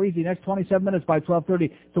half hour, easy. Next 27 minutes by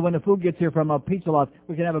 12:30. So when the food gets here from Pizza Lot,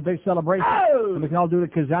 we can have a big celebration. Oh! And we can all do it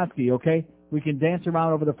at Kazatsky, okay? We can dance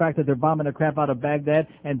around over the fact that they're bombing the crap out of Baghdad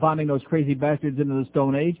and bombing those crazy bastards into the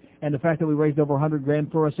Stone Age, and the fact that we raised over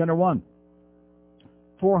 $100,000 for Center One.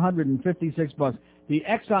 $456. The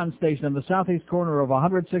Exxon station on the southeast corner of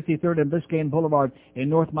 163rd and Biscayne Boulevard in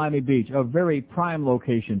North Miami Beach, a very prime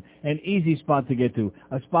location, an easy spot to get to,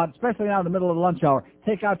 a spot especially now in the middle of the lunch hour.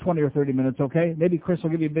 Take out 20 or 30 minutes, okay? Maybe Chris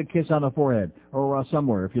will give you a big kiss on the forehead or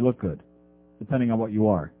somewhere if you look good, depending on what you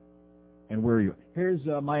are and where you. Here's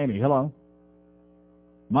Miami. Hello.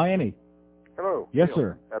 Miami. Hello. Yes, Neil.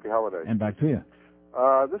 sir. Happy holidays. And back to you.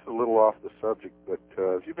 This is a little off the subject, but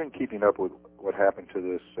have you been keeping up with what happened to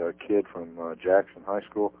this kid from Jackson High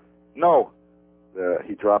School? No.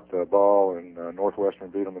 He dropped the ball, and Northwestern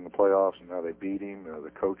beat him in the playoffs, and now they beat him. The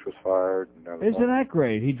coach was fired. And now Isn't that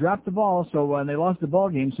great? He dropped the ball, so when they lost the ball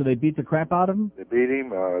game, so they beat the crap out of him? They beat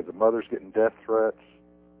him. The mother's getting death threats.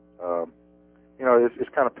 You know, it's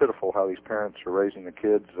kind of pitiful how these parents are raising the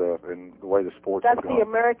kids and the way the sports That's are going. the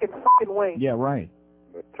American fucking way. Yeah, right.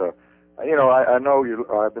 But you know, I know you.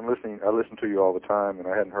 I've been listening. I listen to you all the time, and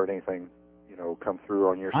I hadn't heard anything, you know, come through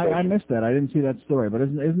on your station. I missed that. I didn't see that story. But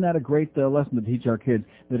isn't that a great lesson to teach our kids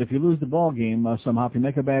that if you lose the ball game somehow, if you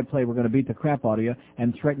make a bad play, we're going to beat the crap out of you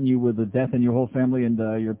and threaten you with the death in your whole family and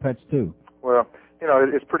your pets too. Well, you know,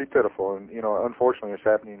 it's pretty pitiful, and you know, unfortunately, it's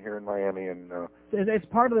happening here in Miami, and it's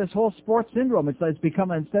part of this whole sports syndrome. It's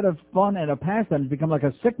become, instead of fun and a pastime, it's become like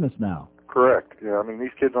a sickness now. Correct. Yeah, I mean,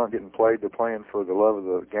 these kids aren't getting played; they're playing for the love of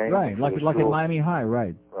the game. Right, like at Miami High,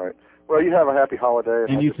 right? Right. Well, you have a happy holiday,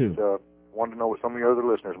 and I you just, too. Wanted to know what some of your other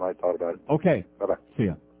listeners might have thought about it. Okay. Bye bye. See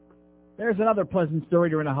ya. There's another pleasant story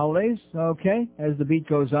during the holidays. Okay, as the beat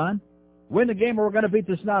goes on, win the game or we're going to beat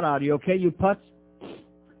the snot out of you. Okay, you putz.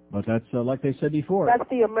 But that's like they said before. That's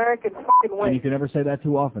the American fucking way. And you can never say that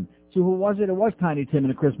too often. So who was it? It was Tiny Tim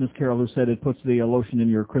in A Christmas Carol who said it puts the lotion in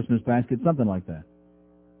your Christmas basket, something like that.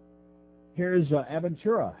 Here's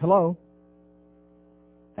Aventura. Hello.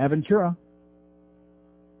 Aventura.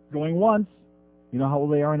 Going once. You know how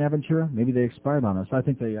old they are in Aventura? Maybe they expired on us. I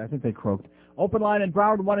think they croaked. Open line in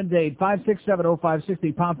Broward, 1 in Dade,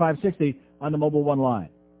 567-0560, pound 560 on the mobile one line.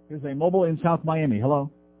 Here's a mobile in South Miami.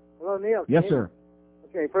 Hello. Hello, Neil. Yes, sir.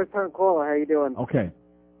 Okay, first time caller. How you doing? Okay.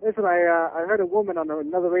 Listen, I heard a woman on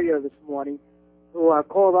another radio this morning who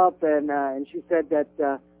called up and she said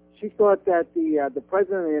that she thought that the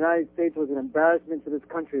president of the United States was an embarrassment to this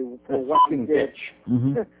country for what he did.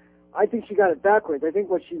 Mm-hmm. I think she got it backwards. I think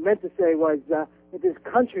what she meant to say was that this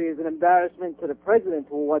country is an embarrassment to the president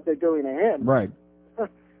for what they're doing to him. Right.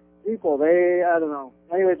 People, I don't know.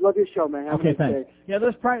 Anyways, love your show, man. Have a Okay, nice thanks. day. Yeah,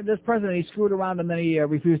 this president, he screwed around and then he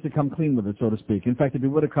refused to come clean with it, so to speak. In fact, if he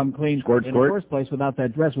would have come clean in the first place without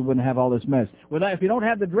that dress, we wouldn't have all this mess. If you don't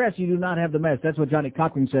have the dress, you do not have the mess. That's what Johnny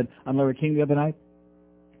Cochran said on Larry King the other night.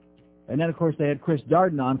 And then, of course, they had Chris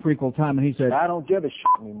Darden on for equal time, and he said, I don't give a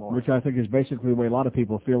shit anymore. which I think is basically the way a lot of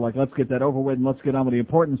people feel like, let's get that over with and let's get on with the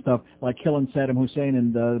important stuff, like killing Saddam Hussein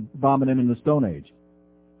and bombing him in the Stone Age.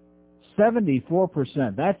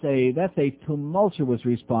 74%. That's a tumultuous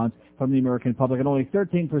response from the American public, and only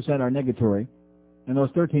 13% are negatory. And those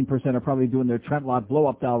 13% are probably doing their Trent Lott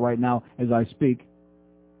blow-up dial right now as I speak.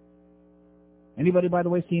 Anybody, by the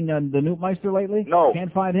way, seen the Newtmeister lately? No.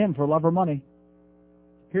 Can't find him for love or money.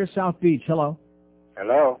 Here's South Beach. Hello.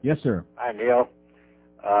 Hello. Yes, sir. Hi, Neil.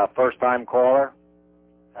 First-time caller.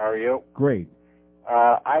 How are you? Great.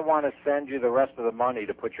 I want to send you the rest of the money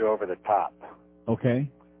to put you over the top.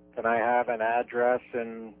 Okay. Can I have an address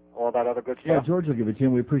and all that other good stuff? Yeah, George will give it to you,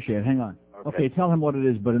 and we appreciate it. Hang on. Okay, tell him what it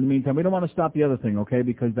is, but in the meantime, we don't want to stop the other thing, okay,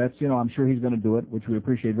 because that's, I'm sure he's going to do it, which we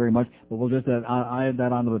appreciate very much, but we'll just add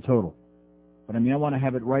that onto the total. But, I want to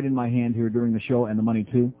have it right in my hand here during the show and the money,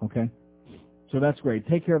 too, okay? So that's great.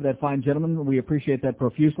 Take care of that fine gentleman. We appreciate that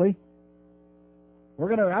profusely.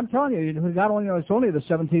 I'm telling you, not only, it's only the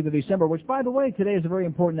 17th of December, which, by the way, today is a very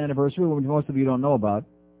important anniversary, which most of you don't know about.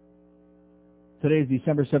 Today is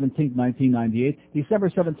December 17th, 1998. December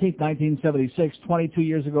 17th, 1976, 22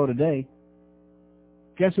 years ago today.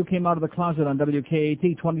 Guess who came out of the closet on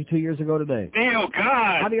WKAT 22 years ago today? Oh,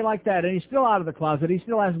 God! How do you like that? And he's still out of the closet. He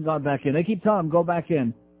still hasn't gone back in. They keep telling him, go back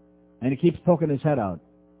in. And he keeps poking his head out.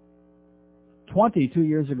 22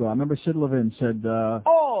 years ago, I remember Sid Levin said,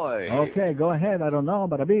 Oi! Okay, go ahead. I don't know.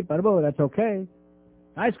 Bada beep, bada boo. That's okay.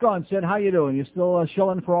 Nice going, Sid. How you doing? You still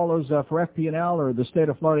shilling for all those, for FP&L or the state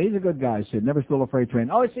of Florida? He's a good guy, Sid. Never stole a freight train.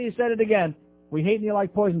 Oh, see, you said it again. We hate you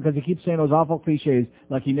like poison because he keeps saying those awful cliches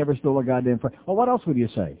like he never stole a goddamn freight. Well, what else would you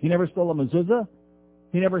say? He never stole a mezuzah?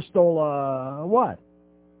 He never stole a, what?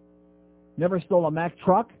 Never stole a Mack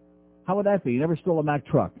truck? How would that be? He never stole a Mack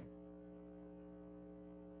truck.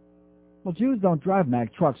 Well, Jews don't drive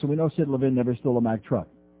Mack trucks, so we know Sid Levin never stole a Mack truck,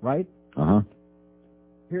 right? Uh-huh.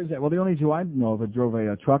 Here's that. Well, the only Jew I know of that drove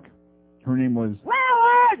a truck, her name was...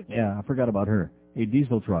 Howard! Yeah, I forgot about her. A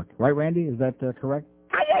diesel truck. Right, Randy? Is that correct?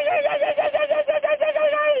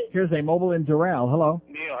 Here's a mobile in Doral. Hello.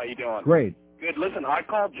 Neil, how you doing? Great. Good. Listen, I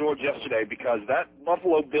called George yesterday because that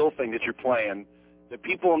Buffalo Bill thing that you're playing, the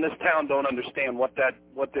people in this town don't understand what that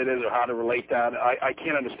is or how to relate that. I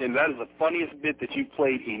can't understand. That is the funniest bit that you've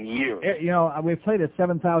played in years. We've played it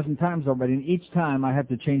 7,000 times already, and each time I have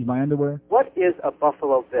to change my underwear. What is a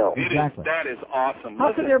Buffalo Bill? Exactly. That is awesome.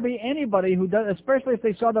 How could there be anybody who does, especially if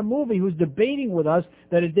they saw the movie, who's debating with us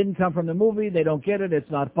that it didn't come from the movie, they don't get it, it's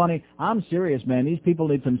not funny? I'm serious, man. These people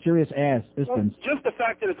need some serious ass assistance. Well, just the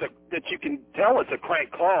fact that that you can tell it's a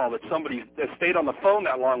crank call, that somebody that stayed on the phone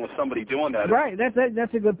that long with somebody doing that. Right.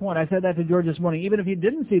 That's a good point. I said that to George this morning. Even if you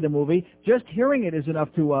didn't see the movie, just hearing it is enough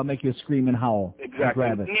to make you scream and howl. Exactly.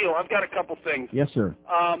 And grab it. Neil, I've got a couple things. Yes, sir.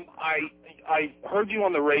 I heard you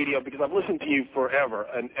on the radio because I've listened to you forever,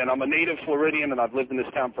 and I'm a native Floridian, and I've lived in this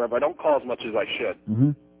town forever. I don't call as much as I should.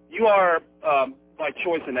 Mm-hmm. You are, by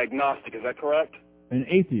choice, an agnostic. Is that correct? An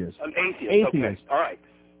atheist. An atheist. Atheist. Okay. All right.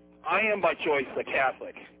 I am, by choice, a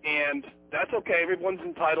Catholic, and that's okay. Everyone's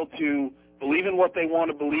entitled to believe in what they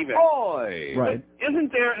want to believe in. Oi! Right. But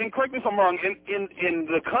isn't there, and correct me if I'm wrong, in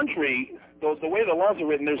the country, the way the laws are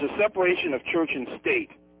written, there's a separation of church and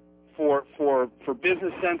state for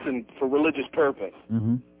business sense and for religious purpose.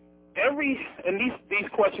 Mm-hmm. And these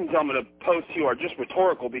questions I'm going to pose to you are just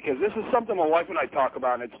rhetorical because this is something my wife and I talk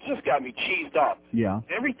about, and it's just got me cheesed up. Yeah.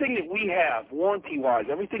 Everything that we have, warranty-wise,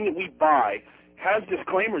 everything that we buy has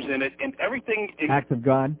disclaimers in it, and everything... Act of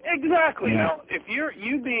God? Exactly. Yeah. Now, if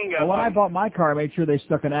you being a... Well, when I bought my car, I made sure they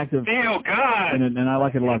stuck an active... Oh, God! And I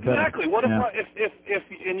like it a lot better. Exactly. What yeah. if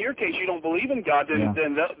in your case you don't believe in God, then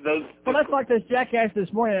those... Well, that's like this jackass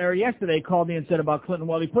this morning or yesterday called me and said about Clinton.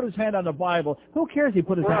 Well, he put his hand on the Bible. Who cares he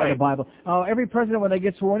put his hand on the Bible? Every president, when they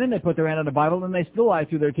get sworn in, they put their hand on the Bible, and they still lie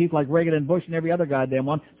through their teeth like Reagan and Bush and every other goddamn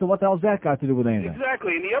one. So what the hell's that got to do with anything?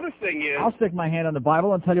 Exactly. And the other thing is... I'll stick my hand on the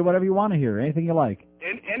Bible and tell you whatever you want to hear, anything you like.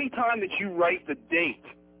 Any time that you write the date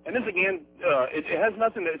and this again, it has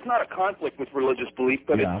nothing. It's not a conflict with religious belief,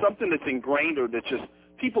 but it's something that's ingrained or that just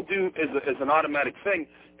people do as an automatic thing.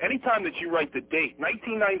 Anytime that you write the date,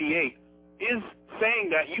 1998 is saying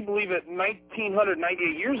that you believe that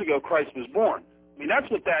 1998 years ago Christ was born. I mean, that's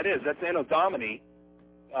what that is. That's Anno Domini,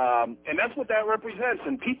 and that's what that represents.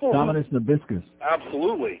 And people Dominus Nabiscus.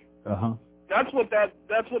 Absolutely. Uh-huh. That's what that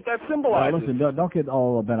symbolizes. Listen, don't get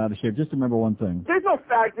all bent out of shape. Just remember one thing. There's no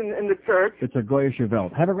fact in the church. It's a Goya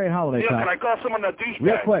Chevelle. Have a great holiday, Neil, Tom. can I call someone a douchebag?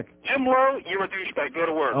 Real quick. Jim Lowe, you're a douchebag. Go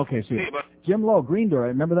to work. Okay, see you. Jim Lowe, Green Door.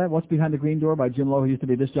 Remember that? What's Behind the Green Door by Jim Lowe, who used to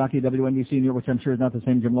be this jockey at WNBC New York, which I'm sure is not the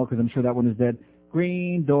same Jim Lowe, because I'm sure that one is dead.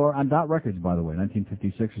 Green Door on Dot Records, by the way,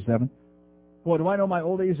 1956 or 7. Boy, do I know my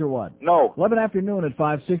oldies or what? No. 11 afternoon at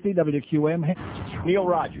 560 WQM. Neil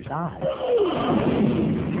Rogers.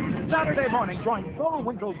 Saturday morning, join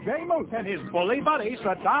Bullwinkle J. Moose and his bully buddy,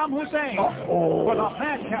 Saddam Hussein, for the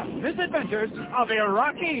madcap misadventures of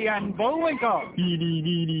Iraqi and Bullwinkle. The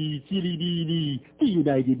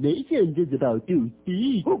United Nations is about to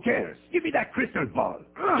speak. Who cares? Give me that crystal ball.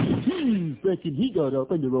 Reckon he got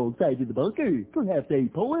up on the wrong side of the bunker. Perhaps a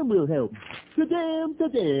poem will help. Saddam,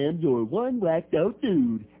 you're one whacked out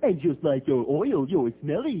dude. And just like your oil, you're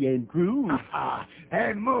smelly and crude.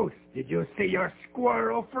 Hey, Moose, did you see your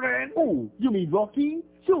squirrel friend? Oh, you mean Rocky?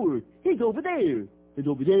 Sure, he's over there. And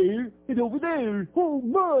over there, and over there. Oh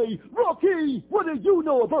my, Rocky! What do you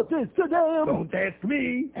know about this, Saddam? Don't ask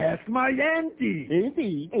me. Ask my auntie.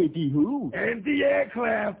 Auntie who? Auntie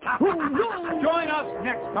Aircraft. Oh, no! Join us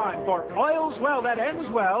next time for Oil's Well That Ends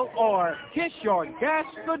Well or Kiss Your Gas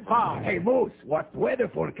Goodbye. Hey, Moose, what's weather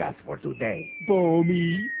forecast for today?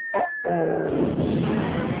 Balmy.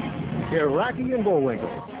 Iraqi and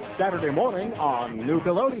Bullwinkle, Saturday morning on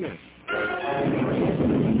Nickelodeon.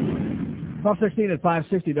 12:16 at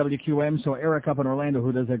 560 WQM. So Eric up in Orlando,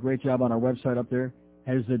 who does a great job on our website up there,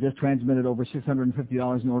 has just transmitted over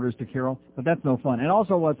 $650 in orders to Carol. But that's no fun. And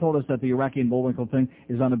also told us that the Iraqi and Bullwinkle thing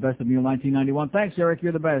is on the Best of Neil 1991. Thanks, Eric.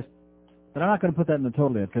 You're the best. But I'm not going to put that in the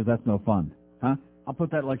total yet because that's no fun. Huh? I'll put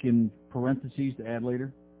that like in parentheses to add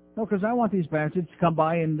later. No, because I want these bastards to come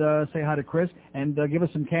by and say hi to Chris and give us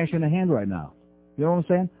some cash in the hand right now. You know what I'm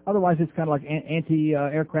saying? Otherwise, it's kind of like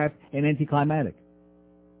anti-aircraft and anticlimactic.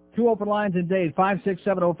 2 open lines in Dade,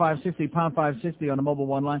 5670560, pound 560 on the mobile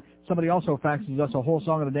one line. Somebody also faxes us a whole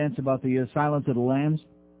song of the dance about the Silence of the Lambs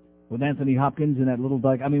with Anthony Hopkins and that little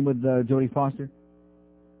with Jodie Foster.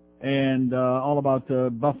 And all about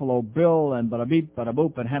Buffalo Bill and Bada Beep, Bada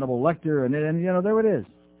Boop and Hannibal Lecter and you know, there it is.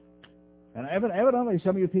 And evidently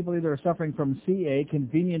some of you people either are suffering from CA,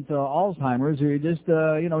 convenient Alzheimer's, or you just,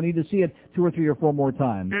 need to see it 2 or 3 or 4 more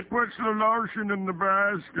times. It puts the lotion in the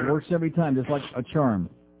basket. It works every time, just like a charm.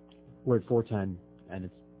 We're at 410, and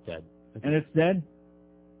it's dead. And it's dead?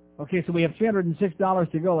 Okay, so we have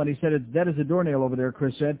 $306 to go, and he said it's dead as a doornail over there,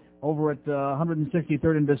 Chris said, over at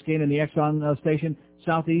 163rd and Biscayne in the Exxon station,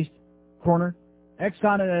 southeast corner.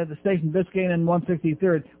 Exxon at the station Biscayne and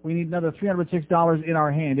 163rd. We need another $306 in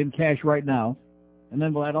our hand, in cash right now. And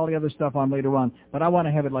then we'll add all the other stuff on later on. But I want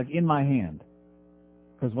to have it like in my hand.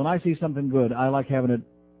 Because when I see something good, I like having it.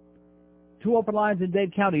 2 open lines in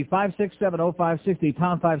Dade County, 5670560,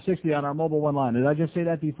 pound 560 on our mobile one line. Did I just say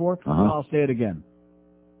that before? Uh-huh. I'll say it again.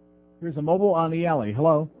 Here's a mobile on the alley.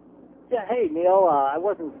 Hello? Yeah, hey, Neil. I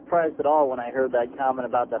wasn't surprised at all when I heard that comment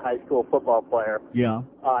about the high school football player. Yeah.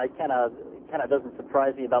 It kind of doesn't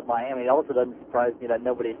surprise me about Miami. It also doesn't surprise me that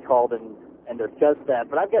nobody's called and discussed that.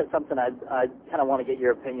 But I've got something I kind of want to get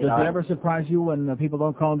your opinion on. Does it ever surprise you when people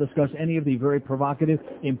don't call and discuss any of the very provocative,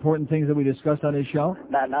 important things that we discussed on this show?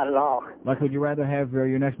 Not at all. Like, would you rather have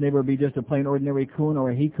your next neighbor be just a plain ordinary coon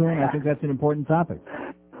or a he-coon? I think that's an important topic.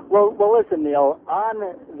 Well, listen, Neil. On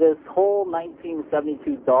this whole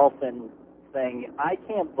 1972 Dolphin thing, I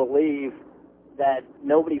can't believe that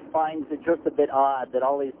nobody finds it just a bit odd that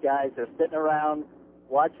all these guys are sitting around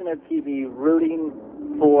watching their TV rooting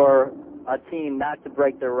for a team not to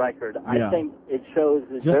break their record. Yeah. I think it shows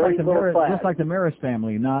Just very like little class. just like the Maris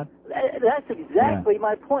family, not... That's exactly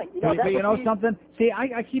my point. You know, but you know something? See,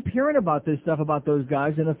 I keep hearing about this stuff about those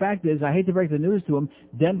guys, and the fact is, I hate to break the news to them,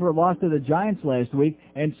 Denver lost to the Giants last week,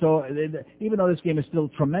 and so even though this game is still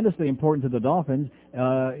tremendously important to the Dolphins,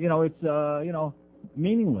 it's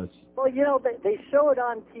meaningless. Well, they show it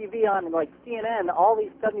on TV on like CNN. All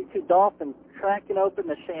these 72 Dolphins cracking open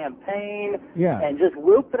the champagne Yeah. and just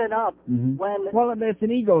whooping it up. Mhm. When Well, it's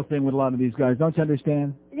an ego thing with a lot of these guys. Don't you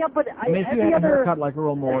understand? yeah, but I mean, if you every had a other haircut like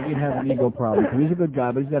Earl Moore, you'd have an ego problem. He's a good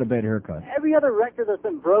guy, but he's got a bad haircut. every other record that's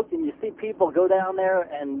been broken, you see people go down there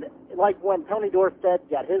and like when Tony Dorsett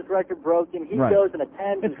got his record broken, he Right. goes and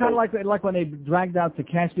attends. It's kind of like when they dragged out the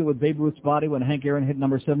casket with Babe Ruth's body when Hank Aaron hit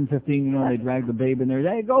number 715, you know, and they dragged the babe in there.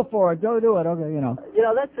 Hey, go for it. Go do it. Okay, you know. You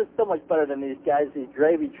know, that's just so much better than these guys, these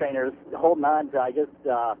gravy trainers holding on to, I guess,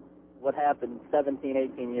 what happened 17,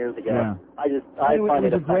 18 years ago. Yeah. I Anyway, find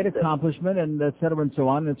it was a great offensive. accomplishment, and et cetera and so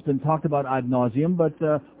on. It's been talked about ad nauseum, but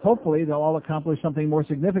hopefully they'll all accomplish something more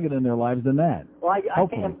significant in their lives than that. Well,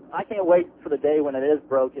 Hopefully. I can't wait for the day when it is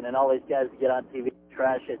broken and all these guys get on TV,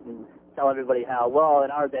 trash it, and tell everybody how, well, in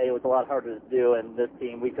our day it was a lot harder to do, and this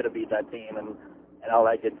team, we could have beat that team, and all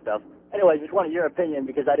that good stuff. Anyway, just wanted your opinion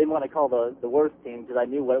because I didn't want to call the worst team because I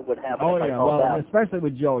knew what would happen Oh, if I yeah, called well, out. especially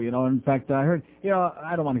with Joe, you know. In fact, I heard, you know,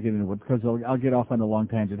 I don't want to get into it because I'll get off on a long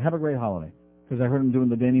tangent. Have a great holiday. Because I heard him doing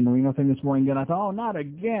the Danny Marino thing this morning, and I thought, oh, not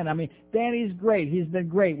again. I mean, Danny's great. He's been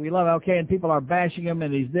great. We love okay, and people are bashing him,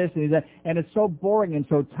 and he's this and he's that. And it's so boring and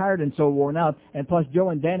so tired and so worn out. And plus, Joe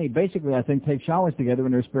and Danny basically, I think, take showers together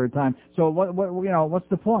in their spare time. So, what you know, what's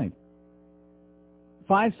the point?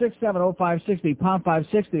 5670560, pound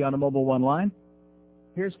 560 on the mobile one line.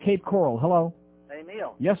 Here's Cape Coral. Hello. Hey,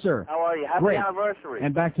 Neil. Yes, sir. How are you? Happy Great. anniversary.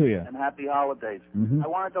 And back to you. And happy holidays. Mhm. I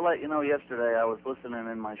wanted to let you know yesterday I was listening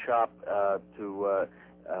in my shop to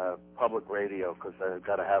public radio because I've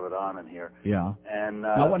got to have it on in here. Yeah. And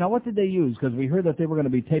Now, what did they use? Because we heard that they were going to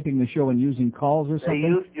be taping the show and using calls or they something.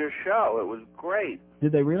 used your show. It was great.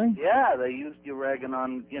 Did they really? Yeah, they used you ragging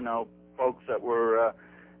on, folks that were,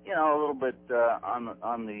 a little bit on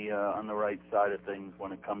the right side of things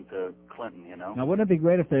when it comes to Clinton, Now, wouldn't it be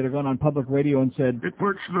great if they'd have gone on public radio and said, It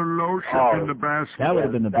puts the lotion in the basket. That would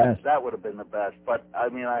have been the best. That would have been the best. But, I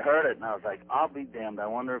mean, I heard it, and I was like, I'll be damned. I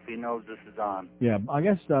wonder if he knows this is on. Yeah, I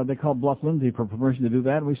guess they called Bluff Lindsay for permission to do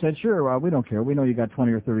that, and we said, sure, we don't care. We know you got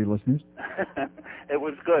 20 or 30 listeners. It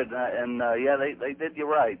was good, yeah, they did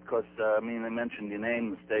you right, because, they mentioned your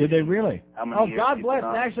name, the station. Did they really? How many Oh, years God you've bless been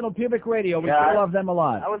on. National Pubic Radio. We Yeah, still love them a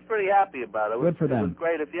lot. I was pretty happy about it. Good for It them. was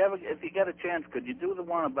great. If you get a chance, could you do the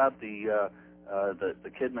one about the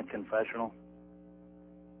kid in the confessional?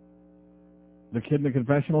 The kid in the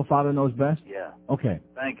confessional, Father Knows Best? Yeah. Okay.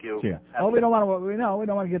 Thank you. See ya. Oh, we don't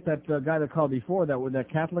want to get that guy that called before, that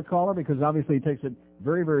Catholic caller, because obviously he takes it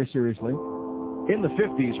very, very seriously. In the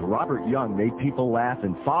 50s, Robert Young made people laugh,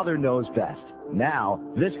 and Father Knows Best. Now,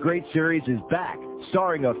 this great series is back,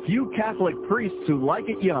 starring a few Catholic priests who like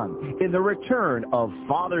it young, in the return of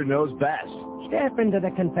Father Knows Best. Step into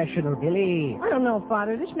the confessional, Billy. I don't know,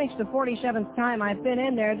 Father. This makes the 47th time I've been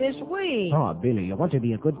in there this week. Oh, Billy, you want to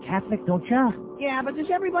be a good Catholic, don't you? Yeah, but does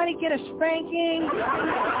everybody get a spanking?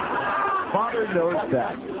 Father Knows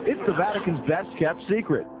Best. It's the Vatican's best-kept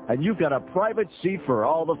secret, and you've got a private seat for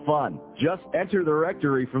all the fun. Just enter the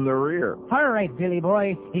rectory from the rear. All right, Billy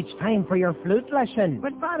boy, it's time for your flute lesson.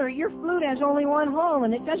 But, Father, your flute has only one hole,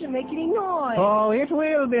 and it doesn't make any noise. Oh, it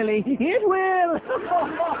will, Billy. It will.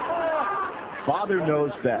 Father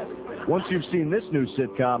Knows Best. Once you've seen this new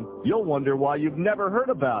sitcom, you'll wonder why you've never heard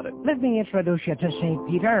about it. Let me introduce you to St.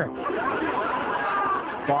 Peter.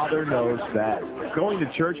 Father Knows Best. Going to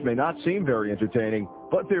church may not seem very entertaining,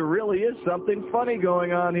 but there really is something funny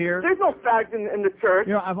going on here. There's no fact in the church.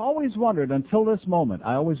 You know, I've always wondered, until this moment,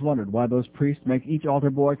 why those priests make each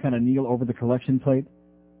altar boy kind of kneel over the collection plate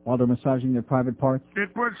while they're massaging their private parts.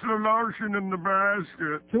 It puts the lotion in the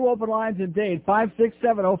basket. 2 open lines in Dade,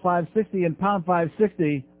 5670560 and pound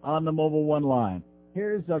 560 on the mobile one line.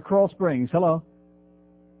 Here's Coral Springs. Hello.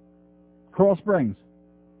 Coral Springs.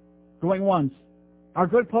 Going once. Our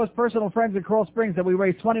good, close, personal friends at Coral Springs that we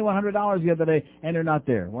raised $2,100 the other day, and they're not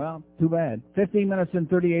there. Well, too bad. 15 minutes and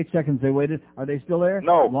 38 seconds they waited. Are they still there?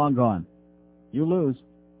 No. Long gone. You lose.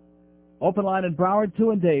 Open line in Broward,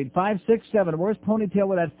 2 in Dade, 567. Where's Ponytail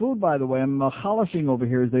with that food, by the way? I'm holishing over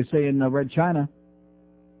here, as they say in Red China.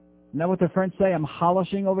 Isn't that what the French say? I'm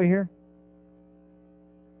holishing over here?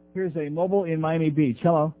 Here's a mobile in Miami Beach.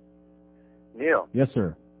 Hello. Neil. Yes,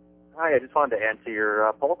 sir. Hi, I just wanted to answer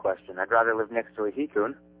your poll question. I'd rather live next to a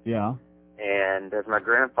hikun. Yeah. And as my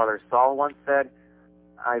grandfather Saul once said,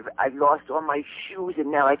 I've lost all my shoes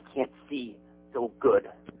and now I can't see so good.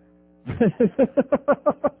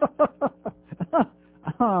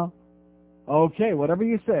 Okay, whatever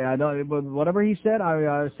you say. Whatever he said,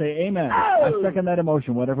 I say amen. I second that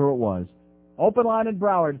emotion, whatever it was. Open line in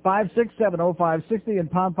Broward, 5670560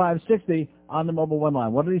 and pound 560 on the mobile one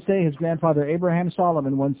line. What did he say? His grandfather Abraham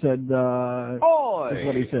Solomon once said, Oi! That's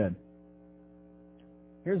what he said.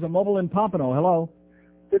 Here's a mobile in Pompano. Hello.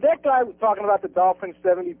 Did that guy talking about the Dolphins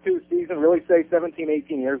 72 season really say 17,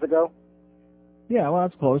 18 years ago? Yeah, well,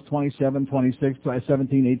 that's close. 27, 26,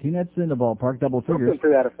 17, 18. That's in the ballpark. Double figures.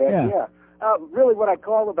 Something to that effect, Yeah. Really what I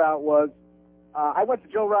called about was I went to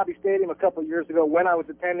Joe Robbie Stadium a couple of years ago when I was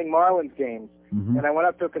attending Marlins games. Mm-hmm. And I went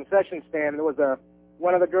up to a concession stand, and there was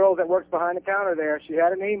one of the girls that works behind the counter there. She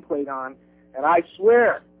had a nameplate on, and I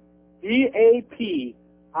swear, DAPITHAY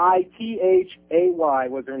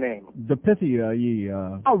was her name.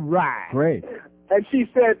 DePithia. All right. Great. And she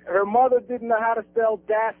said her mother didn't know how to spell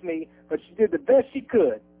Daphne, but she did the best she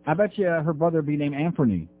could. I bet you her brother would be named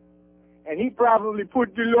Anthony. And he probably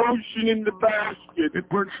put the lotion in the basket. It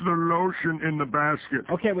puts the lotion in the basket.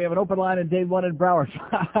 Okay, we have an open line in Dave 1 in Broward.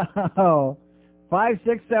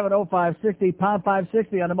 5670560, pound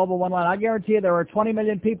 560 on the mobile one line. I guarantee you there are 20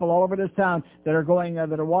 million people all over this town that are going,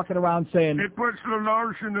 that are walking around saying. It puts the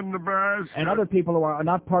lotion in the basket. And other people who are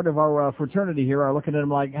not part of our fraternity here are looking at him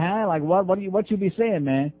like, like what you be saying,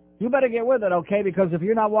 man? You better get with it, okay? Because if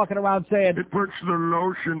you're not walking around saying it puts the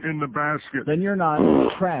lotion in the basket, then you're not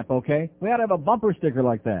crap, okay? We ought to have a bumper sticker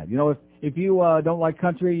like that. You know, if you don't like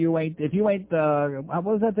country, you ain't. If you ain't, what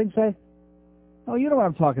does that thing say? Oh, you know what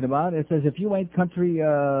I'm talking about. It says if you ain't country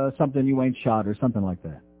something, you ain't shot or something like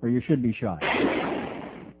that, or you should be shot.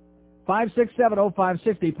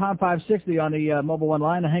 5670560, pound 560 on the mobile one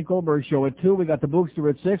line. The Hank Goldberg Show at 2. We got the Bookster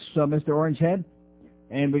at 6. Mr. Orangehead.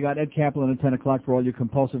 And we got Ed Kaplan at 10 o'clock for all you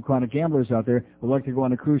compulsive chronic gamblers out there who like to go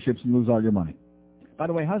on the cruise ships and lose all your money. By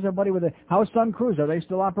the way, how's everybody with the How's Sun Cruise? Are they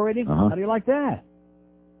still operating? Uh-huh. How do you like that?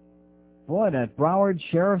 Boy, that Broward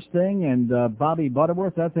Sheriff's thing and Bobby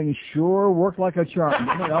Butterworth, that thing sure worked like a charm.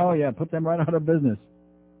 Oh, yeah, put them right out of business.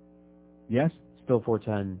 Yes? Still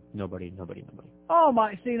 410, nobody. Oh,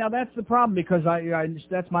 my, see, now that's the problem because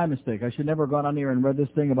that's my mistake. I should never have gone on here and read this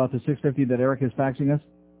thing about the 650 that Eric is faxing us.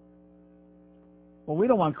 Well, we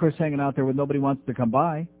don't want Chris hanging out there with nobody wants to come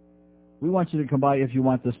by. We want you to come by if you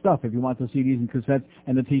want the stuff, if you want the CDs and cassettes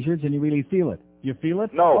and the T-shirts and you really feel it. You feel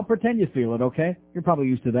it? No. Well, pretend you feel it, okay? You're probably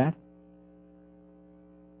used to that.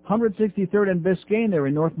 163rd and Biscayne there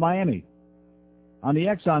in North Miami. On the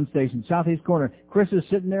Exxon station, southeast corner. Chris is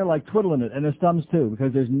sitting there like twiddling it, and his thumbs too,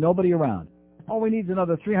 because there's nobody around. All we need is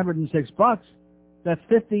another $306. That's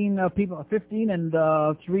 15 people, 15 and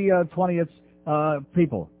 3/20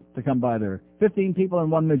 people to come by there. 15 people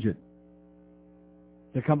and 1 midget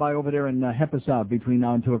to come by over there and help us out between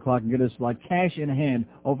now and 2 o'clock and get us like cash in hand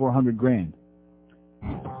over $100,000.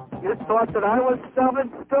 You thought that I was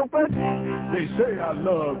stubborn, stupid? They say our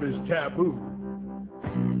love is taboo,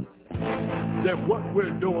 that what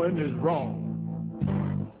we're doing is wrong.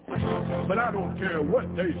 But I don't care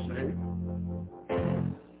what they say,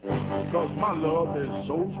 because my love is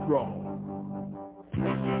so strong.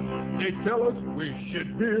 They tell us we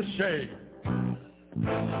should be ashamed.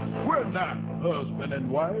 We're not husband and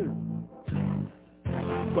wife,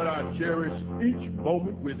 but I cherish each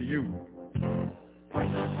moment with you.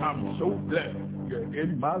 I'm so glad you're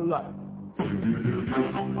in my life.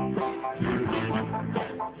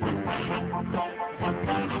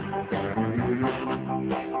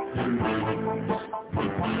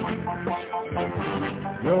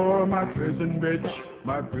 You're my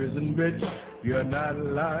prison bitch, you're not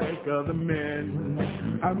like other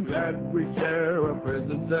men. I'm glad we share a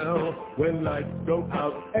prison cell when lights go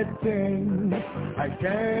out at 10. I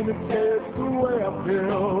can't escape the way I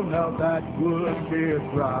feel, now that would be a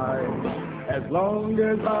crime. As long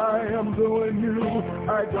as I am doing you,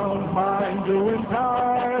 I don't mind doing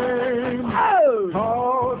time.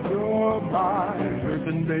 Oh, you're my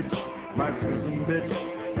prison bitch,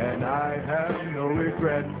 and I have no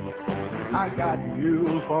regret. I got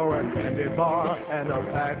you for a candy bar and a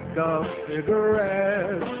pack of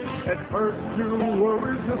cigarettes. At first you were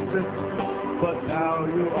resistant, but now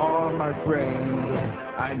you are my friend.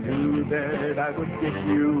 I knew that I would get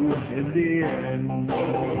you in the end.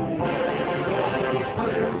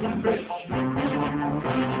 Prison bitch,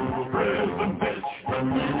 prison bitch.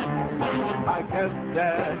 I guess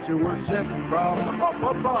that you were sent from up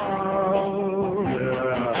above.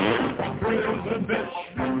 Yeah. Prison bitch,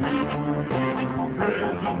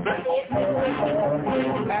 prison bitch.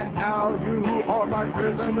 And now you are my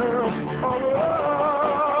prisoner of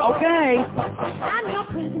love. Okay. I'm your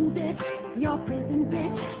prison bitch,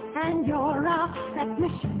 and you're a sex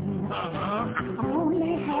machine. I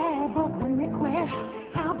only have one request.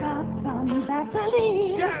 How about some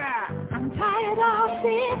Vaseline? I'm tired of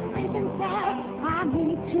this prison cell. I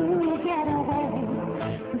need to get away.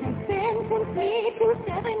 They sentenced me to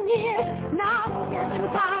 7 years, now 7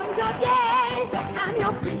 pounds a day. I'm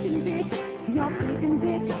your prison bitch,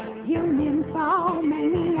 union for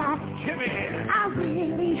many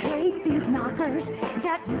curse,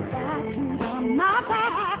 got you tattooed on my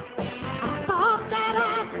back. I thought that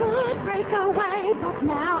I could break away, but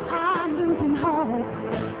now I'm losing hope.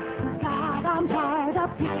 God, I'm tired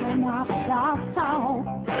of picking up the soul.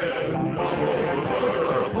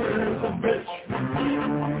 Prison bitch.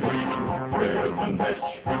 Prison bitch.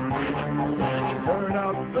 Turn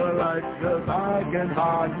out the lights 'cause I can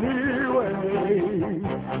hardly wait.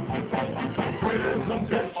 Prison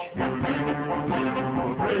bitch.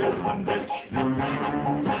 Prison bitch.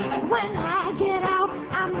 When I get out,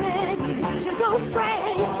 I'm ready to go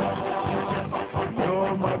straight.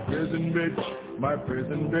 You're my prison bitch, my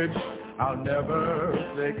prison bitch. I'll never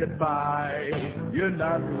say goodbye. You're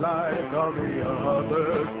not like all the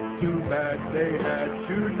others. Too bad they had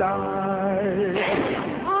to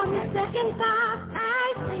die. On the second thought,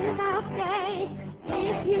 I think I'll stay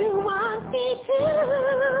if you want me to.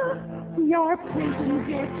 Your prison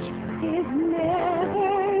bitch is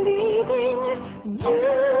never leaving you.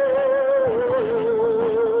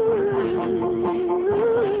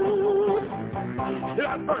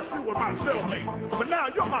 Yeah, at first you were my cellmate, but now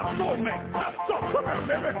you're my soulmate. So come here,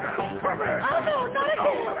 baby. Come here. Oh, no, not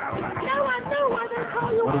again. No one knew why they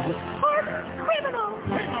call you a hard criminal.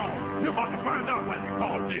 Hang on. You're about to find out why they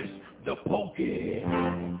call this the pokey.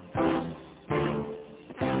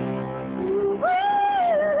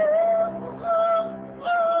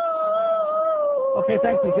 Okay,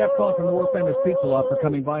 thanks to Jeff calling from the world famous Pizza Lot for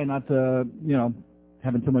coming by and not,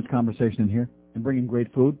 having too much conversation in here and bringing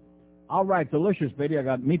great food. All right, delicious, baby. I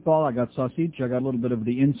got meatball, I got sausage, I got a little bit of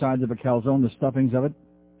the insides of a calzone, the stuffings of it.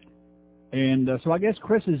 And so I guess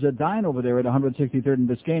Chris is dying over there at 163rd and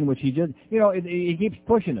Biscayne, which he just, he keeps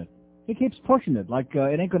pushing it. He keeps pushing it like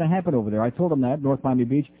it ain't going to happen over there. I told him that, North Miami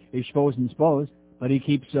Beach is schpoes and spos, but he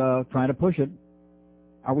keeps trying to push it.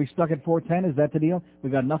 Are we stuck at 410? Is that the deal? We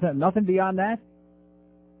got nothing beyond that?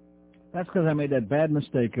 That's because I made that bad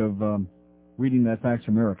mistake of reading that fax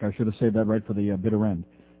from Eric. I should have saved that right for the bitter end.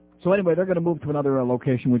 So anyway, they're going to move to another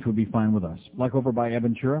location, which would be fine with us, like over by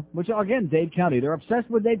Aventura, which, again, Dade County. They're obsessed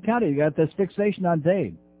with Dade County. You got this fixation on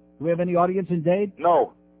Dade. Do we have any audience in Dade?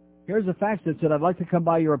 No. Here's a fax that said, I'd like to come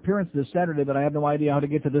by your appearance this Saturday, but I have no idea how to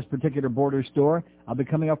get to this particular border store. I'll be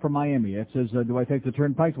coming up from Miami. It says, do I take the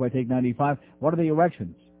Turnpike? Do I take 95? What are the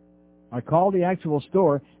directions? I called the actual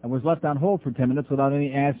store and was left on hold for 10 minutes without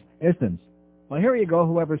any assistance. Well, here you go,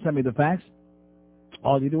 whoever sent me the fax.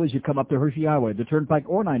 All you do is you come up to Hershey Highway, the Turnpike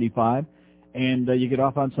or 95, and you get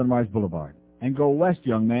off on Sunrise Boulevard. And go west,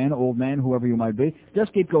 young man, old man, whoever you might be.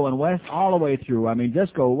 Just keep going west all the way through. I mean,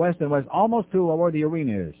 just go west and west, almost to where the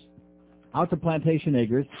arena is. Out to Plantation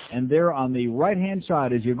Acres, and there on the right-hand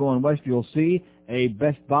side as you're going west, you'll see a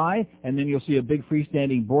Best Buy, and then you'll see a big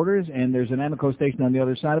freestanding Borders, and there's an Amoco station on the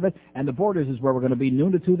other side of it, and the Borders is where we're going to be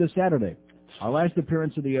noon to 2 this Saturday. Our last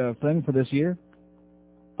appearance of the thing for this year,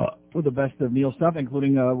 with the best of Neil stuff,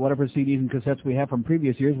 including whatever CDs and cassettes we have from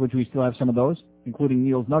previous years, which we still have some of those, including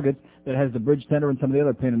Neil's Nuggets, that has the bridge tender and some of the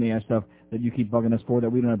other pain-in-the-ass stuff that you keep bugging us for that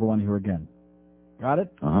we don't ever want to hear again. Got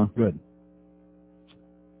it? Uh-huh. Good.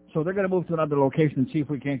 So they're going to move to another location and see if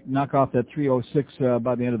we can't knock off that 306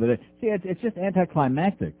 by the end of the day. See, it's just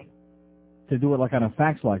anticlimactic to do it like on a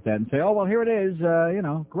fax like that and say, oh, well, here it is,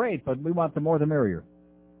 great, but we want the more the merrier.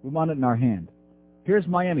 We want it in our hand. Here's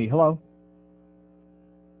Miami. Hello?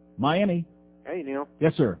 Miami. Hey, Neil.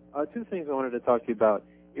 Yes, sir. Two things I wanted to talk to you about.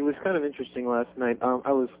 It was kind of interesting last night.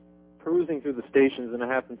 I was perusing through the stations, and I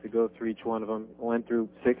happened to go through each one of them. I went through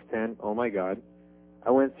 610. Oh, my God.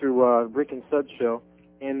 I went through Rick and Sud's show,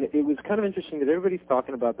 and it was kind of interesting that everybody's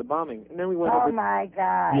talking about the bombing. And then we went over... Oh, my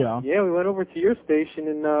God. Yeah, we went over to your station,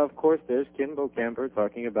 and, of course, there's Kimbo Camper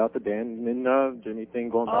talking about the Dan and Jimmy thing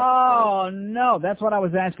going back. Oh, no, that's what I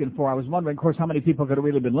was asking for. I was wondering, of course, how many people could have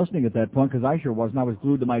really been listening at that point, because I sure wasn't. I was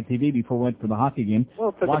glued to my TV before we went for the hockey game,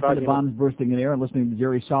 watching the bombs bursting in the air and listening to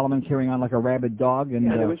Jerry Solomon carrying on like a rabid dog. And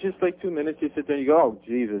it was just like 2 minutes. You sit there and you go, oh,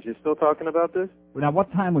 Jesus, you're still talking about this? Now,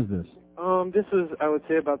 what time was this? This was, I would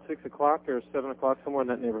say, about 6 o'clock or 7 o'clock, somewhere in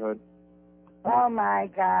that neighborhood. Oh, my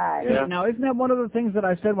God. Yeah. Now, isn't that one of the things that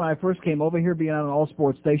I said when I first came over here, being on an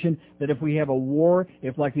all-sports station, that if we have a war,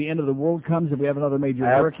 if, like, the end of the world comes, if we have another major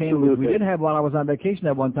hurricane, which we did have while I was on vacation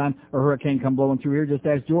at one time, a hurricane come blowing through here, just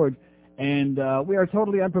ask George, and we are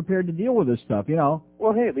totally unprepared to deal with this stuff,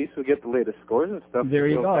 Well, hey, at least we'll get the latest scores and stuff. There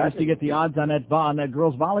you go. At least you get the odds on that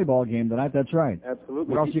girls' volleyball game tonight. That's right.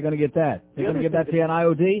 Absolutely. Where else are you going to get that? You're going to give that to you on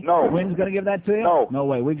IOD? No. Wynn's going to give that to you? No. No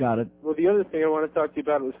way. We got it. Well, the other thing I want to talk to you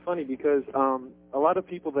about, it was funny because a lot of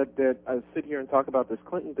people that sit here and talk about this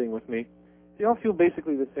Clinton thing with me, they all feel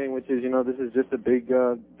basically the same, which is, this is just a big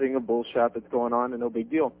thing of bullshit that's going on and no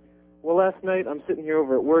big deal. Well, last night I'm sitting here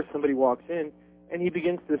over at work, somebody walks in, And he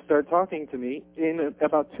begins to start talking to me. In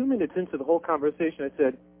about 2 minutes into the whole conversation, I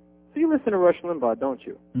said, "So you listen to Rush Limbaugh, don't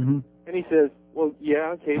you?" Mm-hmm. And he says, "Well,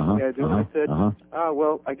 yeah, occasionally I do." And I said,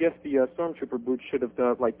 well, I guess the stormtrooper boots should have,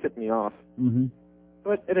 tipped me off. Mm-hmm.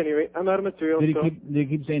 But at any rate, I'm out of material. Did he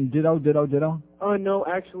keep saying ditto, ditto, ditto? Oh, no,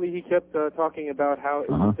 actually, he kept talking about how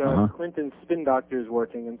Clinton's spin doctor is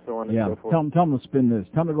working and so on and so forth. Tell him to spin this.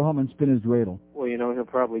 Tell him to go home and spin his dreidel. Well, he'll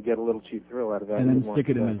probably get a little cheap thrill out of that. And then stick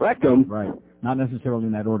it in his rectum. Right. Not necessarily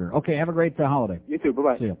in that order. Okay, have a great holiday. You too.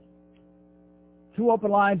 Bye-bye. See you. 2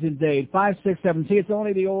 open lines in Dade, 567. See, it's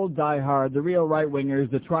only the old diehard, the real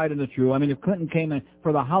right-wingers, the tried and the true. I mean, if Clinton came in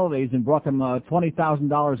for the holidays and brought them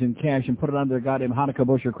 $20,000 in cash and put it under their goddamn Hanukkah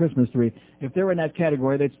bush or Christmas tree, if they were in that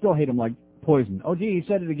category, they'd still hate him like poison. Oh, gee, he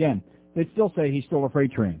said it again. They'd still say he stole a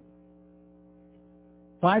freight train.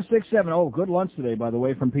 567. Oh, good lunch today, by the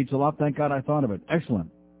way, from Pizza Lot. Thank God I thought of it.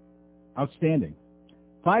 Excellent. Outstanding.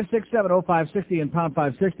 567-0560 and pound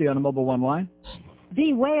 560 on the Mobile One line.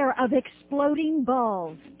 Beware of exploding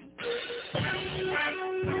balls.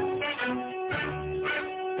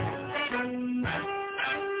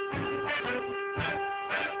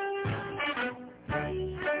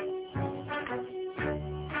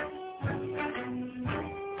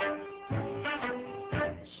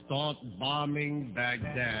 Start bombing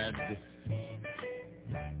Baghdad.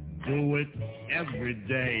 Do it every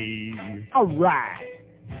day. All right.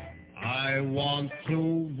 I want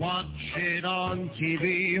to watch it on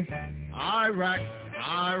TV. Iraq,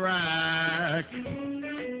 Iraq.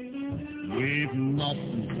 We've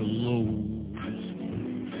nothing to lose.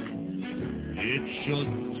 It should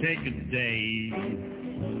take a day.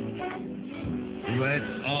 Let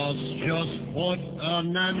us just put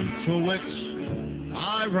an end to it.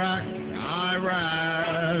 Iraq,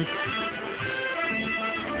 Iraq.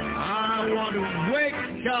 I want to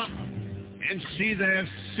wake up and see their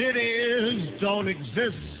cities don't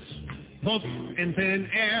exist. Look in thin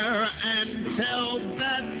air and tell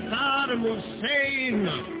that Saddam Hussein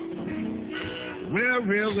we're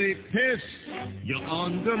really pissed. You're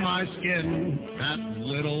under my skin, that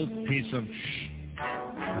little piece of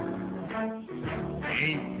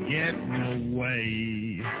ain't getting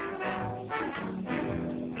away.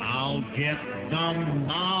 I'll get the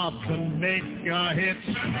mob to make a hit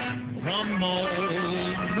from old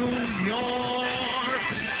New York.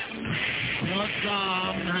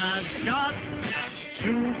 Saddam has got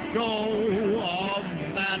to go of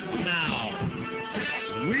that now.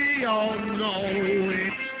 We all know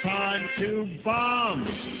it's time to bomb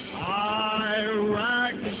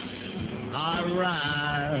Iraq,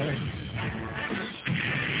 Iraq.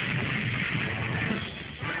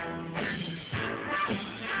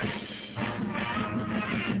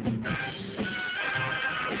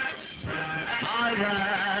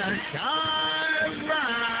 Iraq, Iraq.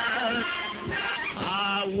 I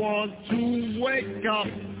want to wake up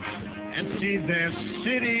and see their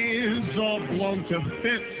cities all blown to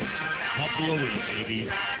bits, couple of weeks maybe,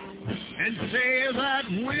 and say that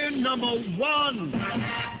we're number one,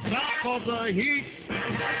 top of the heat.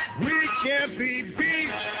 We can't be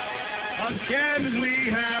beat. Again we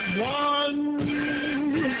have won.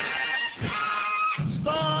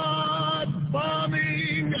 Start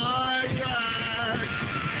bombing Iraq.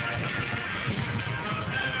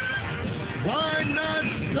 Why not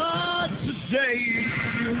start today?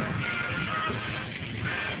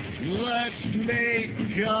 Let's make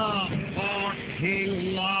a fucking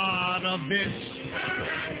lot of it.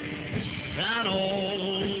 That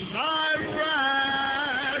old Iraq.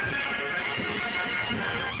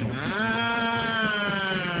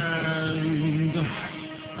 And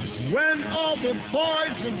when all the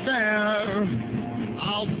boys are there,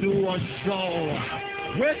 I'll do a show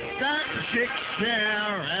with that chick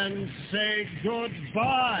there and say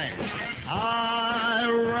goodbye.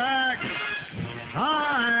 Iraq,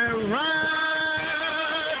 Iraq,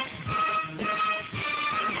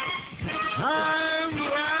 Iraq.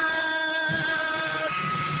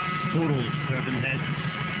 Total 7 heads.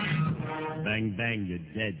 Bang, bang, you're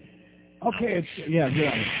dead. Okay, it's, yeah, good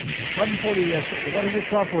on it. 11:40, what is it,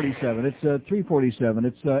 12:47? It's 3:47.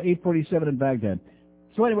 It's 8:47 in Baghdad.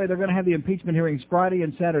 So anyway, they're going to have the impeachment hearings Friday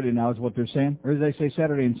and Saturday now is what they're saying. Or did they say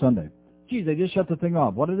Saturday and Sunday? Geez, they just shut the thing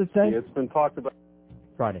off. What did it say? It's been talked about.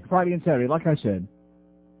 Friday and Saturday, like I said.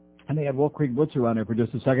 And they had Wolf Creek Blitzer on there for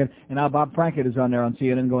just a second. And now Bob Frankett is on there on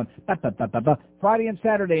CNN going, bah, bah, bah, bah, bah. Friday and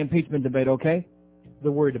Saturday impeachment debate, okay?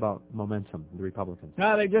 They're worried about momentum, the Republicans.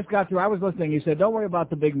 No, they just got through. I was listening. He said, don't worry about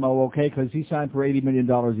the big Mo, okay, because he signed for $80 million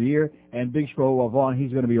a year. And Big Schro of Vaughn,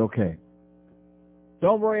 he's going to be okay.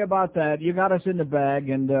 Don't worry about that. You got us in the bag,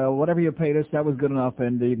 and whatever you paid us, that was good enough,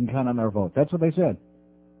 and you can count on our vote. That's what they said.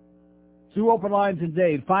 Two open lines in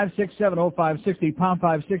Dade, 5670560, pound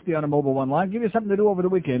 560 on a mobile one line. Give you something to do over the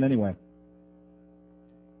weekend anyway.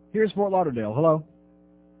 Here's Fort Lauderdale. Hello?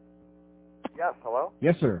 Yes, hello?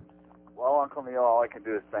 Yes, sir. Well, Uncle Neil, all I can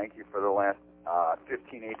do is thank you for the last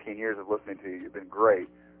 15, 18 years of listening to you. You've been great.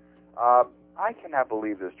 I cannot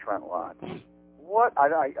believe this Trent Lott. What? I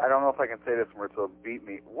don't know if I can say this where it'll beat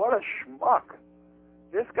me. What a schmuck.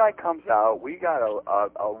 This guy comes out, we got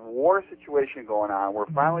a war situation going on, we're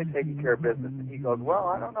finally taking care of business, and he goes, well,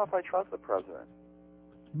 I don't know if I trust the president.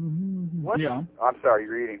 What? Yeah. I'm sorry,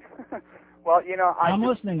 you're eating. Well, you know, I'm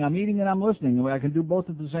listening. I'm eating and I'm listening. I can do both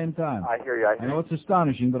at the same time. I hear you. I know it's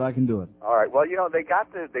astonishing, but I can do it. All right. Well, you know, they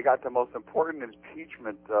got the most important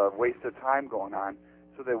impeachment waste of time going on,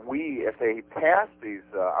 so that if they pass these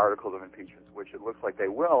articles of impeachment, which it looks like they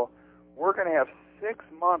will, we're going to have 6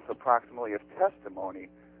 months approximately of testimony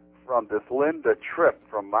from this Linda Tripp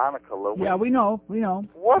from Monica Lewinsky. Yeah, we know.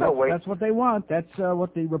 What a waste. That's what they want. That's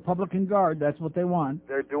what the Republican Guard, that's what they want.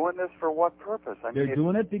 They're doing this for what purpose? I mean, They're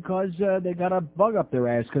doing it because they got a bug up their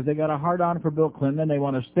ass, because they got a hard-on for Bill Clinton, and they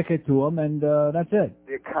want to stick it to him, and that's it.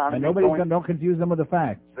 The economy. And don't confuse them with the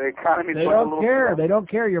facts. The economy's They going a don't little care. slow. They don't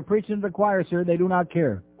care. You're preaching to the choir, sir. They do not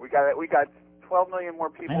care. We got 12 million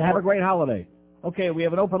more people. And have a great holiday. Okay, we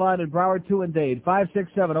have an open line in Broward 2 and Dade,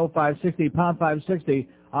 5670560, pound 560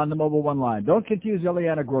 on the mobile one line. Don't confuse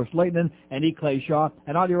Ileana Gross-Leighton and E. Clay Shaw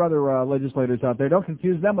and all your other legislators out there. Don't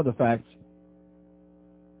confuse them with the facts,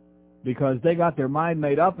 because they got their mind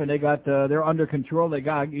made up and they're under control. That's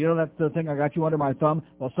the thing, I got you under my thumb.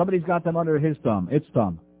 Well, somebody's got them under his thumb, its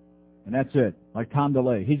thumb, and that's it. Like Tom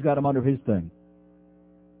DeLay, he's got them under his thing.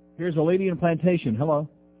 Here's a lady in Plantation. Hello.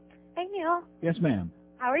 Hey, Neil. Yes, ma'am.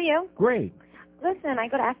 How are you? Great. Listen, I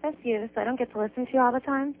go to FSU, so I don't get to listen to you all the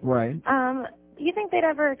time. Right. Do you think they'd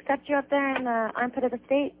ever accept you up there in the armpit of the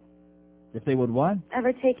state? If they would what?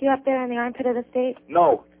 Ever take you up there in the armpit of the state?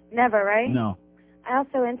 No. Never, right? No. I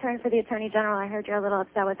also interned for the Attorney General. I heard you're a little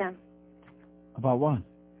upset with him. About what?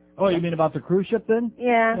 Oh, you mean about the cruise ship then?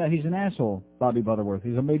 Yeah. Yeah, he's an asshole, Bobby Butterworth.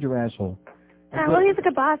 He's a major asshole. Well, he's a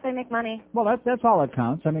good boss. I make money. Well, that's all that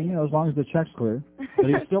counts. I mean, you know, as long as the check's clear. But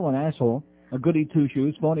he's still an asshole. A goody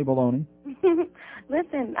two-shoes, phony baloney.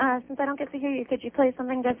 Listen, since I don't get to hear you, could you play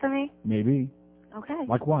something good for me? Maybe. Okay.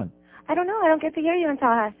 Like what? I don't know. I don't get to hear you in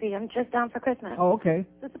Tallahassee. I'm just down for Christmas. Oh, okay.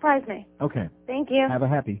 So surprise me. Okay. Thank you. Have a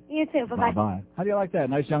happy. You too. Bye-bye. Bye-bye. How do you like that?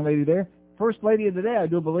 Nice young lady there? First lady of the day, I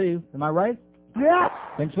do believe. Am I right? Yeah.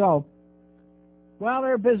 Think so. Well,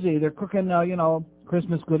 they're busy. They're cooking,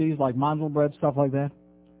 Christmas goodies like mandel bread, stuff like that.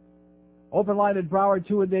 Open line at Broward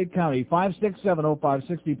 2 in Dade County,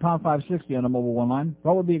 5670560, pound 560 on the mobile one line.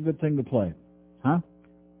 What would be a good thing to play? Huh?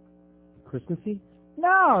 Christmassy?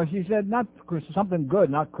 No, she said not something good,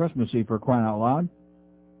 not Christmassy, for crying out loud.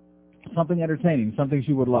 Something entertaining, something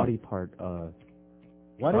she would like. Body part,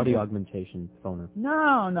 What body is it? augmentation phoner.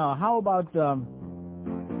 No. How about,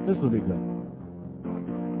 this would be good.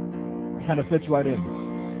 Kind of fits right in,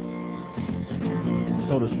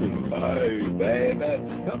 so to speak. Hey, baby,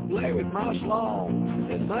 come play with my slong.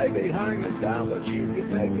 It may be hanging down, but you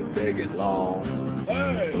can make it big and long.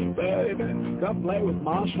 Hey, baby, come play with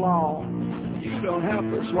my slong. You don't have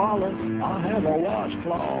to swallow, I have a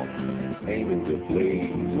washcloth. Aiming to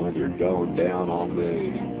please when you're going down on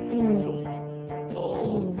me.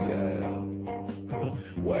 Oh,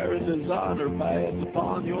 yeah. Wearing designer pads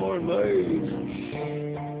upon your legs.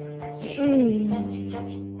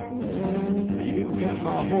 You get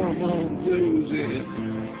my hormones oozing.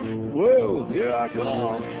 Whoa, here I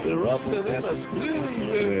come, erupting in a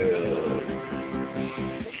studio.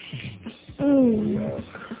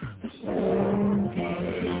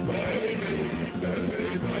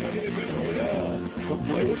 Come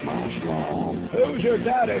play with my schlong. Who's your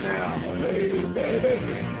daddy now? Hey, baby.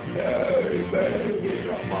 Hey, baby,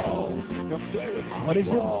 come on. Come play with my What is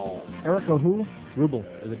schlong. it? Erica who? Rubel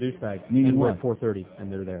is a douchebag. Meaning And we're what? at 4:30,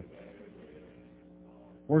 and they're there.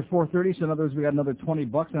 We're at 4:30, so in other words, we got another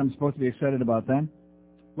 $20, and I'm supposed to be excited about that.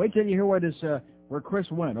 Wait till you hear where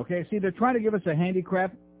Chris went, okay? See, they're trying to give us a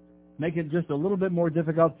handicap, make it just a little bit more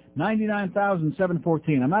difficult.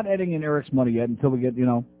 $99,714. I'm not adding in Eric's money yet until we get,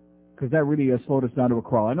 because that really slowed us down to a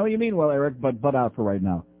crawl. I know you mean well, Eric, but out for right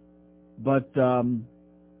now. But,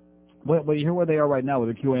 well, you hear where they are right now with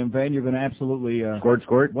the QAM van, you're going to absolutely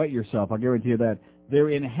squirt. Wet yourself, I'll guarantee you that. They're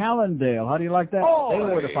in Hallandale. How do you like that? They know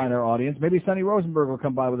where to find our audience. Maybe Sonny Rosenberg will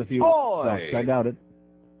come by with a few bucks. I doubt it.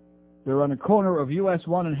 They're on the corner of US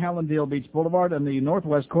 1 and Hallandale Beach Boulevard and the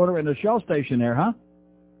northwest corner in the Shell station there, huh?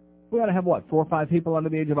 We ought to have, 4 or 5 people under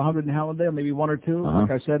the age of 100 in Hallandale, maybe 1 or 2, like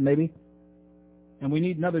I said, maybe. And we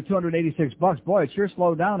need another $286. Boy, it sure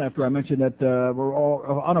slowed down after I mentioned that we're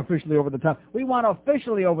all unofficially over the top. We want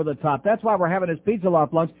officially over the top. That's why we're having this Pizza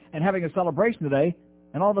Loft lunch and having a celebration today.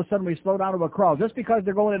 And all of a sudden we slow down to a crawl just because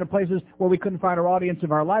they're going into places where we couldn't find our audience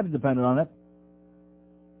if our lives depended on it.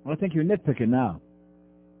 Well, I think you're nitpicking now.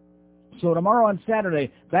 So tomorrow on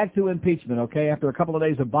Saturday, back to impeachment, okay? After a couple of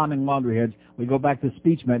days of bombing laundry heads, we go back to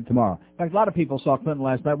speech meant tomorrow. In fact, a lot of people saw Clinton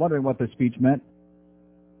last night wondering what the speech meant.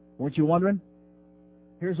 Weren't you wondering?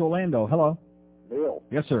 Here's Orlando. Hello. Neil.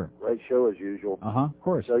 Yes, sir. Great show as usual. Of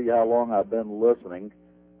course. Show you how long I've been listening.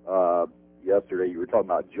 Yesterday you were talking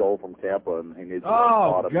about Joel from Tampa, and he needs to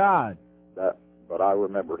Oh, God. But I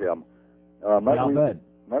remember him.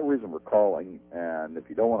 My reason for calling, and if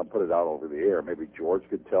you don't want to put it out over the air, maybe George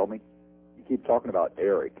could tell me. You keep talking about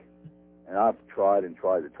Eric, and I've tried to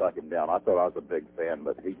track him down. I thought I was a big fan,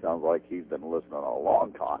 but he sounds like he's been listening a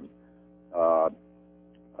long time.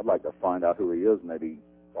 I'd like to find out who he is, maybe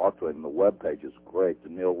talk to him. The webpage is great. The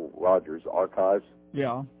Neil Rogers Archives.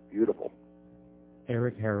 Yeah. Beautiful.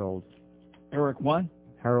 Eric Harold. Eric what?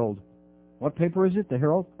 Harold. What paper is it? The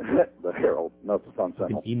Herald? The Herald. No, it's the Sun You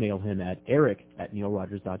Sentinel. can email him at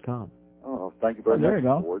eric@neilrogers.com. Oh, thank you very much, there you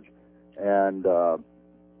go. George. And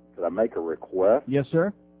could I make a request? Yes,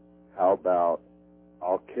 sir. How about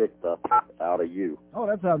I'll kick the out of you? Oh,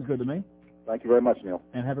 that sounds good to me. Thank you very much, Neil.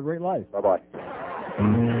 And have a great life. Bye-bye.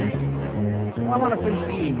 Well, I want to finish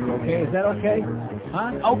eating here, okay? Is that okay?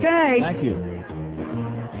 Huh? Okay. Thank you.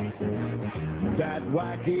 That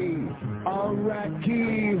wacky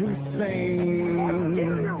Iraqi Hussein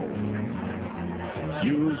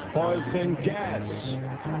used poison gas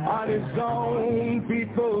on his own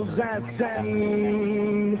people's ass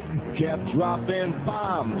and kept dropping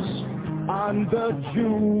bombs on the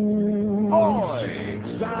Jews. Oi!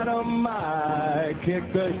 Sodomite,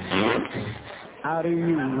 kick the out of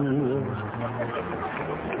you.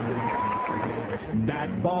 That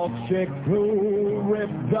bald chick who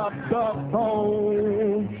ripped up the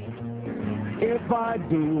phone. If I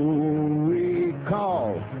do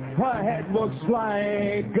recall, her head looks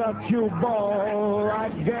like a cue ball. I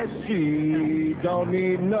guess she don't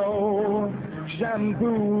need no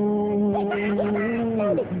shampoo.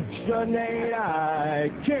 Sinead, I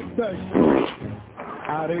kick the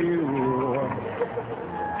out of you.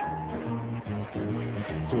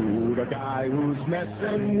 To the guy who's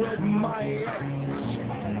messing with my ex,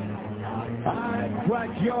 I'd crack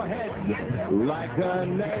your head like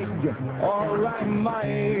an egg, or I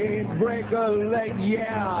might break a leg.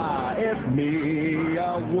 Yeah, if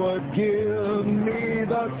Mia would give me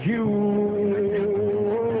the cue,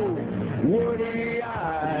 Woody,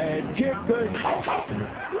 I'd kick the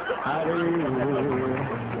out of you.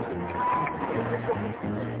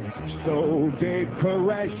 So Dave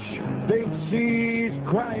Koresh thinks he's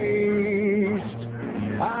Christ.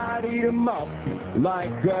 I'd eat him up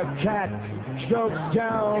like a cat chokes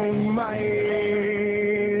down mice.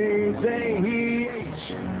 And he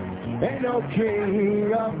ain't no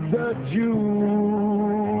king of the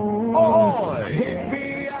Jews. Oi!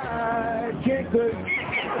 Maybe I'd kick the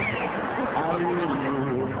out of you.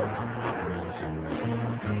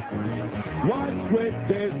 What's with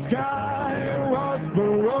this guy, Ross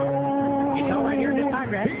Perot? It's all right here in this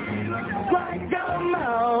progress. He looks like a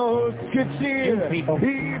mouse could see.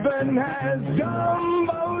 Even has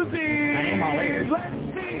Dumbo's ears. Let's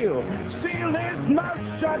seal his mouth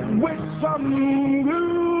shut with some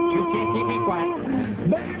glue. You can't keep me quiet.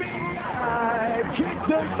 Baby, I kick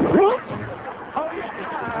the... Oh yeah,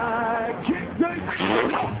 I kick the...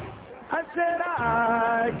 I said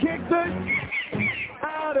I kick the...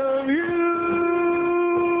 out of you.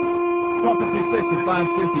 1256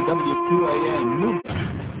 550 WQAM.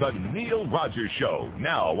 The Neil Rogers Show,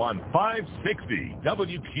 now on 560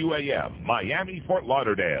 WQAM, Miami, Fort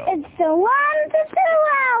Lauderdale. It's the 1 to 2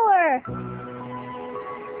 hour.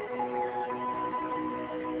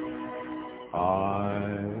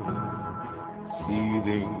 I'm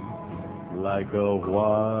seething like a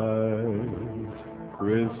white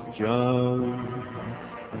Christian,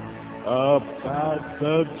 a pack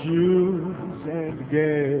of Jews and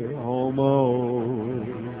gay homos.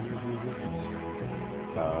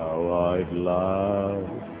 How I'd love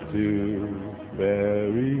to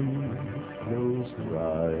bury those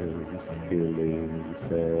crime-killing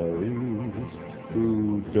fairies who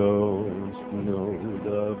don't know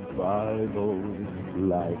the Bible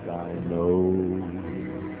like I know.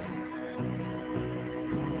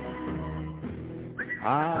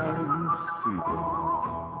 I'm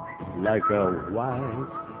seething like a white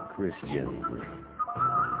Christian,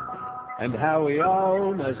 and how we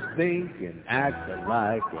all must think and act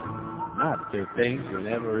alike, and not to think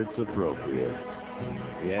whenever it's appropriate.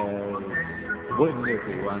 Yes, wouldn't it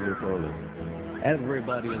be wonderful if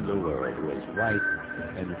everybody in the world was white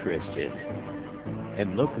and Christian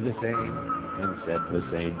and looked the same and said the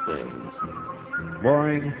same things?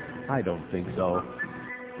 Boring? I don't think so.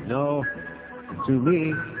 No, to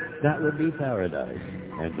me, that would be paradise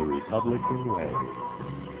and the Republican way.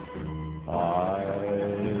 I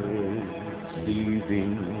see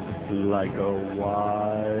things like a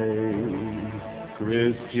wise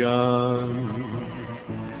Christian,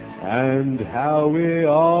 and how we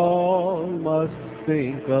all must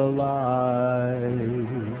think alike.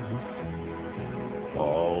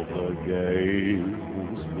 All the gays,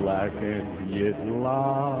 black and yet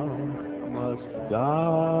love, must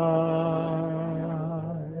die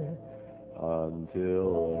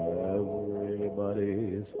until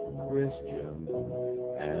everybody's Christian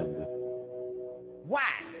and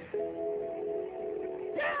whack.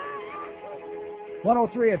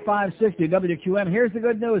 103 at 560 WQM. Here's the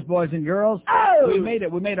good news, boys and girls. Oh! We made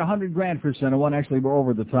it. We made $100,000 for Center One. Actually, we're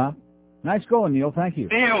over the top. Nice going, Neil. Thank you.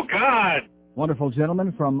 Neil, God. Wonderful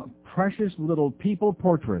gentleman from Precious Little People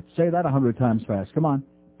Portraits. Say that 100 times fast. Come on.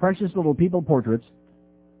 Precious Little People Portraits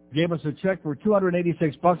gave us a check for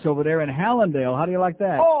 $286 over there in Hallandale. How do you like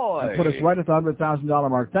that? Boy. And put us right at the $100,000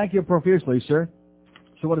 mark. Thank you profusely, sir.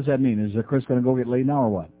 So what does that mean? Is Chris going to go get laid now or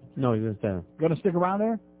what? No, he's there. Going to stick around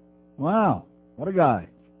there? Wow. What a guy.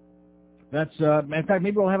 That's, in fact,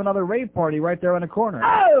 maybe we'll have another rave party right there in the corner.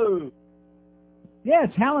 Oh! Yeah,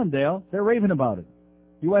 it's Hallandale. They're raving about it.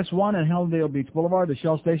 US 1 and Hallandale Beach Boulevard, the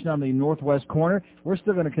Shell station on the northwest corner. We're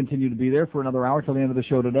still going to continue to be there for another hour till the end of the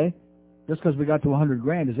show today. Just because we got to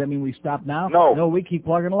 $100,000, does that mean we stop now? No. No, we keep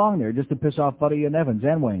plugging along there just to piss off Buddy and Evans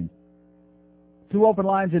and Wayne. 2 open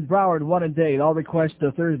lines in Broward, 1 in Dade. All requests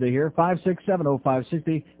Thursday here.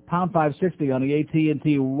 5670560, pound 560 on the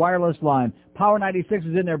AT&T wireless line. Power 96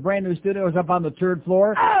 is in their brand new studios up on the 3rd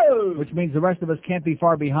floor, which means the rest of us can't be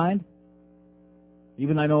far behind.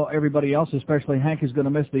 Even I know everybody else, especially Hank, is going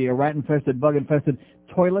to miss the rat-infested, bug-infested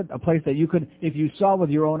toilet, a place that you could, if you saw with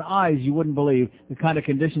your own eyes, you wouldn't believe the kind of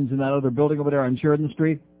conditions in that other building over there on Sheridan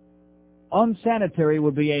Street. Unsanitary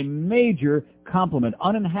would be a major compliment.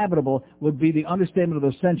 Uninhabitable would be the understatement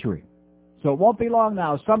of the century. So it won't be long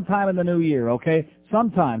now, sometime in the new year, okay?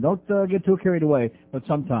 Sometime. Don't get too carried away, but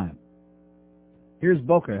sometime. Here's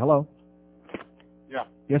Boca. Hello. Yeah.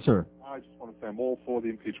 Yes, sir. I just want to say I'm all for the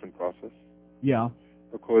impeachment process. Yeah.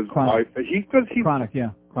 Because Chronic. he's Chronic, yeah.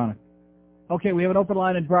 Chronic. Okay, we have an open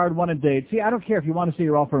line in Broward, 1 in Dade. See, I don't care if you want to say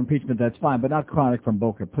you're all for impeachment, that's fine, but not Chronic from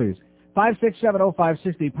Boca, please.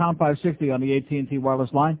 5670560, pound 560 on the AT&T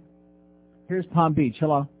wireless line. Here's Palm Beach.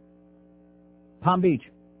 Hello. Palm Beach.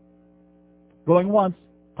 Going once.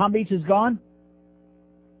 Palm Beach is gone?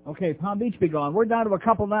 Okay, Palm Beach be gone. We're down to a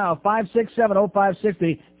couple now.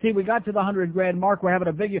 5670560. See, we got to the $100,000 mark. We're having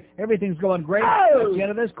a big, everything's going great. That's the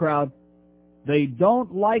end of this crowd. They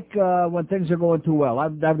don't like when things are going too well.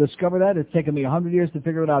 I've discovered that. It's taken me 100 years to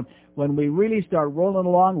figure it out. When we really start rolling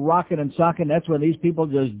along, rocking and socking, that's when these people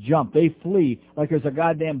just jump. They flee like there's a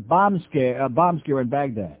goddamn bomb scare in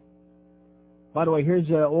Baghdad. By the way, here's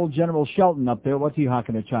old General Shelton up there. What's he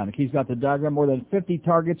hawking at China? He's got the diagram. More than 50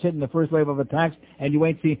 targets hitting the first wave of attacks, and you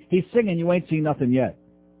ain't seen. He's singing. You ain't seen nothing yet.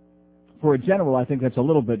 For a general, I think that's a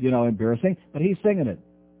little bit, embarrassing. But he's singing it,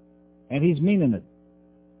 and he's meaning it.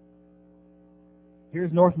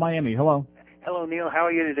 Here's North Miami. Hello. Hello, Neil. How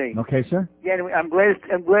are you today? Okay, sir. Yeah, I'm glad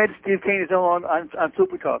Steve Kane is no longer on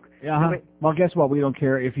Super Talk. Yeah. Well, guess what? We don't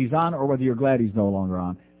care if he's on or whether you're glad he's no longer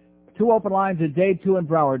on. 2 open lines in Dade, 2 in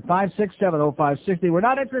Broward. 5670560. We're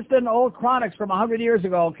not interested in old chronics from 100 years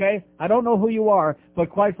ago. Okay. I don't know who you are, but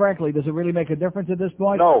quite frankly, does it really make a difference at this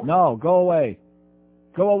point? No. No. Go away.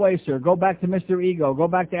 Go away, sir. Go back to Mr. Ego. Go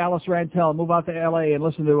back to Alice Rantel. Move out to L.A. and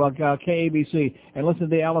listen to KABC and listen to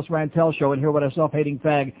the Alice Rantel show and hear what a self-hating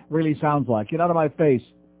fag really sounds like. Get out of my face.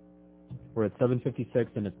 We're at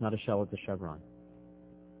 756, and it's not a Shell, it's a Chevron.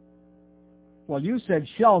 Well, you said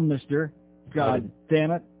Shell, mister. God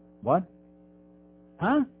damn it. What?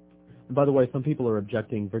 Huh? And by the way, some people are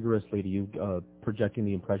objecting vigorously to you projecting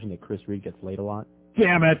the impression that Chris Reed gets laid a lot.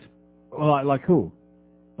 Damn it. Well, like who?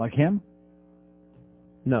 Like him?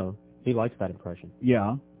 No, he likes that impression.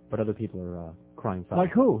 Yeah. But other people are crying foul.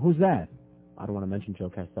 Like who? Who's that? I don't want to mention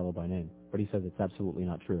Joe Costello by name, but he says it's absolutely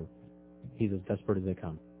not true. He's as desperate as they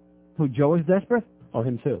come. Who, Joe is desperate? Oh,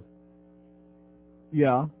 him too.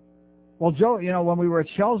 Yeah. Well, Joe, when we were at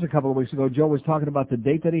Shell's a couple of weeks ago, Joe was talking about the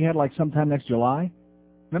date that he had, like sometime next July.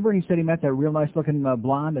 Remember he said he met that real nice-looking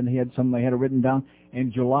blonde, and they had it written down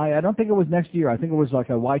in July. I don't think it was next year. I think it was like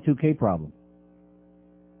a Y2K problem.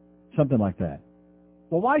 Something like that.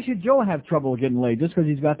 Well, why should Joe have trouble getting laid? Just because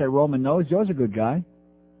he's got that Roman nose? Joe's a good guy.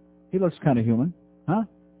 He looks kind of human. Huh?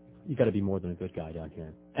 You got to be more than a good guy down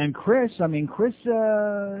here. And Chris, you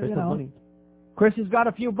know, money. Chris has got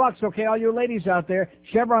a few bucks, okay, all you ladies out there.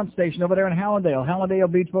 Chevron Station over there in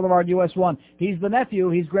Hallandale Beach Boulevard, US 1. He's the nephew.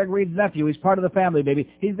 He's Greg Reed's nephew. He's part of the family, baby.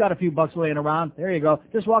 He's got a few bucks laying around. There you go.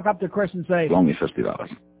 Just walk up to Chris and say... Loan me $50.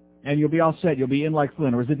 And you'll be all set. You'll be in like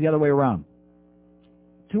Flynn. Or is it the other way around?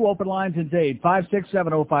 2 open lines in Dade.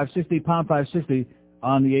 5670560, pound 560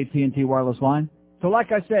 on the AT&T wireless line. So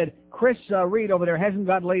like I said, Chris Reed over there hasn't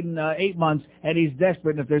got laid in 8 months, and he's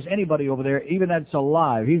desperate. And if there's anybody over there, even that's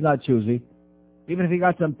alive, he's not choosy. Even if you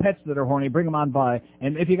got some pets that are horny, bring them on by.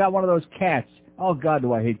 And if you got one of those cats, oh, God,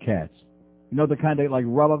 do I hate cats. You know the kind that, like,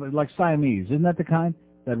 rub up, like Siamese. Isn't that the kind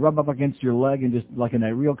that rub up against your leg and just, like, in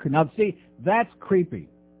a real... Now, see, that's creepy.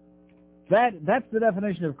 That's the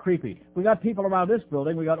definition of creepy. We got people around this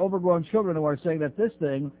building. We got overgrown children who are saying that this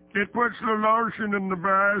thing... It puts the lotion in the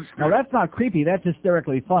basket. Now, that's not creepy. That's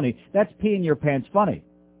hysterically funny. That's peeing your pants funny.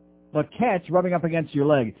 But cats rubbing up against your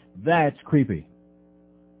leg, that's creepy.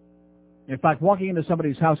 In fact, walking into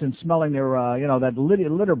somebody's house and smelling their, that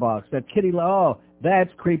litter box, that kitty, oh, that's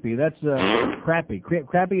creepy. That's crappy.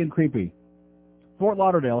 Crappy and creepy. Fort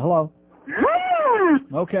Lauderdale, hello.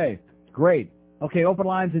 Okay, great. Okay, open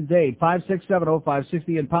lines in Dade,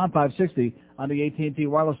 5670560 and pound 560 on the AT&T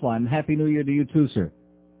wireless line. Happy New Year to you too, sir.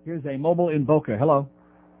 Here's a mobile in Boca. Hello.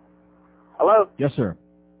 Hello? Yes, sir.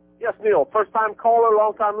 Yes, Neil. First-time caller,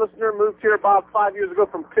 long-time listener, moved here about 5 years ago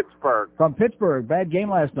from Pittsburgh. From Pittsburgh. Bad game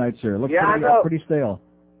last night, sir. Looked pretty stale.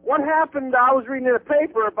 What happened, I was reading in the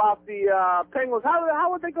paper about the Penguins.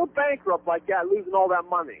 How would they go bankrupt like that, losing all that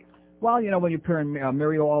money? Well, you know, when you're paying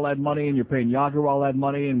Mario all that money and you're paying Yager all that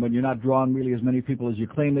money and when you're not drawing really as many people as you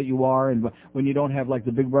claim that you are and when you don't have, like,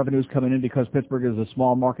 the big revenues coming in because Pittsburgh is a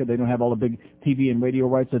small market, they don't have all the big TV and radio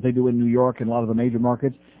rights that they do in New York and a lot of the major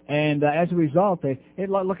markets. And as a result,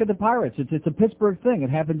 look at the Pirates. It's a Pittsburgh thing. It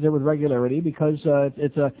happens there with regularity because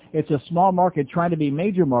it's a small market trying to be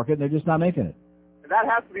major market and they're just not making it. That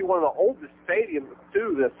has to be one of the oldest stadiums,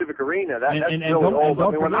 too, the Civic Arena. That's really old.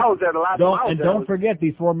 When I was there the last time I was there... Don't forget,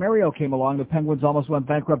 before Mario came along, the Penguins almost went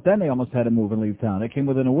bankrupt. Then they almost had to move and leave town. They came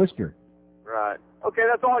within a whisker. Right. Okay,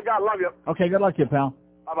 that's all I got. Love you. Okay, good luck to you, pal.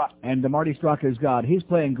 Bye-bye. And Marty Straka is God. He's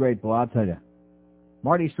playing great, boy, I'll tell you.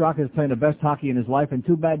 Marty Straka is playing the best hockey in his life, and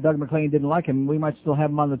too bad Doug McClain didn't like him. We might still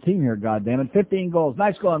have him on the team here, goddammit. 15 goals.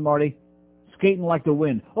 Nice going, Marty. Skating like the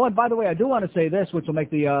wind. Oh, and by the way, I do want to say this, which will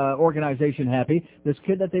make the organization happy. This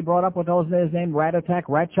kid that they brought up, what the hell is his name? Rat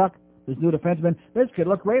Chuck, this new defenseman. This kid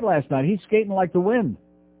looked great last night. He's skating like the wind.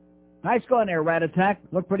 Nice going there, Rat Attack.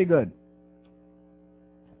 Looked pretty good.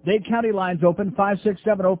 Dade County lines open,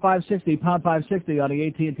 5670560, pound 560 on the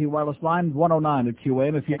AT&T wireless line, 109 at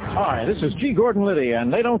QAM. Hi, this is G. Gordon Liddy,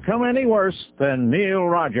 and they don't come any worse than Neil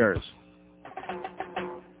Rogers.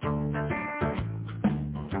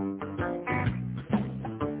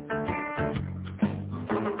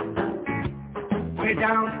 Way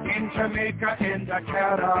down in Jamaica in the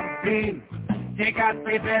Caribbean, they got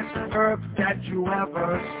the best herb that you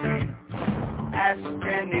ever seen. Ask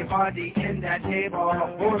anybody in that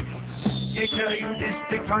neighborhood, they tell you this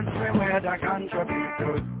the country where the ganja be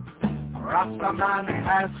good. Rastaman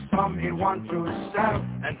has some he want to sell,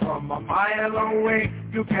 and from a mile away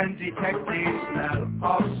you can detect the smell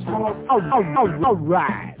of smoke. All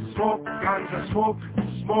right. Smoke, ganja, smoke,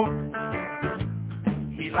 smoke.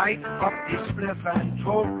 He lights up the spliff and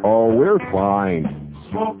choke. Oh, we're fine.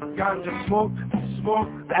 Smoke, ganja, smoke, smoke.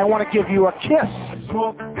 I want to give you a kiss.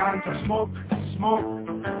 Smoke, ganja, smoke, smoke.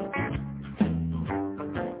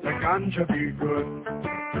 The ganja be good.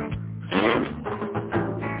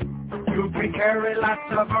 You can carry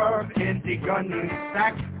lots of herb in the gunny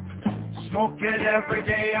sack. Smoke it every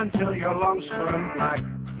day until your lungs turn black.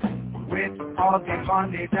 With all the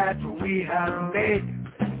money that we have made,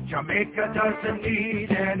 Jamaica doesn't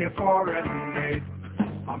need any foreign aid.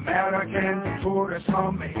 American tourists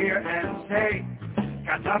come here and say,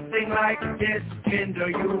 got nothing like this in the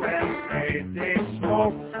USA. They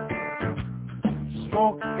smoke,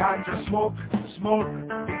 smoke, ganja, smoke, smoke.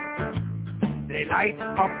 They light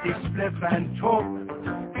up the spliff and choke.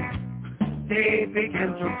 They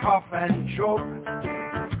begin to cough and choke.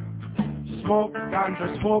 Smoke, ganja,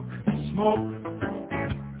 smoke, smoke.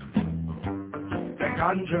 The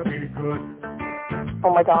ganja be good.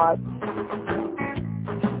 Oh my God.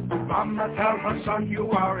 Mama tell her son you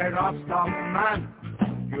are a Rasta man.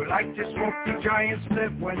 You like to smoke the giant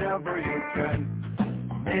spliff whenever you can.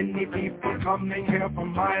 Many people coming here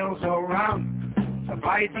from miles around to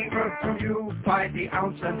buy the earth from you by the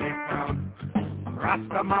ounce and the pound.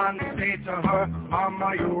 Rastaman say to her,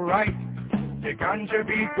 Mama, you're right. The ganja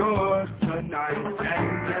be good tonight.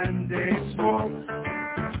 And then they smoke.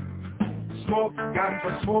 Smoke,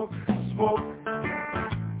 ganja, smoke, smoke.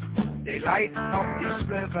 They light up the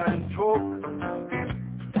spliff and choke.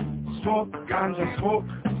 Smoke, ganja, smoke,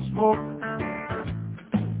 smoke.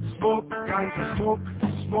 Smoke, ganja, smoke,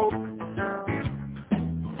 smoke.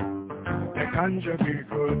 The ganja be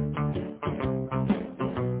good.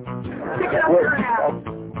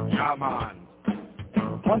 Yeah, man.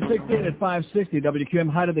 116 at 560 WQM.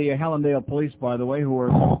 Hi to the Hallandale Police, by the way, who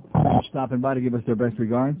are stopping by to give us their best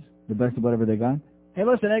regards, the best of whatever they got. Hey,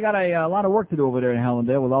 listen, they got a lot of work to do over there in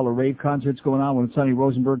Hallandale with all the rave concerts going on, with Sonny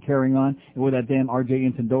Rosenberg carrying on, and with that damn R.J.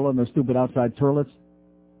 Intandola and those stupid outside toilets.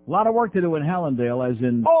 A lot of work to do in Hallandale, as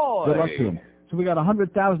in good luck to them. So we got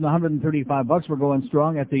 $100,000, $135. We're going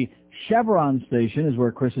strong at the Chevron station is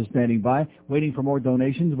where Chris is standing by, waiting for more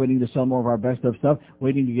donations, waiting to sell more of our best of stuff,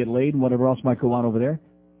 waiting to get laid and whatever else might go on over there.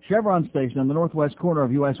 Chevron station on the northwest corner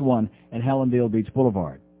of US 1 and Hallandale Beach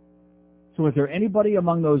Boulevard. So is there anybody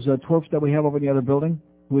among those twerps that we have over in the other building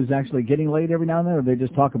who is actually getting laid every now and then, or they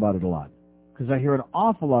just talk about it a lot? Because I hear an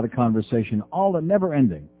awful lot of conversation, all that never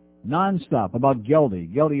ending, nonstop, about Geldy.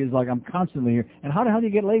 Geldy is like, I'm constantly here. And how the hell do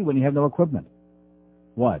you get laid when you have no equipment?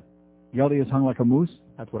 What? Geldy is hung like a moose?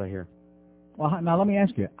 That's what I hear. Well, now let me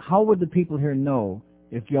ask you, how would the people here know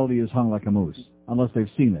if Geldy is hung like a moose, unless they've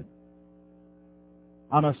seen it?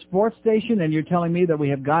 On a sports station, and you're telling me that we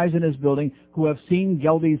have guys in this building who have seen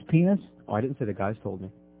Geldy's penis? Oh, I didn't say the guys told me.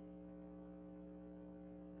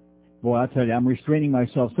 Boy, I'll tell you, I'm restraining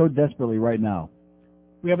myself so desperately right now.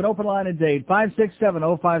 We have an open line at Dade,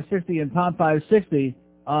 567-0560 and pound 560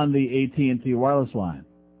 on the AT&T wireless line.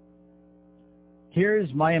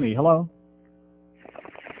 Here's Miami. Hello?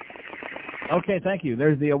 Okay, thank you.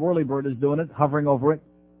 There's the whirlybird is doing it, hovering over it.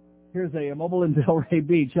 Here's a mobile in Delray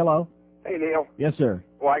Beach. Hello? Hey, Neil. Yes, sir.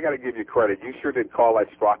 Well, I got to give you credit. You sure did call that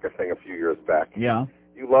Straka thing a few years back. Yeah.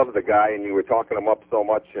 You love the guy, and you were talking him up so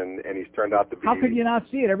much, and he's turned out to be... How could you not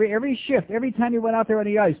see it? Every shift, every time he went out there on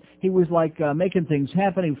the ice, he was like making things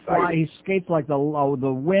happen. He fly, he skates like the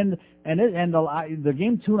wind. And the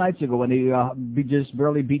game 2 nights ago when he just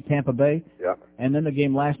barely beat Tampa Bay. Yeah. And then the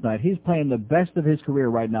game last night, he's playing the best of his career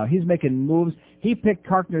right now. He's making moves. He picked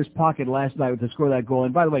Karkner's pocket last night to score that goal.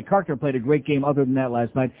 And by the way, Karkner played a great game other than that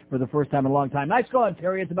last night for the first time in a long time. Nice going,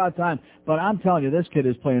 Terry. It's about time. But I'm telling you, this kid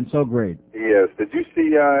is playing so great. He is. Did you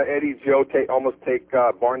see Eddie Joe almost take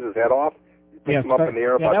Barnes' head off? Yeah, him up in the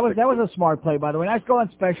air that was a smart play, by the way. Nice going,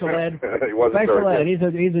 Special Ed. He wasn't Special very Ed.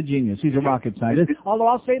 good. He's a genius. He's a rocket scientist. Although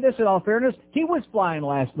I'll say this in all fairness, he was flying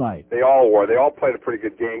last night. They all were. They all played a pretty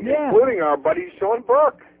good game, including our buddy Sean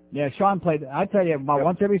Burke. Yeah, Sean played, I tell you, about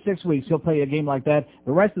once every 6 weeks he'll play a game like that.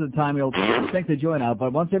 The rest of the time he'll stink the joint out,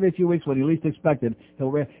 but once every few weeks when he least expected,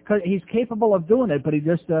 because he's capable of doing it, but he's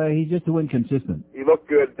just too inconsistent. He looked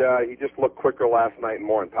good. He just looked quicker last night and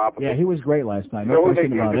more on top of it. Yeah, he was great last night. No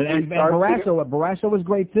question about it. And Barrasso was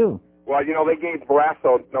great too. Well, they gave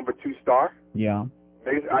Barrasso number 2 star. Yeah.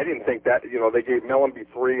 I didn't think that, they gave Mellenby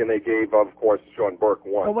 3 and they gave, of course, Sean Burke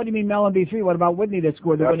 1. Well, what do you mean Mellenby 3? What about Whitney that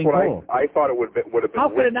scored the winning goal? I thought it would have been How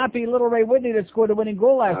could it not be Little Ray Whitney that scored the winning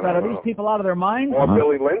goal last night? Are these people out of their minds? Or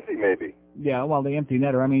Billy Lindsay, maybe. Yeah, well, the empty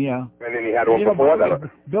netter, yeah. And then he had one before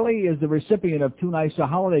that. Billy is the recipient of 2 nice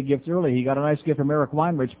holiday gifts early. He got a nice gift from Eric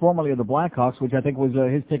Weinrich, formerly of the Blackhawks, which I think was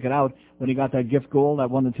his ticket out when he got that gift goal that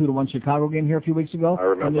won the 2-1 Chicago game here a few weeks ago. I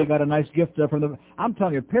remember. And they got a nice gift from the... I'm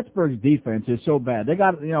telling you, Pittsburgh's defense is so bad. They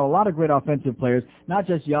got, a lot of great offensive players, not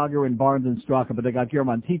just Yager and Barnes and Straka, but they got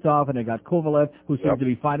German Titov and they got Kovalev, who seems to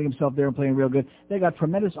be finding himself there and playing real good. They got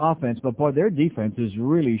tremendous offense, but boy, their defense is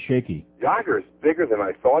really shaky. Yager is bigger than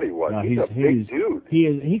I thought he was. He's a big dude.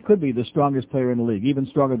 He could be the strongest player in the league, even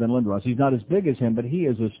stronger than Lindros. He's not as big as him, but he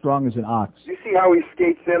is as strong as an ox. You see how he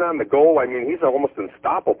skates in on the goal? He's almost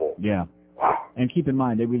unstoppable. Yeah. Wow. And keep in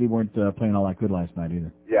mind, they really weren't playing all that good last night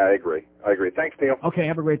either. Yeah, I agree. Thanks, Neil. Okay,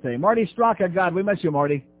 have a great day. Marty Straka, God, we miss you,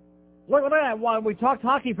 Marty. Look at that. While we talked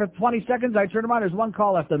hockey for 20 seconds, I turned around, there's 1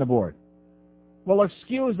 call left on the board. Well,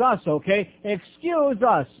 excuse us, okay? Excuse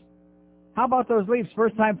us. How about those Leafs?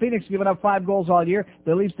 First time Phoenix giving up 5 goals all year.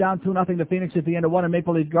 The Leafs down 2-0 to Phoenix at the end of 1 in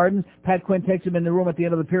Maple Leaf Gardens. Pat Quinn takes him in the room at the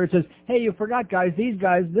end of the period and says, hey, you forgot, guys,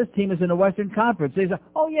 this team is in the Western Conference. They say,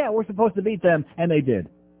 oh, yeah, we're supposed to beat them. And they did.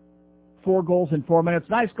 4 goals in 4 minutes.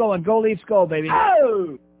 Nice going. Go Leafs, go, baby.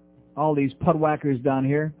 Oh! All these putwhackers down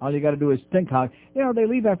here, all you got to do is think how... they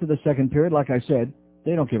leave after the second period, like I said.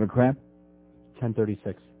 They don't give a crap.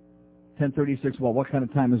 10:36. 10:36. Well, what kind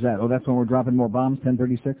of time is that? Oh, that's when we're dropping more bombs,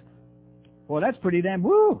 10:36? Well, that's pretty damn...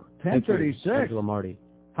 Woo! 10:36. Angelo Marty.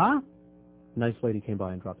 Huh? Nice lady came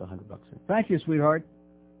by and dropped $100 in. Thank you, sweetheart.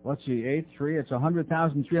 Let's see, 8-3. It's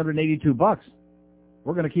 $100,382.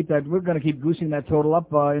 We're going to keep that. We're going to keep goosing that total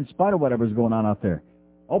up in spite of whatever's going on out there.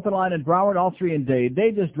 Open line in Broward, all three in Dade.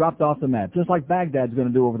 They just dropped off the map, just like Baghdad's going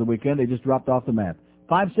to do over the weekend. They just dropped off the map.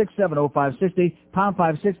 5670560, pound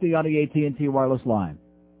 560 on the AT&T wireless line.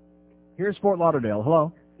 Here's Fort Lauderdale.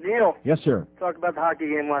 Hello. Neil. Yes, sir. Talk about the hockey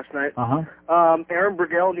game last night. Uh-huh. Aaron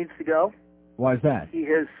Burgell needs to go. Why is that? He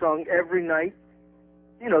has sung every night,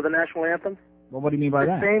 you know, the national anthem. Well, what do you mean by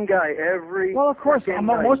that? The same guy every Well, of course, freaking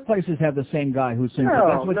night. most places have the same guy who sings it.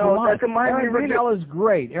 That's what you want. At the Miami Aaron Arena. Burgell is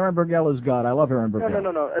great. Aaron Burgell is God. I love Aaron Burgell.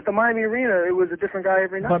 No. At the Miami Arena, it was a different guy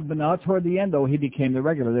every night. But now, toward the end, though, he became the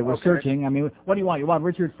regular. They were searching. I mean, what do you want? You want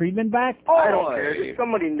Richard Friedman back? I don't care. Just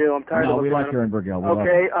somebody new. I'm tired of No, looking we like at him. Aaron Burgell. We love him.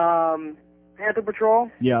 Okay, Panther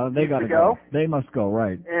Patrol. Yeah, they got to go. They must go,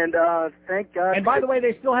 right. And thank God. And by the way,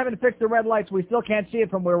 they still haven't fixed the red lights. We still can't see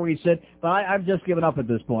it from where we sit. But I've just given up at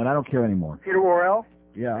this point. I don't care anymore. Peter Worrell.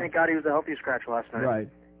 Yeah. Thank God he was a healthy scratch last night. Right.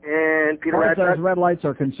 And Peter As far as Radchuk. red lights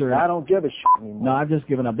are concerned, I don't give a shit anymore. No, I've just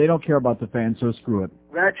given up. They don't care about the fans, so screw it.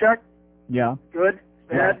 Radchuk. Yeah. Good.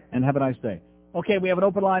 Bad. And have a nice day. Okay, we have an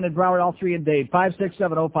open line in Broward, all three in Dade.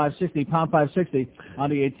 5670560, pound 560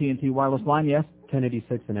 on the AT&T wireless line. Yes.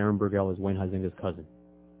 1086, and Aaron Burgell is Wayne Huizinga's cousin.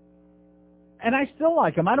 And I still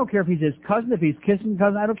like him. I don't care if he's his cousin, if he's kissing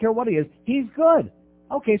cousin. I don't care what he is. He's good.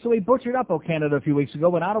 Okay, so he butchered up Canada a few weeks ago.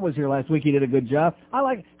 When Otto was here last week, he did a good job.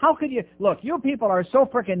 How could you, look, you people are so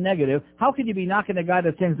frickin' negative. How could you be knocking the guy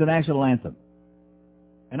that sings the national anthem?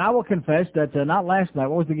 And I will confess that not last night,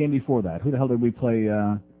 what was the game before that? Who the hell did we play,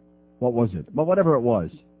 what was it? But whatever it was.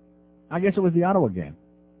 I guess it was the Ottawa game.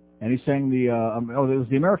 And he sang the, it was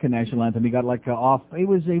the American national anthem. He got off, he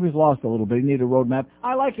was lost a little bit. He needed a roadmap.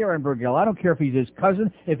 I like Aaron Burgell. I don't care if he's his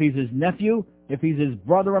cousin, if he's his nephew, if he's his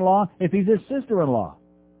brother-in-law, if he's his sister-in-law.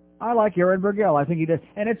 I like Aaron Burgell. I think he did.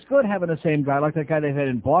 And it's good having the same guy, like that guy they've had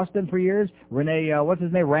in Boston for years, Rene, what's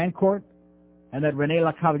his name, Rancourt? And that Rene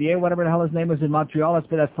Lecavalier, whatever the hell his name is in Montreal. That's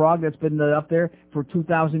been that frog that's been up there for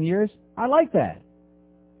 2,000 years. I like that.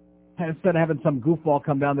 And instead of having some goofball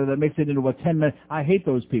come down there that makes it into a 10-minute, I hate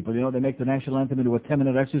those people. You know, they make the national anthem into a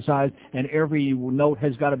 10-minute exercise, and every note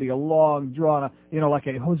has got to be a long, drawn, like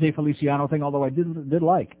a Jose Feliciano thing, although I did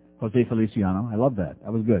like Jose Feliciano. I love that.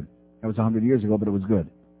 That was good. That was 100 years ago, but it was good.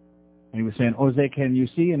 And he was saying, Jose, can you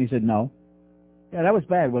see? And he said, no. Yeah, that was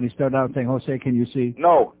bad when he started out saying, Jose, can you see?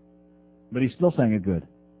 No. But he still sang it good.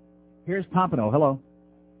 Here's Pompano. Hello.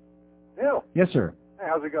 Neil. Yes, sir. Hey,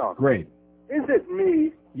 how's it going? Great. Is it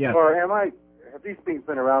me? Yes. Or have these things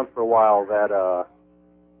been around for a while that,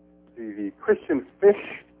 the Christian fish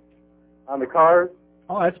on the cars?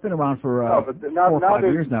 Oh, that's been around for no, but now, 4 or 5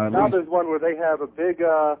 years now at now least. there's one where they have a big,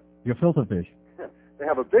 Your filter fish. they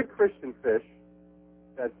have a big Christian fish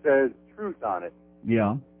that says truth on it.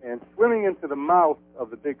 Yeah. And swimming into the mouth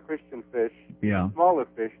of the big Christian fish, Yeah. smaller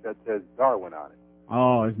fish that says Darwin on it.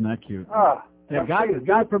 Oh, isn't that cute? Ah. Yeah,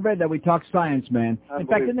 God forbid that we talk science, man. In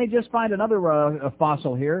fact, didn't they just find another a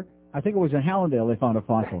fossil here? I think it was in Hallandale they found a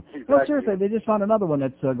fossil. Exactly. No, seriously, they just found another one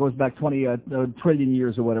that goes back 20 trillion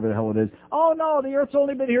years or whatever the hell it is. Oh, no, the Earth's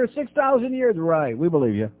only been here 6,000 years. Right, we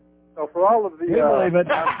believe you. So for all of the... We believe it.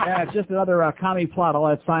 Yeah, it's just another commie plot, all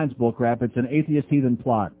that science bull crap. It's an atheist heathen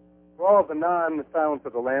plot. For all of the non-Silence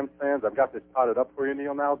of the Lambs fans, I've got this potted up for you,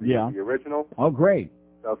 Neil, now. The original. Oh, great.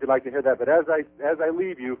 So if you'd like to hear that. But as I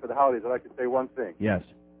leave you for the holidays, I'd like to say one thing. Yes.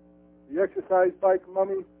 The exercise bike,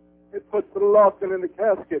 Mummy, it puts the Lawson in the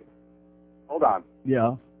casket. Hold on.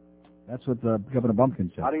 Yeah. That's what Governor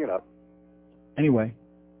Bumpkin said. Hotting it up. Anyway,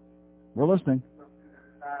 we're listening.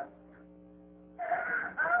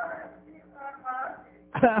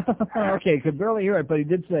 Okay, could barely hear it, but he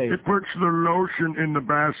did say... It puts the lotion in the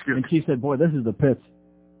basket. And she said, boy, this is the pits.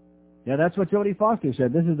 Yeah, that's what Jodie Foster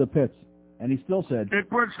said. This is the pits. And he still said... It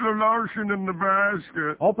puts the lotion in the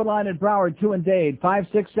basket. Open line at Broward, 2 in Dade,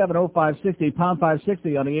 5670560, pound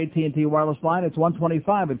 560 on the AT&T wireless line. It's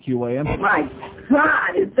 125 at QAM. My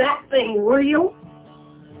God, is that thing real?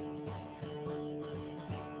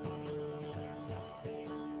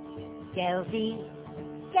 Geldy,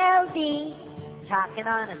 talking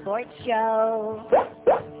on a sports show,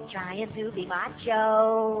 trying to be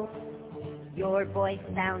macho. Your voice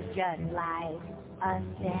sounds just like a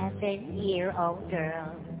 7-year-old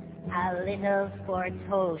girl, a little sports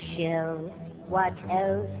ho shill. What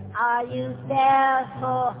else are you there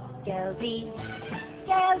for, Geldy?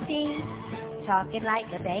 Talking like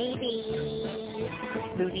a baby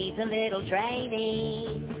who needs a little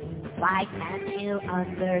training. Why can't you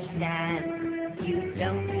understand? You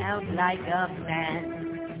don't sound like a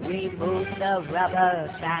man. Remove the rubber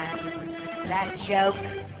band. That joke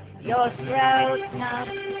Your throat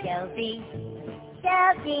comes Geldy,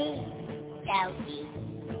 Geldy, Geldy.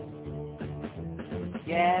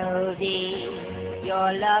 Geldy,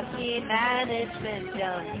 your lucky management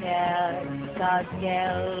don't care. 'Cause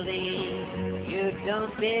Geldy, you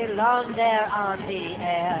don't belong there on the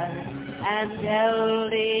air. And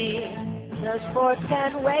Geldy, the sport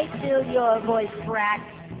can wait till your voice cracks.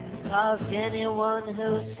 'Cause anyone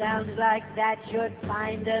who sounds like that should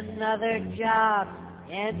find another job.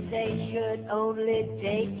 And they should only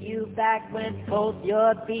take you back when both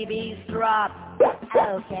your BBs drop.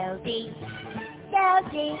 Oh, Geldy,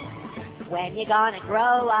 Geldy, when you gonna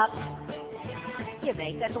grow up? You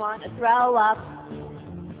make us want to throw up.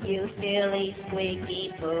 You silly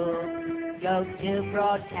squeaky poo. Go to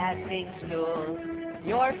broadcasting school.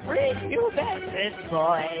 Your free pubescent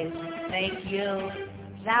voice makes you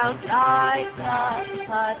sound like a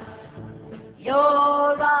hut. You're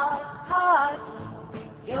a hut.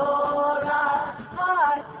 You're a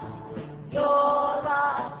hut. You're a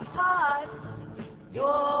hut. You're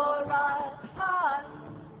a hut.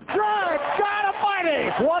 Good God Almighty!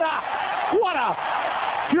 What a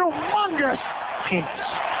humongous piece!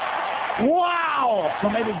 Wow! So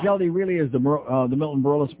maybe Geldy really is the Milton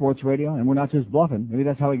Berle of sports radio, and we're not just bluffing. Maybe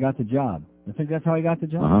that's how he got the job. I think that's how he got the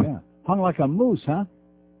job, yeah. Hung like a moose, huh?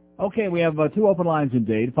 Okay, we have two open lines in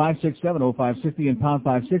Dade, 567-0560 and pound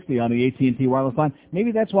 560 on the AT&T wireless line.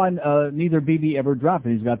 Maybe that's why neither BB ever dropped,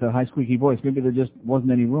 and he's got the high squeaky voice. Maybe there just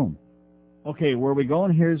wasn't any room. Okay, where are we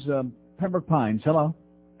going? Here's Pembroke Pines. Hello.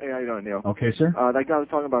 Hey, how you doing, Neil? Okay, sir. That guy I was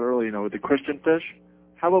talking about earlier, with the Christian fish.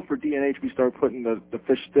 How about for D&H we start putting the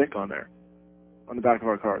fish stick on there, on the back of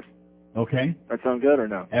our cars? Okay. That sound good or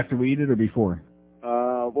no? After we eat it or before?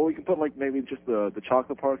 Well, we can put maybe just the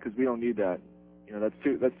chocolate part because we don't need that. That's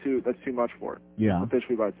too much for it. Yeah. The fish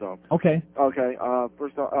we buy itself. Okay. Okay.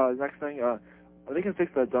 First, next thing, are they gonna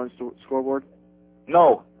fix that darn scoreboard?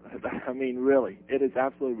 No. I mean, really, it is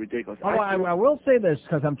absolutely ridiculous. Oh, I will say this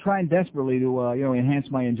because I'm trying desperately to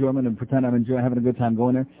enhance my enjoyment and pretend I'm having a good time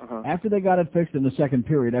going there. After they got it fixed in the second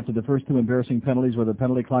period, after the first two embarrassing penalties where the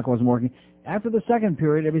penalty clock wasn't working, after the second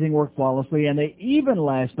period everything worked flawlessly, and they even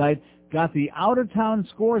last night got the out-of-town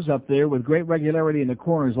scores up there with great regularity in the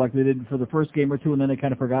corners like they did for the first game or two, and then they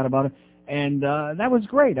kind of forgot about it. And that was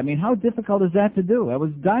great. I mean, how difficult is that to do? That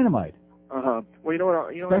was dynamite. Well, you know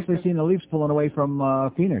what? Especially seeing the Leafs pulling away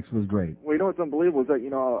from Phoenix was great. Well, you know what's unbelievable is that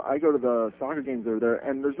I go to the soccer games over there,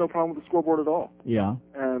 and there's no problem with the scoreboard at all. Yeah.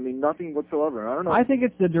 I mean, nothing whatsoever. I don't know. I think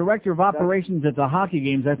it's the director of operations at the hockey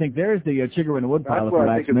games. I think there's the Chigger Woodpile. That's what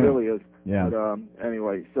I think it really is. Yeah. But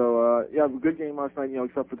anyway, so yeah, good game last night.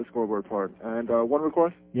 Except for the scoreboard part. And one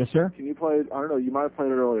request. Yes, sir. Can you play? I don't know. You might have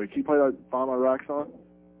played it earlier. Can you play that Bomb Iraq song?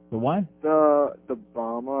 The what? The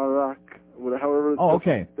Bomb Iraq. However. Oh,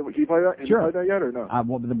 okay. Can you play that? Can Sure. you play that yet or no?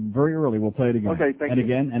 Very early. We'll play it again. Okay, thank and you.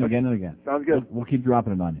 Again and again and again. Sounds good. We'll keep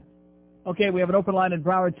dropping it on you. Okay, we have an open line in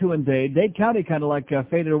Broward, 2 in Dade. Dade County kind of like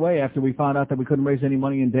faded away after we found out that we couldn't raise any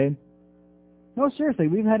money in Dade. No, seriously,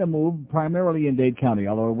 we've had a move primarily in Dade County,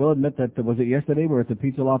 although I will admit that, was it yesterday we were at the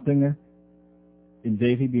Pizza Loft thing there? In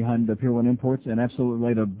Davie behind the Pier 1 Imports, and absolutely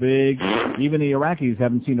laid a big, even the Iraqis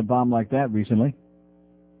haven't seen a bomb like that recently.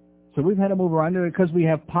 So we've had to move around because we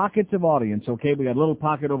have pockets of audience, okay? We got a little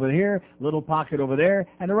pocket over here, little pocket over there,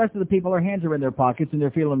 and the rest of the people, their hands are in their pockets and they're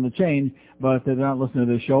feeling the change, but they're not listening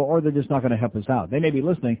to this show, or they're just not going to help us out. They may be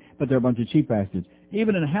listening, but they're a bunch of cheap bastards.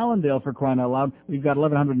 Even in Hallandale, for crying out loud, we've got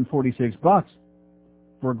 $1,146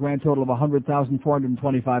 for a grand total of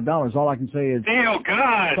 $100,425. All I can say is, oh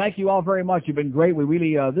God! Thank you all very much. You've been great. We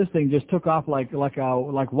really, this thing just took off like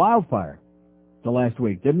wildfire. The last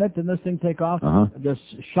week, didn't it? Didn't this thing take off? Just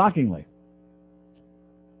shockingly.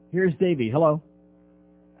 Here's Davey. Hello.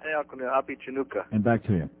 Hey, Uncle Neil. Happy Chinooka. And back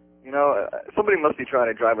to you. Somebody must be trying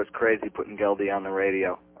to drive us crazy putting Geldy on the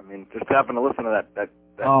radio. I mean, just having to listen to that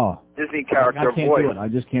Disney character I can't voice. do it. I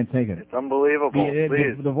just can't take it. It's unbelievable.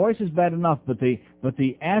 The voice is bad enough, but the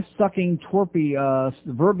ass-sucking, twerpy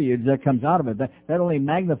verbiage that comes out of it, that only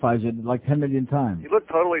magnifies it like 10 million times. He looked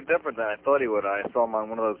totally different than I thought he would. I saw him on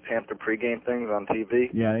one of those Hampton pregame things on TV.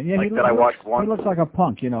 Yeah. I watched once. He looks like a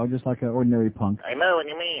punk, just like an ordinary punk. I know what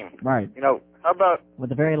you mean. Right. How about...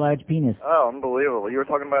 With a very large penis. Oh, unbelievable. You were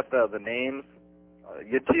talking about the names.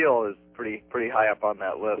 Yateel is pretty high up on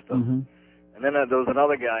that list. And then there was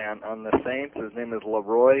another guy on the Saints. His name is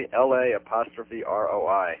Leroy,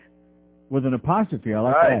 L-A'_ROI. With an apostrophe, I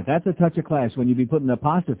like that. That's a touch of class when you be putting an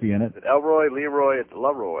apostrophe in it. It's Elroy, Leroy, it's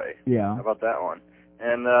Leroy. Yeah. How about that one?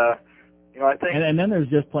 And, I think... And then there's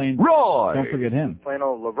just plain... Roy! Don't forget him. Plain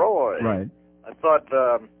old Leroy. Right. I thought,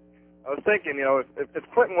 I was thinking, if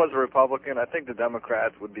Clinton was a Republican, I think the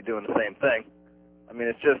Democrats would be doing the same thing. I mean,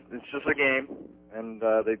 it's just a game, and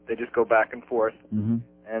they just go back and forth. Mm-hmm.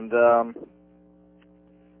 And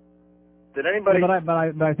did anybody?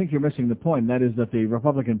 But I think you're missing the point. That is that the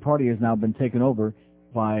Republican Party has now been taken over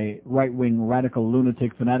by right-wing, radical,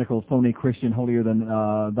 lunatic, fanatical, phony, Christian,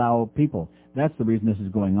 holier-than-thou people. That's the reason this is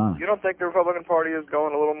going on. You don't think the Republican Party is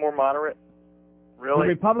going a little more moderate? Really? The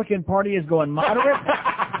Republican Party is going moderate?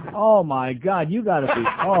 Oh, my God. You got to be...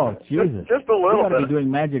 Oh, Jesus. Just a little bit. You got to bit. be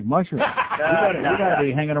doing magic mushrooms. You got to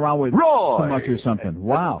be hanging around with Roy! so much or something.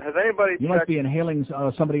 Wow. Has anybody You must be inhaling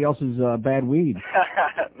somebody else's bad weed.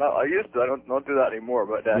 No, I used to. I don't do that anymore.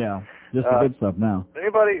 But Yeah, just the good stuff now.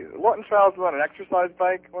 Anybody? Lawton Childs was on an exercise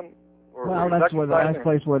bike when? Well, that's where the last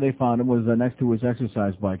place where they found him was next to his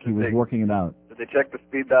exercise bike. He was working it out. Did they check the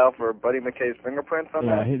speed dial for Buddy McKay's fingerprints on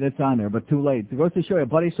that? Yeah, it's on there, but too late. It goes to show you,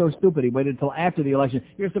 Buddy's so stupid, he waited until after the election.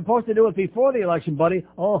 You're supposed to do it before the election, Buddy.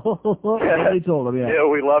 Oh, nobody told him, Yeah,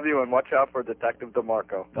 we love you, and watch out for Detective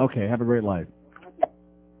DeMarco. Okay, have a great life.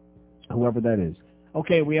 Whoever that is.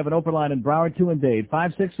 Okay, we have an open line in Broward, 2 and Dade,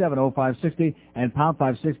 567-0560, and pound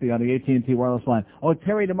 560 on the AT&T wireless line. Oh,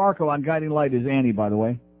 Terry DeMarco on Guiding Light is Annie, by the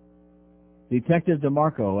way. Detective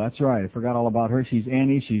DeMarco, that's right. I forgot all about her. She's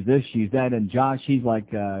Annie, she's this, she's that, and Josh, she's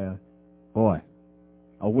like, boy,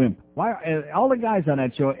 a wimp. Why? All the guys on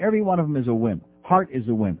that show, every one of them is a wimp. Hart is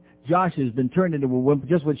a wimp. Josh has been turned into a wimp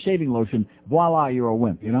just with shaving lotion. Voila, you're a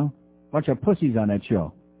wimp, you know? Bunch of pussies on that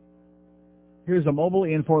show. Here's a mobile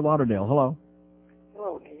in Fort Lauderdale. Hello.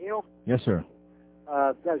 Hello, Neil. Yes, sir.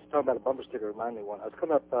 You guys talking about a bumper sticker. Remind me one. I was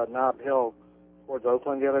coming up Knob Hill towards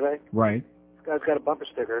Oakland the other day. Right. This guy's got a bumper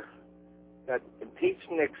sticker. Got impeach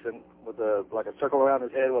Nixon with a circle around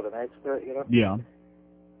his head with an X to it, you know? Yeah.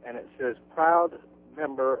 And it says, proud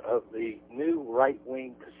member of the new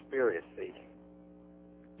right-wing conspiracy.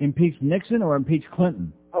 Impeach Nixon or impeach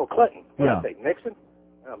Clinton? Oh, Clinton. What did Yeah. I say? Nixon?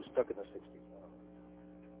 I'm stuck in the 60s.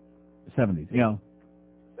 70s, yeah.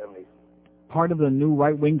 70s. Part of the new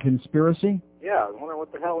right-wing conspiracy? Yeah, I was wondering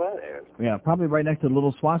what the hell that is. Yeah, probably right next to the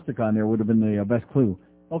little swastika on there would have been the best clue.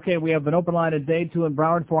 Okay, we have an open line at Dade, 2 in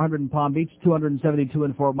Broward, 400 in Palm Beach, 272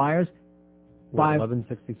 in Fort Myers.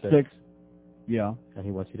 1166. Yeah. And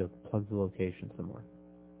he wants you to plug the location somewhere.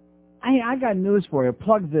 I got news for you.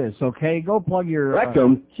 Plug this, okay? Go plug your...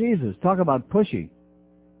 Rectum. Jesus, talk about pushy.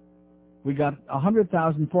 We got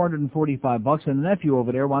 $100,445, and the nephew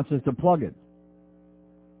over there wants us to plug it.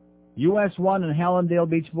 US 1 and Hallandale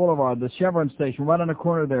Beach Boulevard, the Chevron station, right on the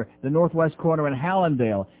corner there, the northwest corner in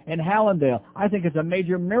Hallandale. In Hallandale, I think it's a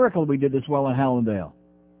major miracle we did this well in Hallandale.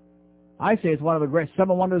 I say it's one of the great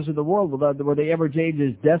 7 wonders of the world where the average age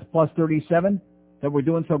is death plus 37, that we're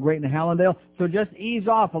doing so great in Hallandale. So just ease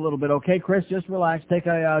off a little bit, okay, Chris? Just relax, take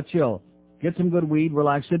a chill. Get some good weed,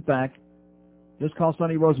 relax, sit back. Just call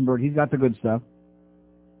Sonny Rosenberg. He's got the good stuff.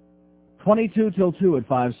 22 till 2 at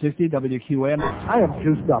 560 WQAM. I am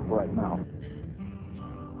juiced up right now.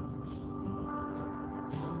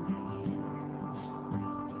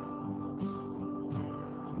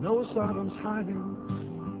 No Saddam's hiding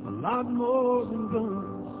a lot more than guns.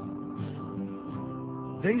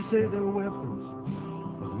 They say they're weapons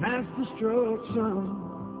of mass destruction.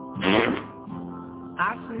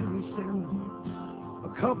 I say we send a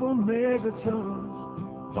couple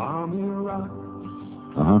megatons bomb Iraq.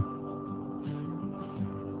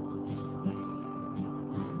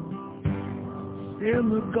 In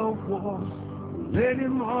the Gulf War, let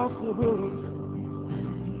him off the hook.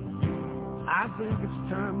 I think it's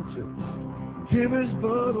time to give his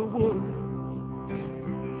butt a whoop.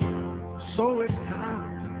 So it's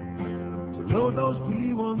time to load those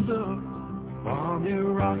B-1s up on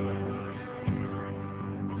Iraq.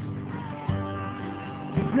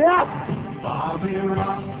 Yes! Bomb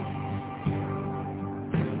Iraq.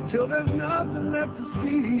 Till there's nothing left to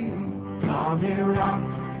see. Bomb Iraq.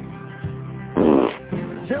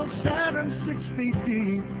 Till Saturn's 6 feet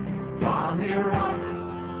deep. Bomb Iraq.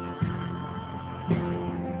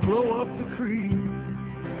 Blow up the creek.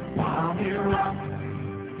 Bomb Iraq.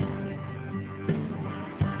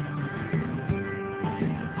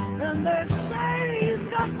 And they say he's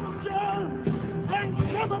got some drugs and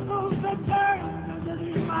chemicals that burn, and that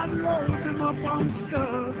he might load them up on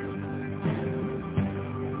stuff.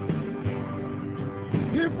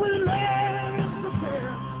 If we let him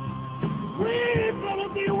prepare, we better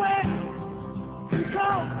beware,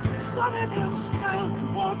 because some of them smells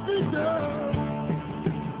won't be done.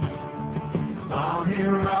 Bomb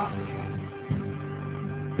Iraq,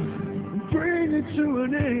 bring it to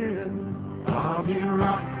an end. Bomb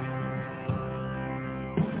Iraq,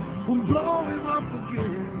 we'll blow him up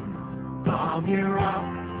again. Bomb Iraq,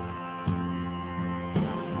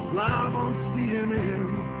 live on CNN.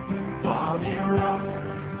 Bobby Rock.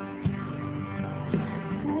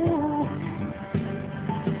 Ooh.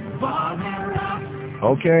 Bobby Rock.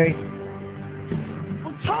 Okay.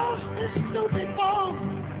 Well, toss this stupid ball.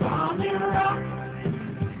 Bobby Rock.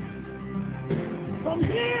 From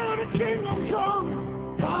here to Kingdom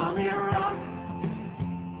Come. Bobby Rock.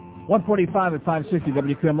 145 at 560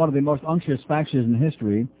 WQM, one of the most unctuous faxes in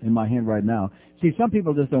history, in my hand right now. See, some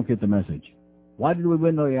people just don't get the message. Why did we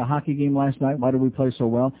win the hockey game last night? Why did we play so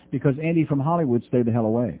well? Because Andy from Hollywood stayed the hell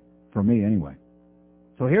away. For me, anyway.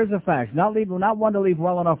 So here's the fax. Not one to leave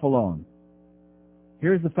well enough alone.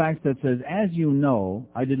 Here's the fax that says, as you know,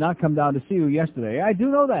 I did not come down to see you yesterday. I do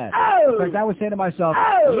know that. Oh! In fact, I was saying to myself,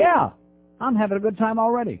 yeah, I'm having a good time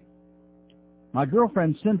already. My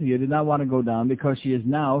girlfriend Cynthia did not want to go down because she is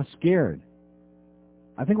now scared.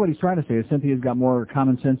 I think what he's trying to say is Cynthia's got more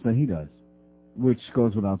common sense than he does, which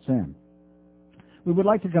goes without saying. We would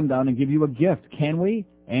like to come down and give you a gift. Can we?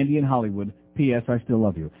 Andy in Hollywood. P.S. I still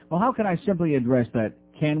love you. Well, how can I simply address that?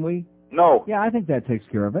 Can we? No. Yeah, I think that takes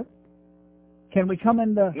care of it. Can we come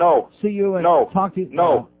and see you and talk to you?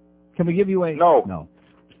 No. Can we give you a... No. No.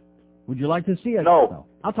 Would you like to see us? No.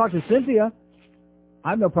 I'll talk to Cynthia.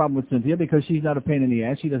 I have no problem with Cynthia because she's not a pain in the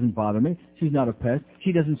ass. She doesn't bother me. She's not a pest.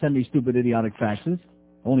 She doesn't send me stupid, idiotic faxes.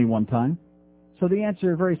 Only one time. So the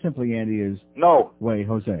answer, very simply, Andy, is... No. Way,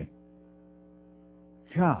 Jose.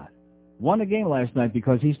 God. Won a game last night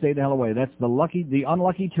because he stayed the hell away. That's the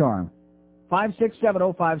unlucky charm.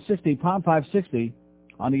 5670560, pound 560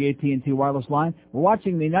 on the AT&T wireless line. We're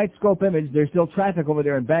watching the night scope image. There's still traffic over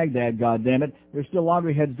there in Baghdad, goddammit. There's still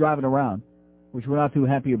laundry heads driving around, which we're not too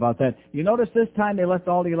happy about that. You notice this time they left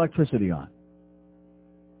all the electricity on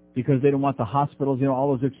because they didn't want the hospitals,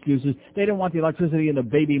 all those excuses. They didn't want the electricity in the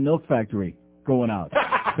baby milk factory going out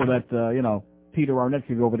so that, Peter Arnett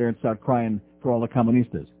could go over there and start crying for all the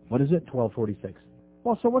comunistas. What is it? 1246.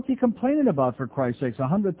 Well, so what's he complaining about, for Christ's sakes?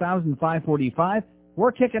 100,545?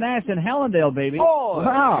 We're kicking ass in Hallandale, baby. Oh!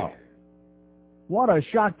 Wow. What a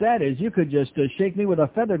shock that is. You could just shake me with a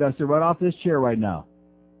feather duster right off this chair right now.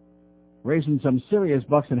 Raising some serious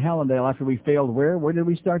bucks in Hallandale after we failed where? Where did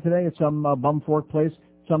we start today? At some bumfork place?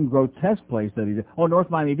 Some grotesque place that he did. Oh, North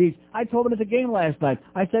Miami Beach. I told him at the game last night.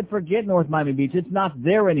 I said, forget North Miami Beach. It's not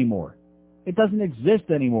there anymore. It doesn't exist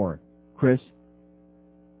anymore. Chris?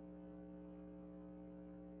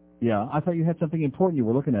 Yeah, I thought you had something important you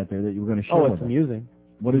were looking at there that you were going to share with us. Oh, it's amusing.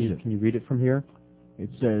 What is it? Can you read it from here? It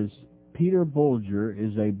says, Peter Bolger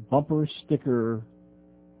is a bumper sticker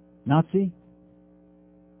Nazi?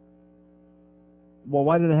 Well,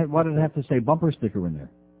 why did it have to say bumper sticker in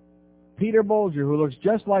there? Peter Bolger, who looks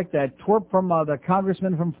just like that twerp from the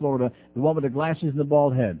congressman from Florida, the one with the glasses and the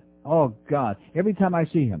bald head. Oh, God. Every time I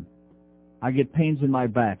see him, I get pains in my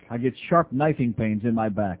back. I get sharp knifing pains in my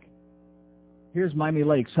back. Here's Miami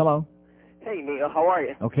Lakes. Hello. Hey, Neil. How are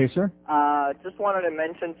you? Okay, sir. Just wanted to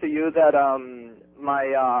mention to you that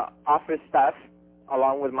my office staff,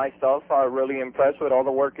 along with myself, are really impressed with all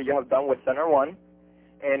the work that you have done with Center One.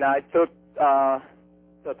 And I took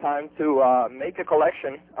the time to make a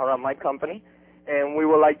collection around my company, and we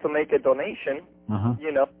would like to make a donation,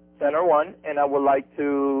 Center One, and I would like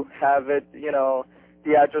to have it,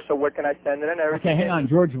 the address of where can I send it and everything. Okay, hang on.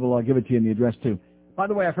 George will give it to you in the address, too. By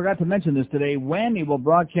the way, I forgot to mention this today. Whammy will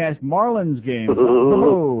broadcast Marlins games.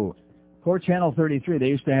 For Channel 33, they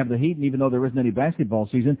used to have the Heat, and even though there isn't any basketball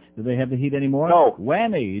season, do they have the Heat anymore? No.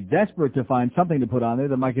 Whammy, desperate to find something to put on there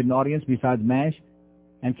that might get an audience besides MASH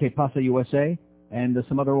and Que Pasa USA and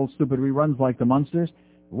some other old stupid reruns like the Munsters.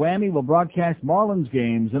 Whammy will broadcast Marlins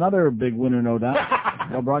games, another big winner, no doubt.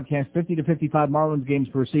 They'll broadcast 50 to 55 Marlins games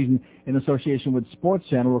per season in association with Sports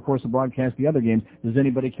Channel. Of course, they'll broadcast the other games. Does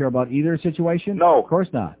anybody care about either situation? No. Of course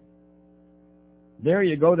not. There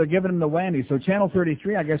you go. They're giving them the whammy. So Channel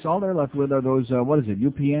 33, I guess all they're left with are those,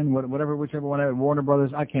 UPN, whichever one, Warner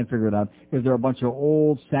Brothers. I can't figure it out because they're a bunch of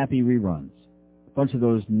old, sappy reruns. A bunch of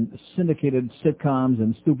those syndicated sitcoms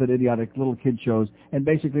and stupid, idiotic little kid shows. And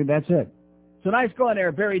basically, that's it. So nice going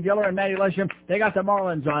there, Barry Diller and Matty Lesham. They got the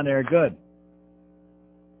Marlins on there. Good.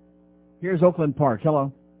 Here's Oakland Park.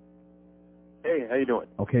 Hello. Hey, how you doing?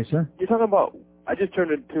 Okay, sir. You're talking about, I just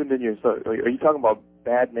tuned in your, so are you talking about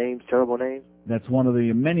bad names, terrible names? That's one of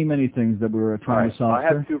the many, many things that we were trying to solve, I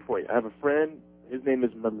have two for you. I have a friend. His name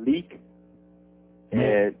is Malik.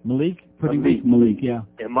 And Malik? Pretty weak, Malik, yeah.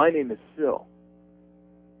 And my name is Sil.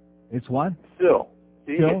 It's what? Sil.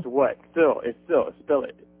 See, Sil? it's what? Sil. It's Sil. Spell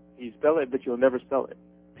it. You spell it, but you'll never spell it.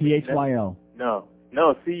 P-H-Y-L. No.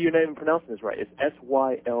 See, you're not even pronouncing this right. It's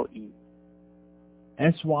S-Y-L-E.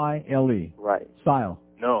 S-Y-L-E. Right. Sile.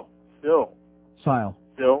 No. Sil. Sile.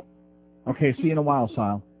 Sil. Okay, see you in a while,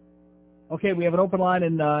 Sile. Okay, we have an open line,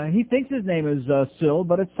 and he thinks his name is Sil,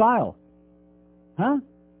 but it's Sile. Huh?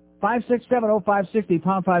 5670560,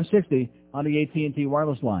 pound 560 on the AT&T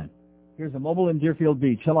wireless line. Here's a mobile in Deerfield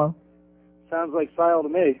Beach. Hello. Sounds like Sile to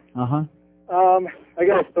me. Uh-huh. I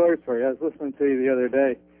got a story for you. I was listening to you the other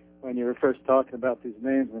day when you were first talking about these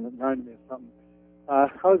names, and it reminded me of something. I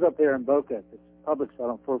was up there in Boca. It's public site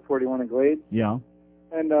on 441 in Glade. Yeah.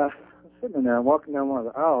 And I was sitting in there, I'm walking down one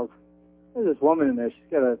of the aisles. There's this woman in there. She's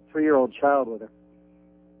got a 3-year-old child with her,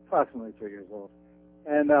 approximately 3 years old.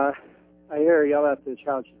 And I hear her yell out to the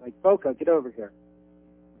child. She's like, Boca, get over here.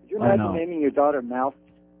 Could you imagine naming your daughter Mouth?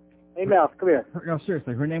 Hey, Mouth, come here. No,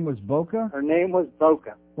 seriously, her name was Boca? Her name was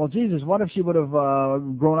Boca. Well, Jesus, what if she would have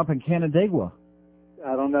grown up in Canandaigua?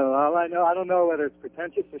 I don't know. I don't know whether it's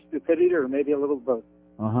pretentious or stupidity or maybe a little both.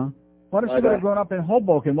 Uh-huh. What if she would have grown up in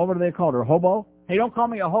Hoboken? What would they call her? Hobo? Hey, don't call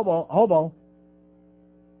me a hobo. Hobo.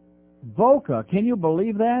 Boca. Can you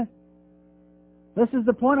believe that? This is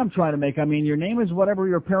the point I'm trying to make. I mean, your name is whatever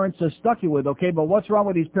your parents have stuck you with, okay? But what's wrong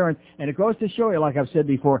with these parents? And it goes to show you, like I've said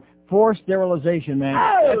before, forced sterilization, man.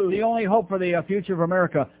 Oh! That's the only hope for the future of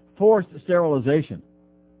America. Forced sterilization.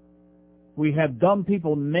 We have dumb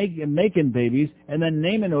people making babies and then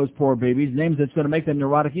naming those poor babies names that's going to make them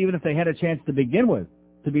neurotic, even if they had a chance to begin with,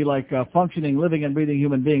 to be like functioning, living, and breathing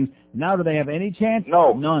human beings. Now do they have any chance?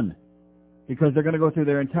 No. None. Because they're going to go through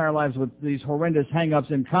their entire lives with these horrendous hang-ups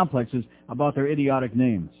and complexes about their idiotic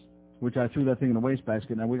names, which I threw that thing in the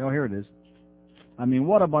wastebasket. Now, here it is. I mean,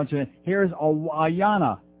 what a bunch of... Here's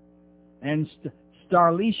Ayana and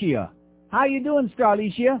Starlicia. How you doing,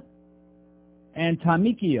 Starlicia? And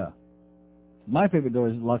Tamikia. My favorite, though,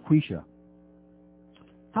 is LaQuisha.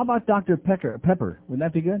 How about Dr. Pepper? Wouldn't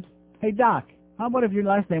that be good? Hey, Doc, how about if your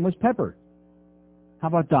last name was Pepper? How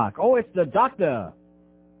about Doc? Oh, it's the doctor.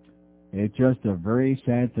 It's just a very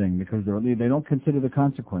sad thing because they don't consider the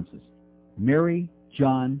consequences. Mary,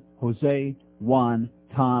 John, Jose, Juan,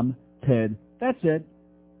 Tom, Ted. That's it.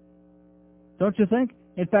 Don't you think?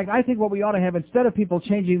 In fact, I think what we ought to have, instead of people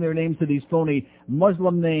changing their names to these phony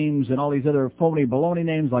Muslim names and all these other phony baloney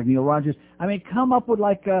names like Neil Rogers, I mean, come up with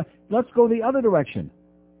let's go the other direction.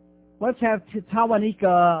 Let's have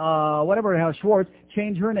Tawanika, whatever the hell, Schwartz,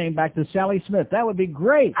 change her name back to Sally Smith. That would be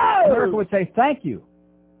great. Oh! America would say, thank you.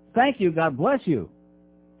 Thank you, God bless you,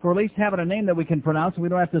 for at least having a name that we can pronounce, and we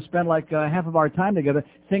don't have to spend half of our time together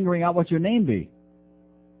figuring out what your name be.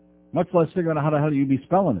 Much less figuring out how the hell you be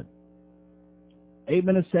spelling it. 8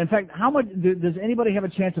 minutes. In fact, how much does anybody have a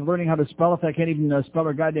chance of learning how to spell if they can't even spell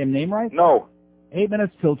their goddamn name right? No. 8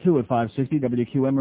 minutes till 2 at 560 WQM.